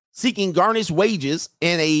 seeking garnished wages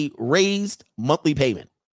and a raised monthly payment.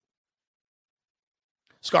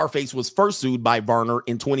 Scarface was first sued by Varner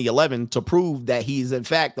in 2011 to prove that he is in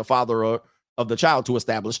fact the father of the child to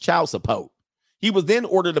establish child support. He was then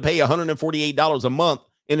ordered to pay $148 a month,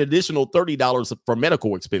 an additional $30 for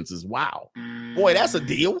medical expenses. Wow. Boy, that's a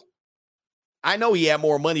deal. I know he had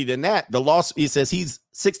more money than that. The lawsuit, it says he's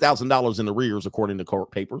 $6,000 in arrears, according to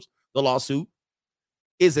court papers. The lawsuit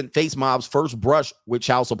isn't Face Mob's first brush with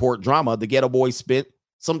child support drama. The Ghetto Boy spent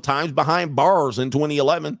some time behind bars in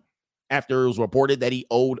 2011 after it was reported that he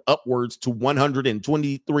owed upwards to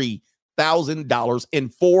 $123,000 in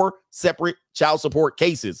 4 separate child support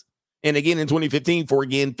cases. And again in 2015 for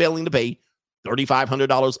again failing to pay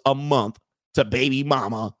 $3,500 a month to baby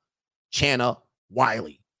mama Chana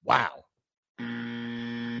Wiley. Wow.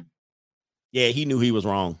 Yeah, he knew he was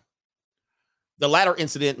wrong. The latter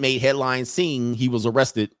incident made headlines, seeing he was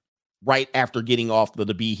arrested right after getting off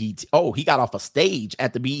the BET. Oh, he got off a stage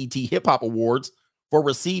at the BET Hip Hop Awards for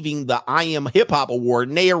receiving the I Am Hip Hop Award,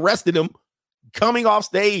 and they arrested him coming off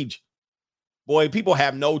stage. Boy, people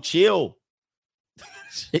have no chill.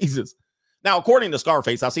 Jesus. Now, according to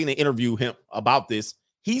Scarface, I've seen an interview him about this.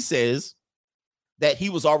 He says that he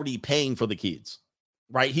was already paying for the kids,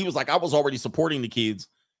 right? He was like, I was already supporting the kids,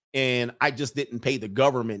 and I just didn't pay the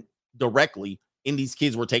government directly, and these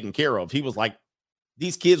kids were taken care of. He was like,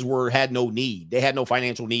 these kids had no need. They had no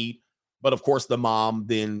financial need. But of course, the mom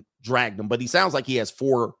then dragged them. But he sounds like he has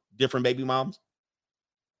 4 different baby moms.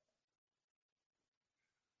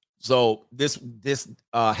 So this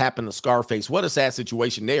happened to Scarface. What a sad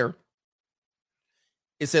situation there.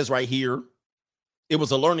 It says right here, it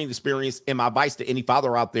was a learning experience. And my advice to any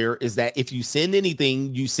father out there is that if you send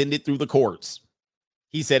anything, you send it through the courts.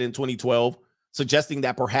 He said in 2012, suggesting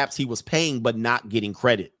that perhaps he was paying but not getting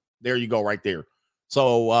credit. There you go right there.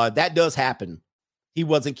 So that does happen. He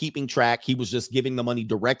wasn't keeping track. He was just giving the money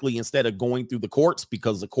directly instead of going through the courts,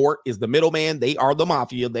 because the court is the middleman. They are the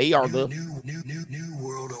mafia. They are they're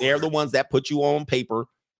the ones that put you on paper.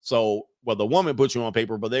 So, well, the woman puts you on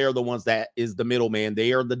paper, but they are the ones that is the middleman.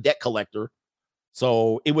 They are the debt collector.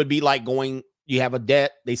 So it would be like you have a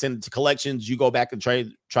debt, they send it to collections, you go back and try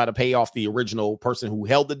to pay off the original person who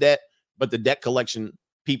held the debt, but the debt collection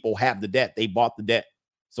people have the debt. They bought the debt.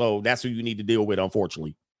 So that's who you need to deal with,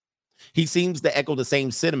 unfortunately. He seems to echo the same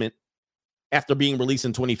sentiment. After being released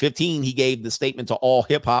in 2015, he gave the statement to All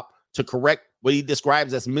Hip Hop to correct what he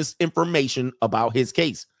describes as misinformation about his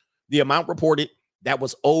case. The amount reported that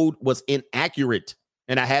was owed was inaccurate,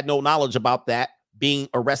 and I had no knowledge about that being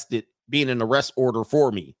an arrest order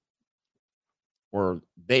for me. Or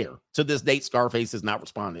there. To this date, Scarface has not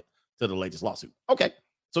responded to the latest lawsuit. Okay,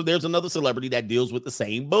 so there's another celebrity that deals with the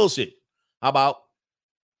same bullshit. How about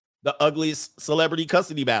the ugliest celebrity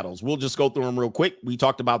custody battles? We'll just go through them real quick. We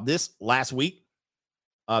talked about this last week.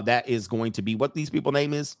 That is going to be what these people's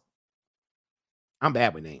name is. I'm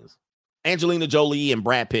bad with names. Angelina Jolie and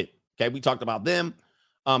Brad Pitt. Okay, we talked about them.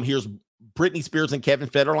 Here's Britney Spears and Kevin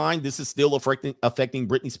Federline. This is still affecting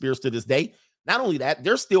Britney Spears to this day. Not only that,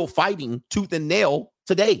 they're still fighting tooth and nail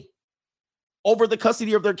today over the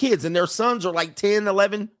custody of their kids. And their sons are like 10,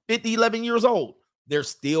 11, 50, 11 years old. They're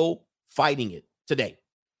still fighting it today.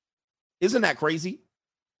 Isn't that crazy?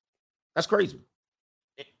 That's crazy.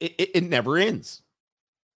 It never ends.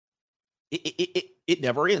 It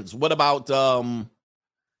never ends. What about Rob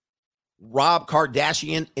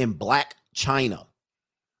Kardashian and Black China?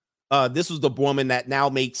 This was the woman that now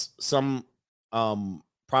makes some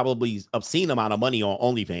probably obscene amount of money on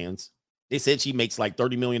OnlyFans. They said she makes like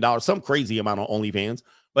 $30 million, some crazy amount on OnlyFans.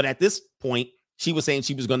 But at this point, she was saying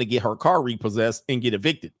she was going to get her car repossessed and get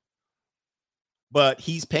evicted. But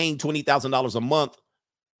he's paying $20,000 a month,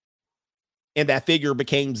 and that figure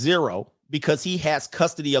became 0 because he has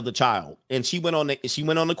custody of the child. And she went on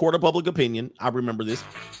the court of public opinion. I remember this.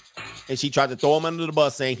 And she tried to throw him under the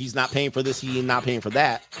bus, saying he's not paying for this, he's not paying for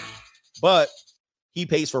that. But he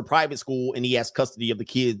pays for private school, and he has custody of the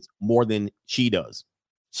kids more than she does.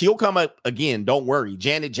 She'll come up again. Don't worry.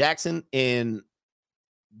 Janet Jackson and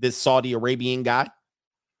this Saudi Arabian guy.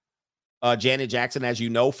 Janet Jackson, as you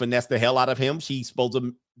know, finessed the hell out of him. She's supposed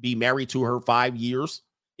to be married to her 5 years,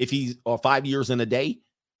 5 years in a day.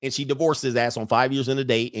 And she divorced his ass on 5 years in a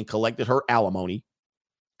day and collected her alimony,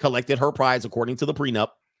 collected her prize according to the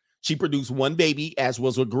prenup. She produced 1 baby, as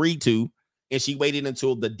was agreed to, and she waited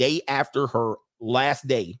until the day after her last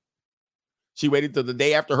day. She waited till the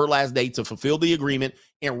day after her last day to fulfill the agreement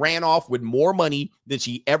and ran off with more money than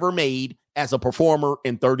she ever made as a performer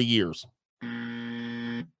in 30 years.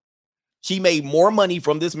 She made more money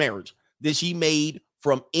from this marriage than she made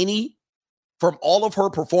from all of her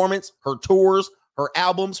performance, her tours, her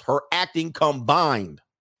albums, her acting combined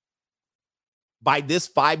by this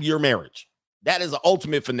 5-year marriage. That is the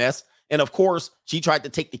ultimate finesse. And of course, she tried to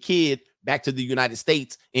take the kid back to the United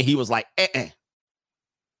States, and he was like,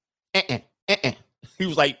 He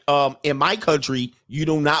was like, in my country, you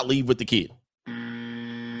do not leave with the kid.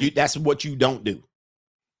 That's what you don't do.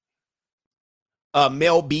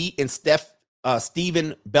 Mel B and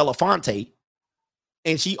Stephen Belafonte.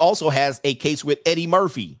 And she also has a case with Eddie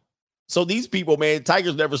Murphy. So these people, man,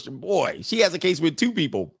 Tiger's never, boy, she has a case with two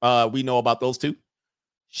people. We know about those two.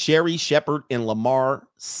 Sherry Shepard and Lamar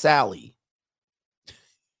Sally.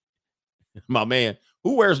 My man,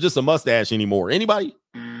 who wears just a mustache anymore? Anybody?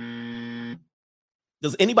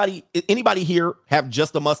 Does anybody here have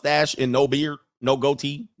just a mustache and no beard, no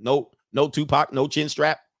goatee, no Tupac, no chin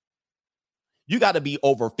strap? You got to be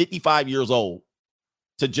over 55 years old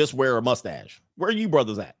to just wear a mustache. Where are you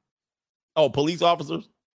brothers at? Oh, police officers?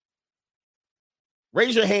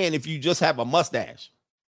 Raise your hand if you just have a mustache.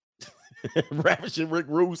 Ravishing Rick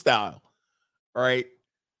Rude style. All right.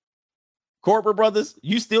 Corporate brothers,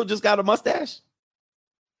 you still just got a mustache?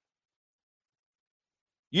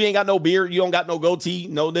 You ain't got no beard. You don't got no goatee.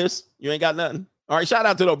 No this. You ain't got nothing. All right. Shout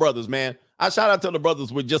out to the brothers, man. I shout out to the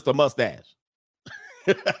brothers with just a mustache.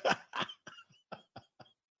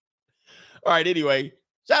 All right. Anyway,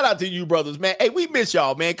 shout out to you brothers, man. Hey, we miss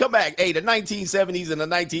y'all, man. Come back. Hey, the 1970s and the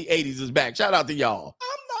 1980s is back. Shout out to y'all. I'm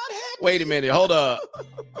not happy. Wait a minute. Hold up.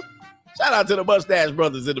 Shout out to the mustache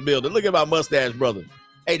brothers in the building. Look at my mustache brother.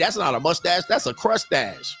 Hey, that's not a mustache. That's a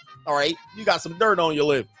crustache. All right. You got some dirt on your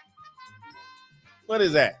lip. What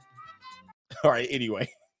is that? All right. Anyway.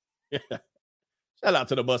 Shout out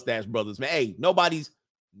to the mustache brothers, man. Hey, nobody's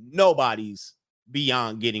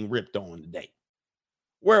beyond getting ripped on today.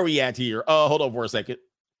 Where are we at here? Hold on for a second.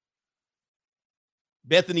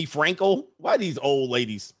 Bethany Frankel. Why these old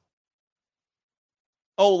ladies?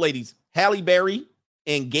 Old ladies. Halle Berry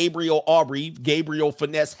and Gabriel Aubrey. Gabriel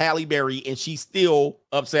finesse Halle Berry, and she's still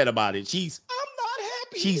upset about it. I'm not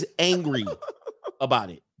happy. She's angry about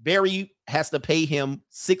it. Berry has to pay him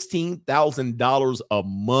 $16,000 a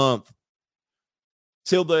month.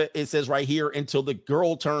 It says right here, until the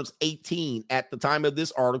girl turns 18. At the time of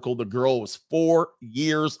this article, the girl was 4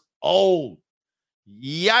 years old.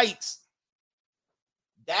 Yikes.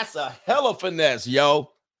 That's a hell of finesse,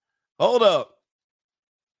 yo. Hold up.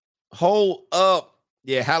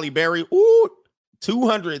 Yeah, Halle Berry,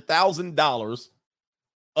 $200,000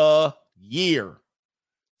 a year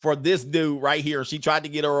for this dude right here. She tried to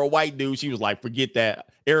get her a white dude. She was like, forget that.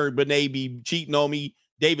 Eric Benet be cheating on me.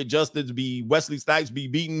 David Justice Wesley Snipes be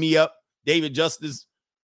beating me up. David Justice,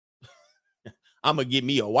 I'm going to get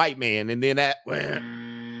me a white man. And then I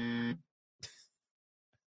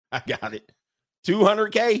got it.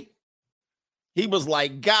 $200K. He was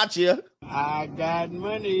like, gotcha. I got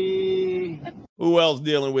money. Who else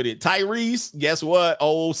dealing with it? Tyrese. Guess what?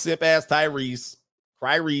 Old simp ass Tyrese.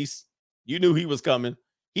 Cryrese. You knew he was coming.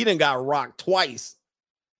 He done got rocked twice.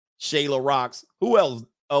 Shayla rocks. Who else?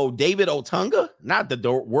 Oh, David Otunga? Not the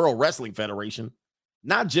World Wrestling Federation.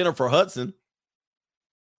 Not Jennifer Hudson.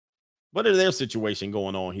 What is their situation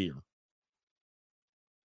going on here?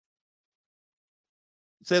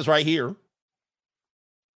 It says right here,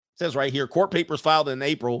 court papers filed in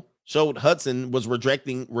April showed Hudson was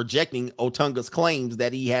rejecting Otunga's claims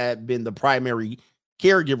that he had been the primary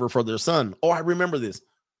caregiver for their son. Oh, I remember this.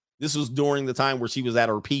 This was during the time where she was at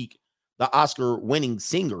her peak. The Oscar-winning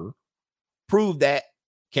singer proved that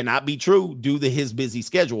cannot be true due to his busy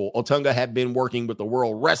schedule. Otunga had been working with the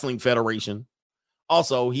World Wrestling Federation.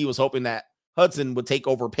 Also, he was hoping that Hudson would take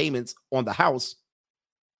over payments on the house.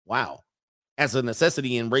 Wow. As a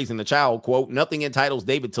necessity in raising the child, quote, nothing entitles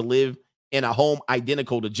David to live in a home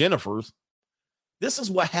identical to Jennifer's. This is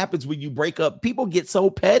what happens when you break up. People get so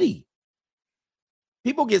petty.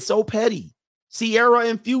 Sierra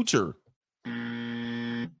and Future.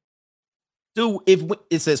 Dude, if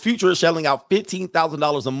it says Future is shelling out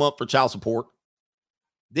 $15,000 a month for child support.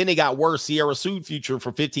 Then it got worse. Sierra sued Future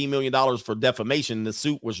for $15 million for defamation. The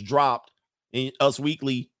suit was dropped. And Us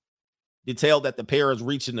Weekly detailed that the pair has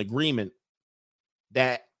reached an agreement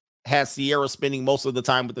that has Sierra spending most of the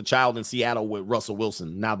time with the child in Seattle with Russell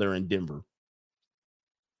Wilson. Now they're in Denver.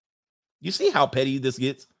 You see how petty this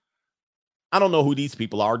gets? I don't know who these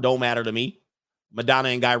people are. Don't matter to me. Madonna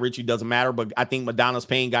and Guy Ritchie doesn't matter, but I think Madonna's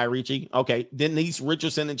paying Guy Ritchie. Okay. Denise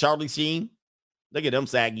Richardson and Charlie Sheen. Look at them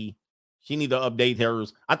saggy. She need to update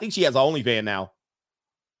hers. I think she has an OnlyFans now.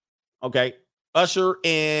 Okay. Usher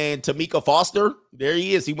and Tamika Foster. There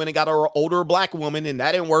he is. He went and got her older black woman, and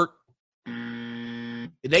that didn't work.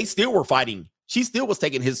 They still were fighting. She still was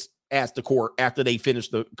taking his ass to court after they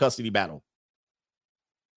finished the custody battle.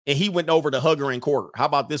 And he went over to hug her in court. How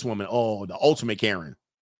about this woman? Oh, the ultimate Karen.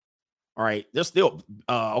 All right. They're still,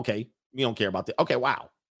 okay. We don't care about that. Okay,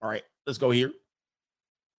 wow. All right. Let's go here.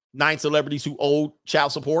 9 celebrities who owed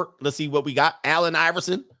child support. Let's see what we got. Allen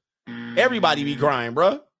Iverson. Everybody be crying,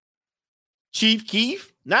 bro. Chief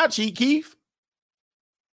Keef. Not Chief Keef.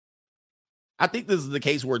 I think this is the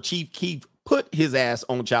case where Chief Keef put his ass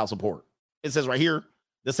on child support. It says right here,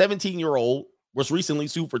 the 17-year-old was recently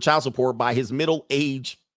sued for child support by his middle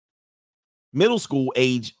school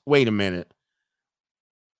age. Wait a minute.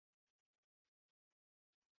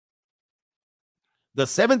 The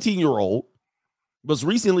 17-year-old was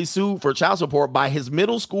recently sued for child support by his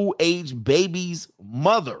middle school age baby's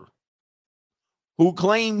mother, who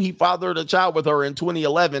claimed he fathered a child with her in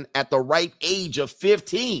 2011 at the ripe age of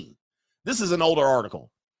 15. This is an older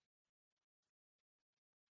article.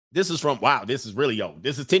 This is from, wow, this is really old.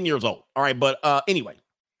 This is 10 years old. All right, but anyway,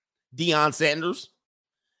 Deion Sanders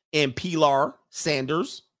and Pilar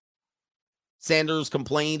Sanders. Sanders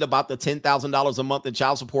complained about the $10,000 a month in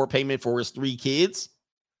child support payment for his 3 kids.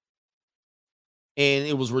 And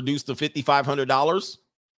it was reduced to $5,500.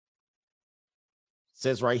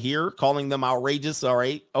 Says right here, calling them outrageous. All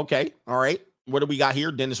right. Okay. All right. What do we got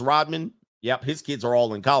here? Dennis Rodman. Yep. His kids are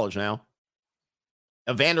all in college now.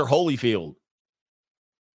 Evander Holyfield.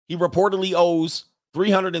 He reportedly owes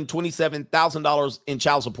 $327,000 in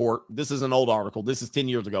child support. This is an old article. This is 10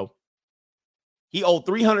 years ago. He owed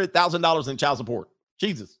 $300,000 in child support.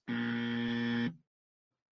 Jesus.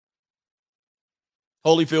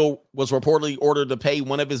 Holyfield was reportedly ordered to pay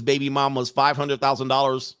one of his baby mamas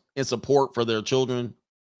 $500,000 in support for their children.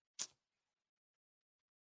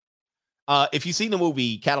 If you've seen the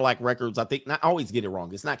movie Cadillac Records, I always get it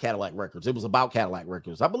wrong. It's not Cadillac Records. It was about Cadillac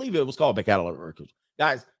Records. I believe it was called Cadillac Records.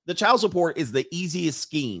 Guys, the child support is the easiest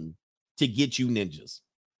scheme to get you ninjas.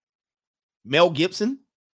 Mel Gibson,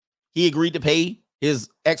 he agreed to pay his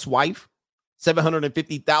ex-wife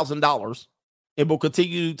 $750,000 and will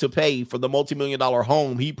continue to pay for the multi-million-dollar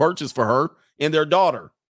home he purchased for her and their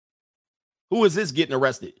daughter. Who is this getting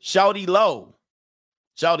arrested? Shawty Lowe.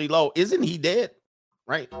 Shawty Lowe, isn't he dead?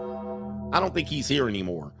 Right? I don't think he's here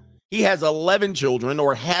anymore. He has 11 children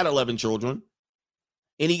or had 11 children,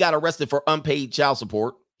 and he got arrested for unpaid child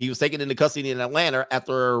support. He was taken into custody in Atlanta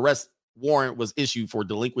after an arrest warrant was issued for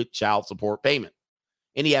delinquent child support payment.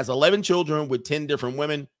 And he has 11 children with 10 different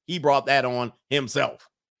women. He brought that on himself.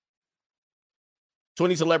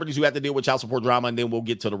 20 celebrities who have to deal with child support drama, and then we'll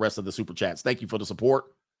get to the rest of the super chats. Thank you for the support.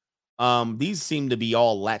 These seem to be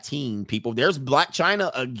all Latin people. There's Black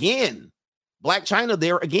China again. Black China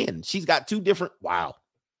there again. She's got 2 different, wow.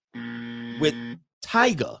 With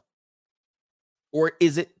Tyga. Or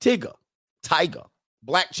is it Tyga? Tyga.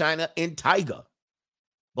 Black China and Tyga.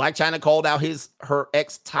 Black China called out her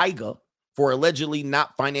ex Tyga for allegedly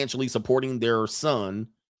not financially supporting their son,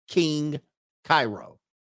 King Cairo.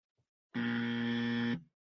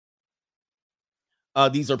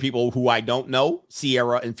 These are people who I don't know.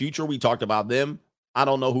 Sierra and Future, we talked about them. I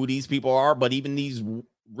don't know who these people are, but even these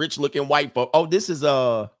rich-looking white folks. Oh, this is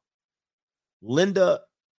Linda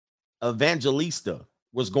Evangelista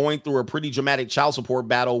was going through a pretty dramatic child support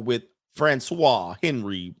battle with Francois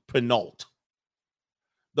Henry Pinault.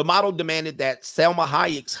 The model demanded that Salma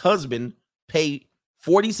Hayek's husband pay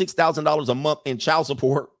 $46,000 a month in child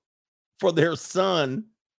support for their son.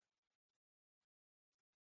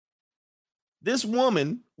 This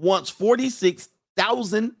woman wants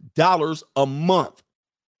 $46,000 a month.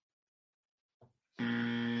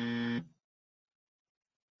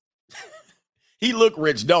 He look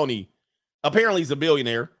rich, don't he? Apparently he's a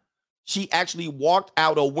billionaire. She actually walked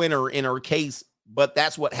out a winner in her case, but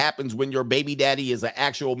that's what happens when your baby daddy is an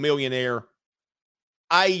actual millionaire.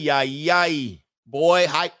 Ay, ay, ay. Boy,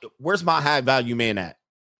 where's my high value man at?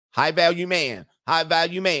 High value man. High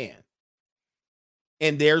value man.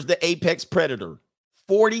 And there's the apex predator.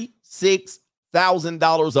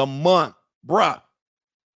 $46,000 a month. Bruh.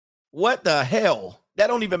 What the hell? That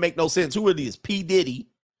don't even make no sense. Who are these? P. Diddy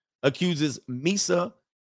accuses Misa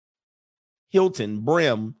Hilton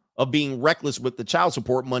Brim of being reckless with the child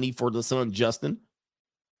support money for the son, Justin.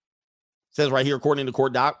 Says right here, according to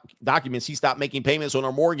court documents, she stopped making payments on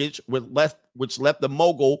her mortgage, which left the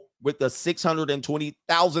mogul with a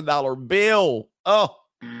 $620,000 bill. Oh,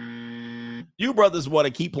 you brothers want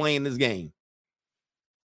to keep playing this game.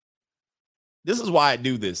 This is why I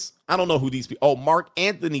do this. I don't know who these people. Oh, Mark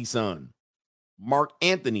Anthony's son. Mark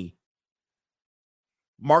Anthony.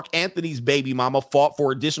 Mark Anthony's baby mama fought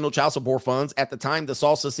for additional child support funds. At the time, the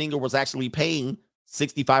salsa singer was actually paying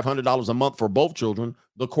 $6,500 a month for both children.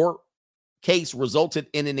 The court case resulted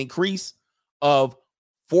in an increase of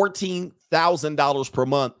 $14,000 per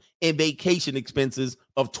month and vacation expenses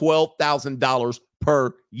of $12,000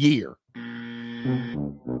 per year.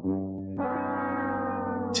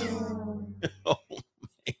 Oh,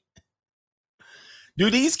 man. Do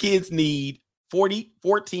these kids need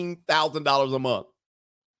 $14,000 a month?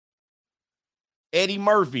 Eddie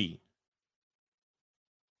Murphy.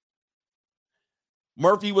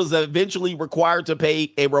 Murphy was eventually required to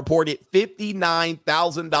pay a reported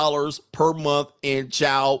 $59,000 per month in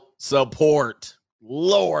child support.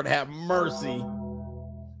 Lord have mercy.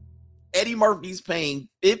 Eddie Murphy's paying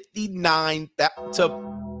 $59,000 to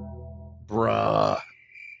bruh.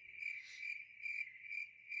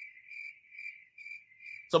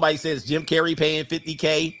 Somebody says Jim Carrey paying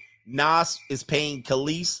 $50K. Nas is paying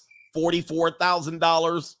Khalees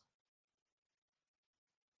 $44,000.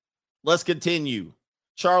 Let's continue.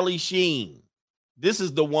 Charlie Sheen. This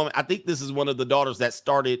is the woman. I think this is one of the daughters that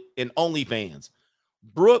started in OnlyFans.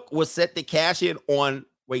 Brooke was set to cash in on.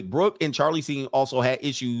 Brooke and Charlie Sheen also had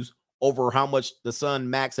issues over how much the son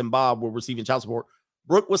Max and Bob were receiving child support.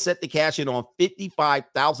 Brooke was set to cash in on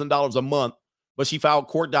 $55,000 a month, but she filed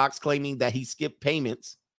court docs claiming that he skipped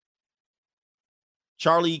payments.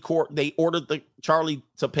 They ordered Charlie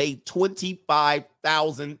to pay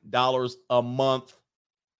 $25,000 a month.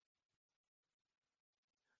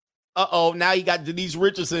 Now you got Denise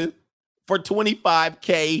Richardson for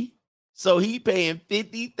 $25K. So he paying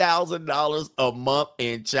 $50,000 a month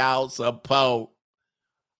in child support.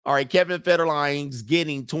 All right, Kevin Federline's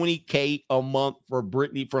getting $20K a month for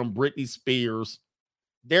Britney from Britney Spears.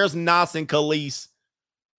 There's Nas and Khalees.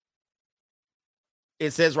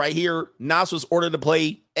 It says right here, Nas was ordered to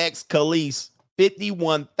pay ex-Khalees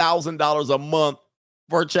 $51,000 a month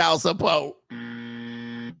for child support.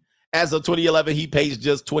 As of 2011, he pays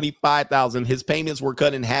just $25,000. His payments were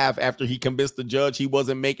cut in half after he convinced the judge he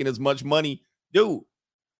wasn't making as much money. Dude,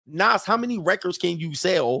 Nas, how many records can you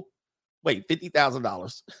sell?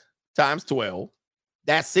 $50,000 times 12.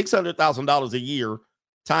 That's $600,000 a year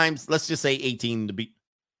times, let's just say 18 to be.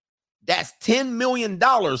 That's $10 million.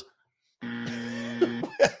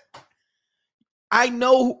 I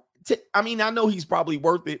know he's probably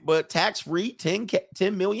worth it, but tax-free, 10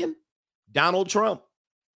 million? Donald Trump.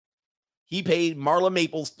 He paid Marla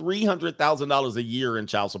Maples $300,000 a year in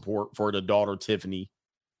child support for the daughter, Tiffany.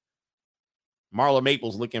 Marla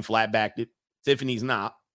Maples looking flat-backed. Tiffany's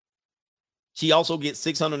not. She also gets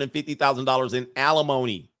 $650,000 in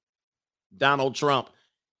alimony. Donald Trump.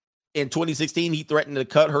 In 2016, he threatened to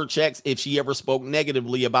cut her checks if she ever spoke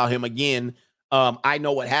negatively about him again. I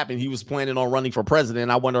know what happened. He was planning on running for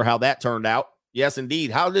president. I wonder how that turned out. Yes,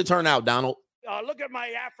 indeed. How did it turn out, Donald? Look at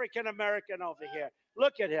my African-American over here.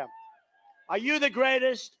 Look at him. Are you the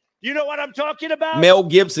greatest? You know what I'm talking about? Mel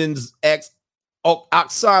Gibson's ex,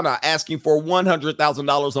 Oksana, asking for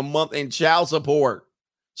 $100,000 a month in child support.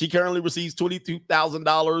 She currently receives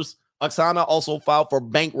 $22,000. Oksana also filed for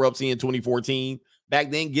bankruptcy in 2014.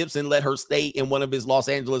 Back then, Gibson let her stay in one of his Los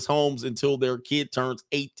Angeles homes until their kid turns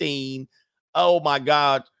 18. Oh, my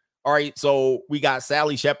God. All right, so we got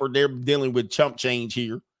Sally Shepard. They're dealing with chump change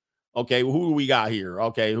here. Okay, who do we got here?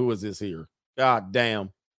 Okay, who is this here? God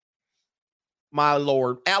damn. My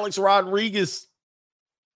Lord. Alex Rodriguez.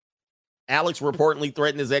 Alex reportedly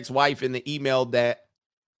threatened his ex-wife in the email that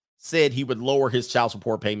said he would lower his child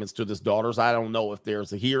support payments to his daughters. I don't know if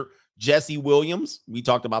there's a here. Jesse Williams. We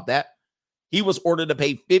talked about that. He was ordered to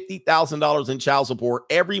pay $50,000 in child support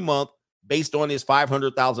every month based on his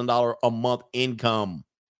 $500,000 a month income,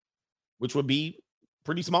 which would be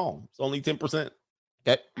pretty small. It's only 10%.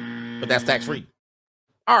 Okay. But that's tax-free.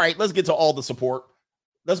 All right, let's get to all the support.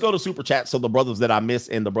 Let's go to Super Chat. So the brothers that I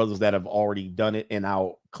missed and the brothers that have already done it, and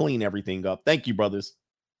I'll clean everything up. Thank you, brothers.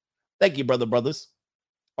 Thank you, brothers.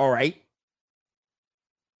 All right.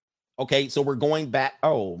 Okay, so we're going back.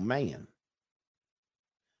 Oh, man.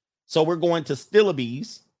 So we're going to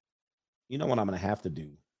Stillabees. You know what I'm going to have to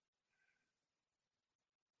do?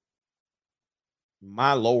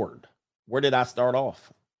 My Lord. Where did I start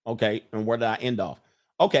off? Okay, and where did I end off?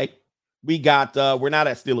 Okay, we got, we're not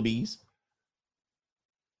at Stillabees.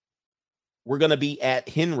 We're going to be at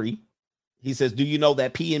Henry. He says, do you know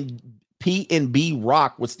that P&B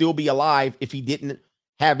Rock would still be alive if he didn't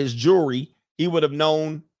have his jewelry? He would have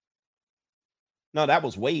known. No, that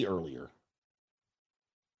was way earlier.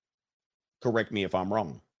 Correct me if I'm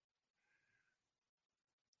wrong.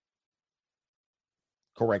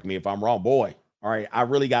 Correct me if I'm wrong, boy. All right, I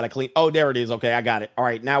really got to clean. Oh, there it is. Okay, I got it. All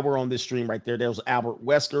right, now we're on this stream right there. There's Albert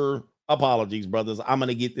Wesker. Apologies, brothers. I'm going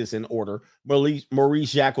to get this in order.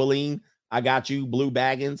 Maurice Jacqueline, I got you. Blue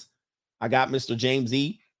Baggins. I got Mr. James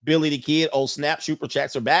E. Billy the Kid. Oh, snap. Super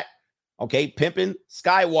Chats are back. Okay, Pimpin'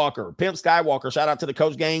 Skywalker. Pimp Skywalker. Shout out to the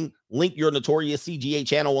Coach Gang. Link your Notorious CGA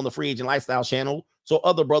channel on the Free Agent Lifestyle channel so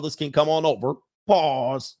other brothers can come on over.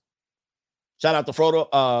 Pause. Shout out to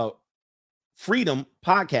Frodo. Freedom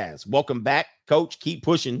Podcast. Welcome back, Coach. Keep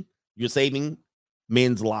pushing. You're saving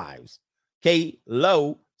men's lives. K.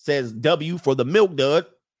 Lowe says W for the milk dud.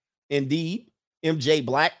 Indeed. MJ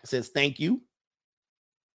Black says thank you.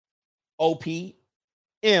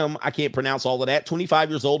 OPM, I can't pronounce all of that. 25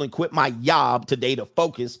 years old and quit my job today to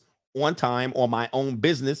focus on time on my own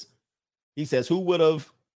business. He says, would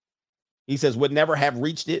never have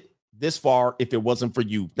reached it this far if it wasn't for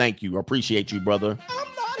you. Thank you. Appreciate you, brother.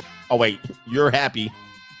 Oh, wait, you're happy.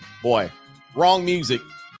 Boy, wrong music.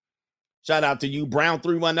 Shout out to you,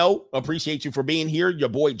 Brown310. Appreciate you for being here. Your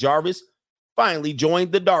boy Jarvis finally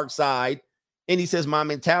joined the dark side. And he says, my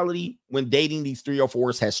mentality when dating these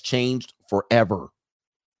 304s has changed forever.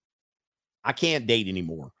 I can't date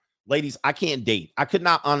anymore. Ladies, I can't date. I could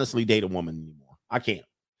not honestly date a woman anymore. I can't.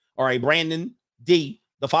 All right, Brandon D,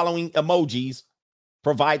 the following emojis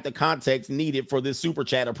provide the context needed for this super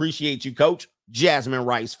chat. Appreciate you, Coach. Jasmine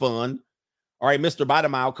Rice Fun. All right, Mr.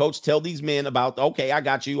 Bottomile, Coach, tell these men about, okay, I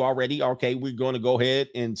got you already. Okay, we're going to go ahead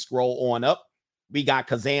and scroll on up. We got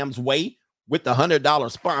Kazam's Way with the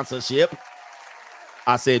 $100 sponsorship.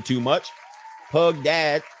 I said too much. Pug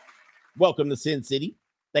Dad, welcome to Sin City.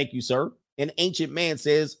 Thank you, sir. An Ancient Man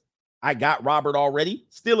says, I got Robert already.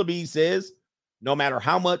 Stillaby says, no matter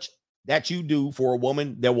how much that you do for a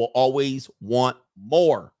woman, they will always want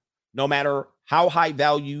more. No matter how high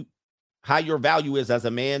your value is as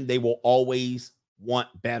a man, they will always want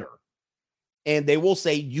better. And they will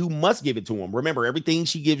say you must give it to them. Remember, everything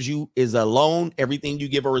she gives you is a loan. Everything you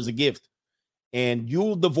give her is a gift. And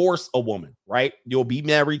you'll divorce a woman, right? You'll be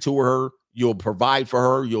married to her. You'll provide for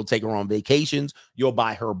her. You'll take her on vacations. You'll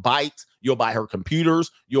buy her bikes. You'll buy her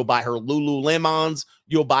computers. You'll buy her Lululemons.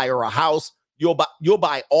 You'll buy her a house. You'll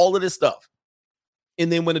buy all of this stuff. And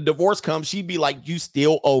then when a divorce comes, she'd be like, you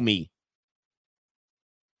still owe me.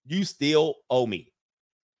 You still owe me.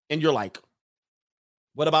 And you're like,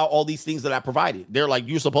 what about all these things that I provided? They're like,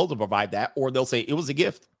 you're supposed to provide that. Or they'll say it was a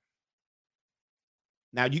gift.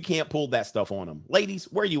 Now, you can't pull that stuff on them. Ladies,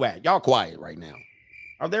 where you at? Y'all quiet right now.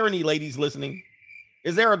 Are there any ladies listening?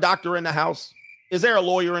 Is there a doctor in the house? Is there a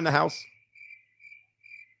lawyer in the house?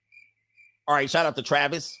 All right, shout out to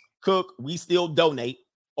Travis Cook. We still donate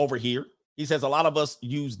over here. He says a lot of us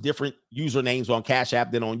use different usernames on Cash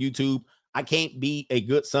App than on YouTube. I can't be a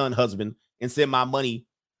good son, husband, and send my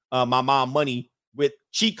mom money with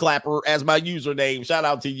Cheek Clapper as my username. Shout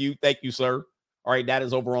out to you. Thank you, sir. All right, that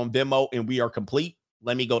is over on Venmo, and we are complete.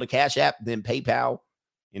 Let me go to Cash App, then PayPal,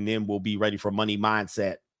 and then we'll be ready for Money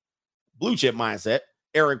Mindset. Blue Chip Mindset.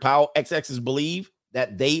 Eric Powell, XXs believe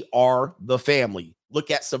that they are the family. Look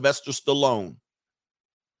at Sylvester Stallone.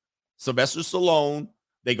 Sylvester Stallone,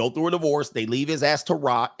 they go through a divorce, they leave his ass to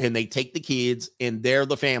rot, and they take the kids, and they're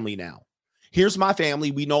the family now. Here's my family.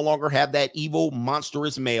 We no longer have that evil,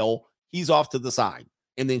 monstrous male. He's off to the side.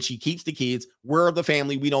 And then she keeps the kids. We're the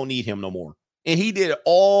family. We don't need him no more. And he did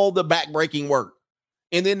all the backbreaking work.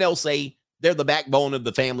 And then they'll say they're the backbone of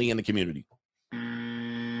the family and the community.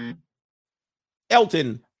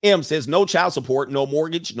 Elton M says no child support, no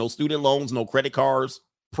mortgage, no student loans, no credit cards.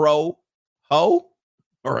 Pro ho.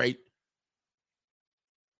 All right.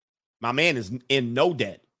 My man is in no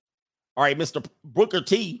debt. All right. Mr. Booker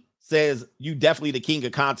T says you definitely the king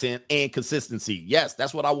of content and consistency. Yes,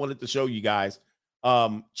 that's what I wanted to show you guys.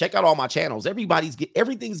 Check out all my channels.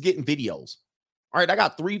 Everything's getting videos. All right. I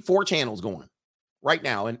got 3-4 channels going right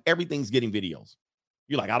now, and everything's getting videos.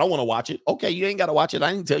 You're like, I don't want to watch it. Okay, you ain't got to watch it.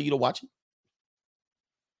 I didn't tell you to watch it.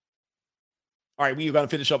 All right, we are going to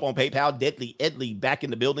finish up on PayPal. Deadly Edley back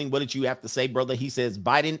in the building. What did you have to say, brother? He says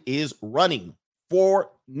Biden is running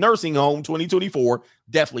for nursing home 2024.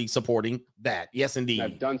 Definitely supporting that. Yes, indeed.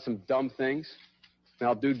 I've done some dumb things, and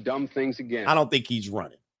I'll do dumb things again. I don't think he's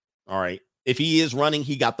running. All right. If he is running,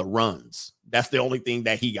 he got the runs. That's the only thing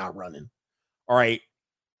that he got running. All right.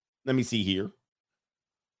 Let me see here.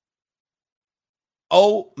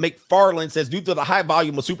 Oh, McFarland says, due to the high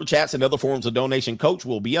volume of super chats and other forms of donation, Coach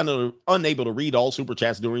will be unable to read all super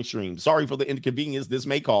chats during stream. Sorry for the inconvenience this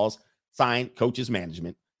may cause. Signed, Coach's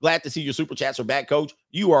Management. Glad to see your super chats are back, Coach.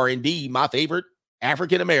 You are indeed my favorite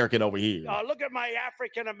African-American over here. Look at my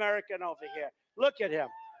African-American over here. Look at him.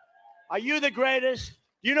 Are you the greatest?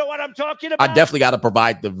 You know what I'm talking about? I definitely got to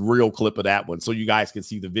provide the real clip of that one so you guys can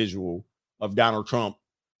see the visual of Donald Trump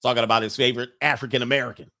talking about his favorite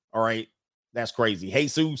African-American. All right. That's crazy.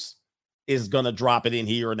 Jesus is going to drop it in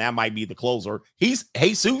here, and that might be the closer. Jesus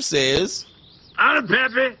says, I'm the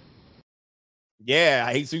pappy.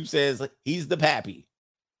 Yeah, Jesus says he's the pappy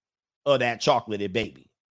of that chocolatey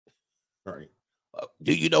baby. All right.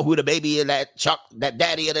 Do you know who the baby of that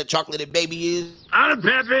daddy of that chocolatey baby is? I'm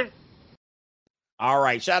the pappy. All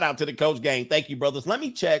right. Shout out to the Coach gang. Thank you, brothers. Let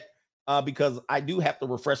me check because I do have to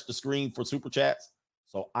refresh the screen for super chats.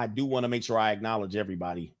 So I do want to make sure I acknowledge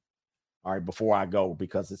everybody. All right, before I go,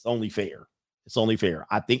 because it's only fair. It's only fair.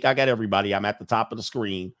 I think I got everybody. I'm at the top of the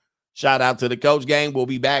screen. Shout out to the Coach Gang. We'll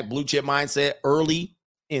be back. Blue Chip Mindset early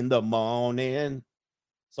in the morning.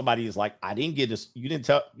 Somebody is like, I didn't get this. You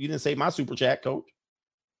didn't say my super chat, Coach.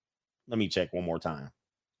 Let me check one more time.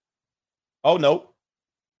 Oh, no.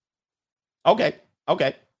 Okay.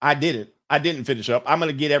 I didn't finish up. I'm going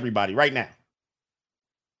to get everybody right now.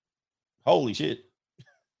 Holy shit.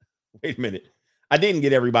 Wait a minute. I didn't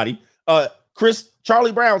get everybody.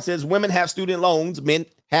 Charlie Brown says women have student loans, men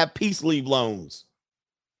have peace leave loans.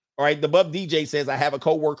 All right. The Buff DJ says, I have a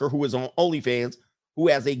coworker who is on OnlyFans who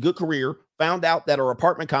has a good career, found out that her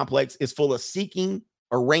apartment complex is full of seeking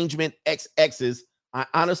arrangement XXs. I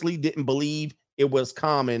honestly didn't believe it was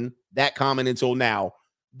that common until now.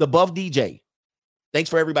 The Buff DJ. Thanks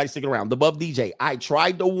for everybody sticking around. The Buff DJ. I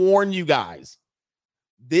tried to warn you guys.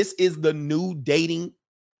 This is the new dating.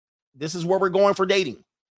 This is where we're going for dating.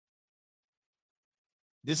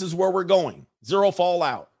 This is where we're going. Zero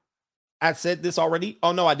fallout. I said this already.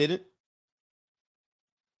 Oh, no, I didn't.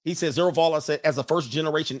 He says, zero fallout. Said, as a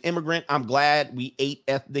first-generation immigrant, I'm glad we ate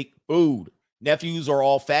ethnic food. Nephews are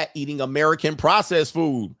all fat eating American processed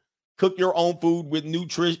food. Cook your own food with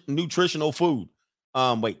nutritional food.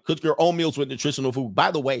 Cook your own meals with nutritional food.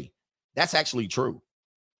 By the way, that's actually true.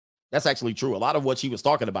 That's actually true. A lot of what she was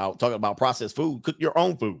talking about processed food, cook your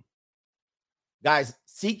own food. Guys,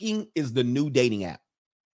 Seeking is the new dating app.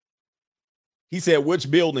 He said, which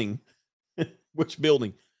building? Which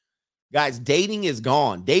building? Guys, dating is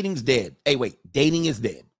gone. Dating's dead. Hey, wait, dating is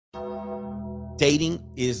dead. Dating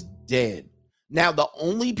is dead. Now, the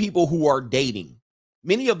only people who are dating,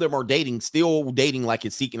 many of them are still dating like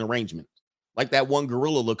it's seeking arrangement. Like that one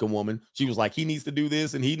gorilla-looking woman. She was like, he needs to do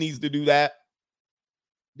this and he needs to do that.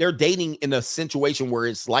 They're dating in a situation where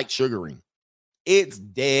it's like sugaring. It's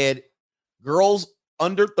dead. Girls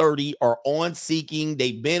under 30 are on Seeking.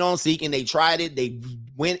 They've been on Seeking. They tried it. They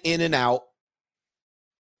went in and out.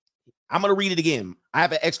 I'm going to read it again. I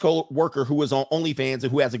have an ex-co-worker who is on OnlyFans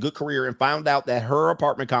and who has a good career and found out that her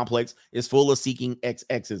apartment complex is full of seeking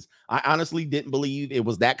XXs. I honestly didn't believe it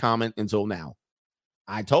was that common until now.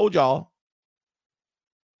 I told y'all.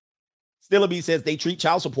 Stillaby says they treat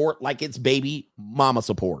child support like it's baby mama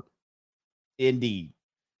support. Indeed.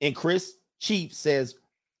 And Chris Chief says,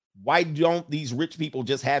 why don't these rich people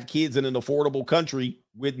just have kids in an affordable country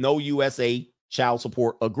with no USA child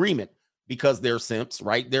support agreement? Because they're simps,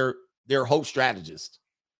 right? They're hope strategists.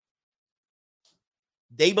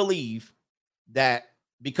 They believe that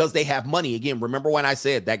because they have money, again, remember when I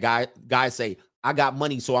said that guys say, I got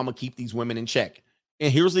money, so I'm going to keep these women in check.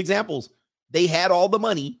 And here's the examples. They had all the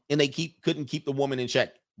money and they couldn't keep the woman in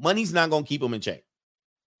check. Money's not going to keep them in check.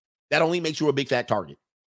 That only makes you a big fat target.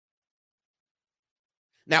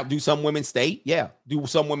 Now, do some women stay? Yeah. Do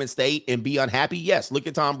some women stay and be unhappy? Yes. Look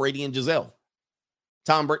at Tom Brady and Giselle.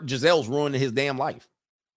 Giselle's ruining his damn life.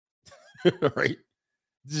 Right?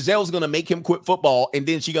 Giselle's going to make him quit football and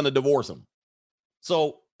then she's going to divorce him.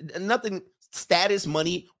 So nothing, status,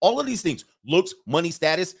 money, all of these things, looks, money,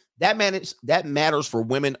 status, that matters for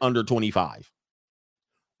women under 25.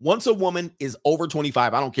 Once a woman is over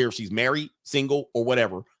 25, I don't care if she's married, single, or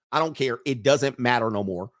whatever. I don't care. It doesn't matter no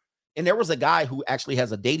more. And there was a guy who actually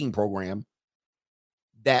has a dating program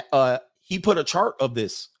that he put a chart of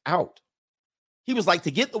this out. He was like,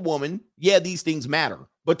 to get the woman, yeah, these things matter.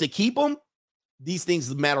 But to keep them, these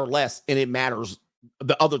things matter less, and it matters.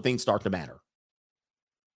 The other things start to matter.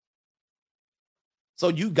 So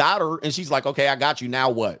you got her, and she's like, okay, I got you. Now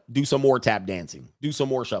what? Do some more tap dancing. Do some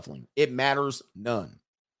more shuffling. It matters none.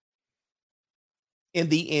 In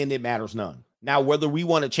the end, it matters none. Now, whether we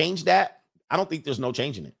want to change that, I don't think there's no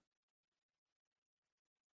changing it.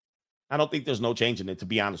 I don't think there's no changing it, to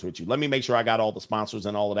be honest with you. Let me make sure I got all the sponsors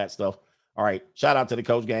and all of that stuff. All right. Shout out to the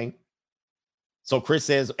Coach Gang. So Chris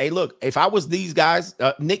says, hey, look, if I was these guys,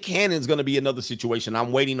 Nick Cannon's going to be another situation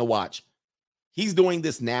I'm waiting to watch. He's doing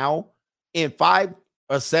this now. In 5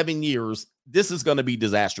 or 7 years, this is going to be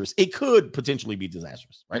disastrous. It could potentially be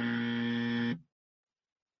disastrous, right?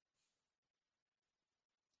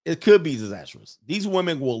 It could be disastrous. These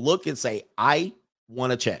women will look and say, I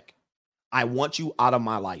want to check. I want you out of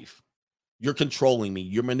my life. You're controlling me.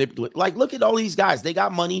 You're manipulating. Like, look at all these guys. They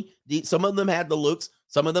got money. Some of them had the looks.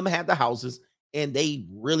 Some of them had the houses. And they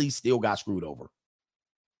really still got screwed over.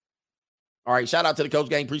 All right. Shout out to the Coach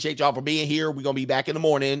Gang. Appreciate y'all for being here. We're going to be back in the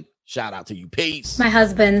morning. Shout out to you. Peace. My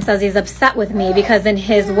husband says he's upset with me because, in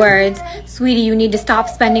his words, sweetie, you need to stop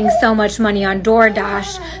spending so much money on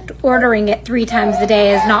DoorDash. Ordering it 3 times a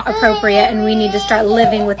day is not appropriate, and we need to start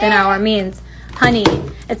living within our means. Honey,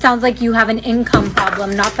 it sounds like you have an income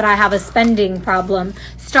problem, not that I have a spending problem.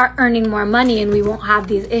 Start earning more money and we won't have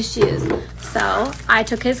these issues. So I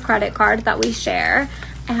took his credit card that we share.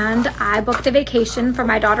 and I booked a vacation for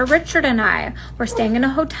my daughter Richard and I. We're staying in a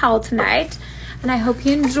hotel tonight, and I hope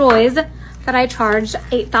he enjoys that I charged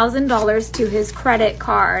 $8,000 to his credit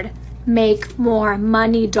card. Make more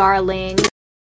money, darling.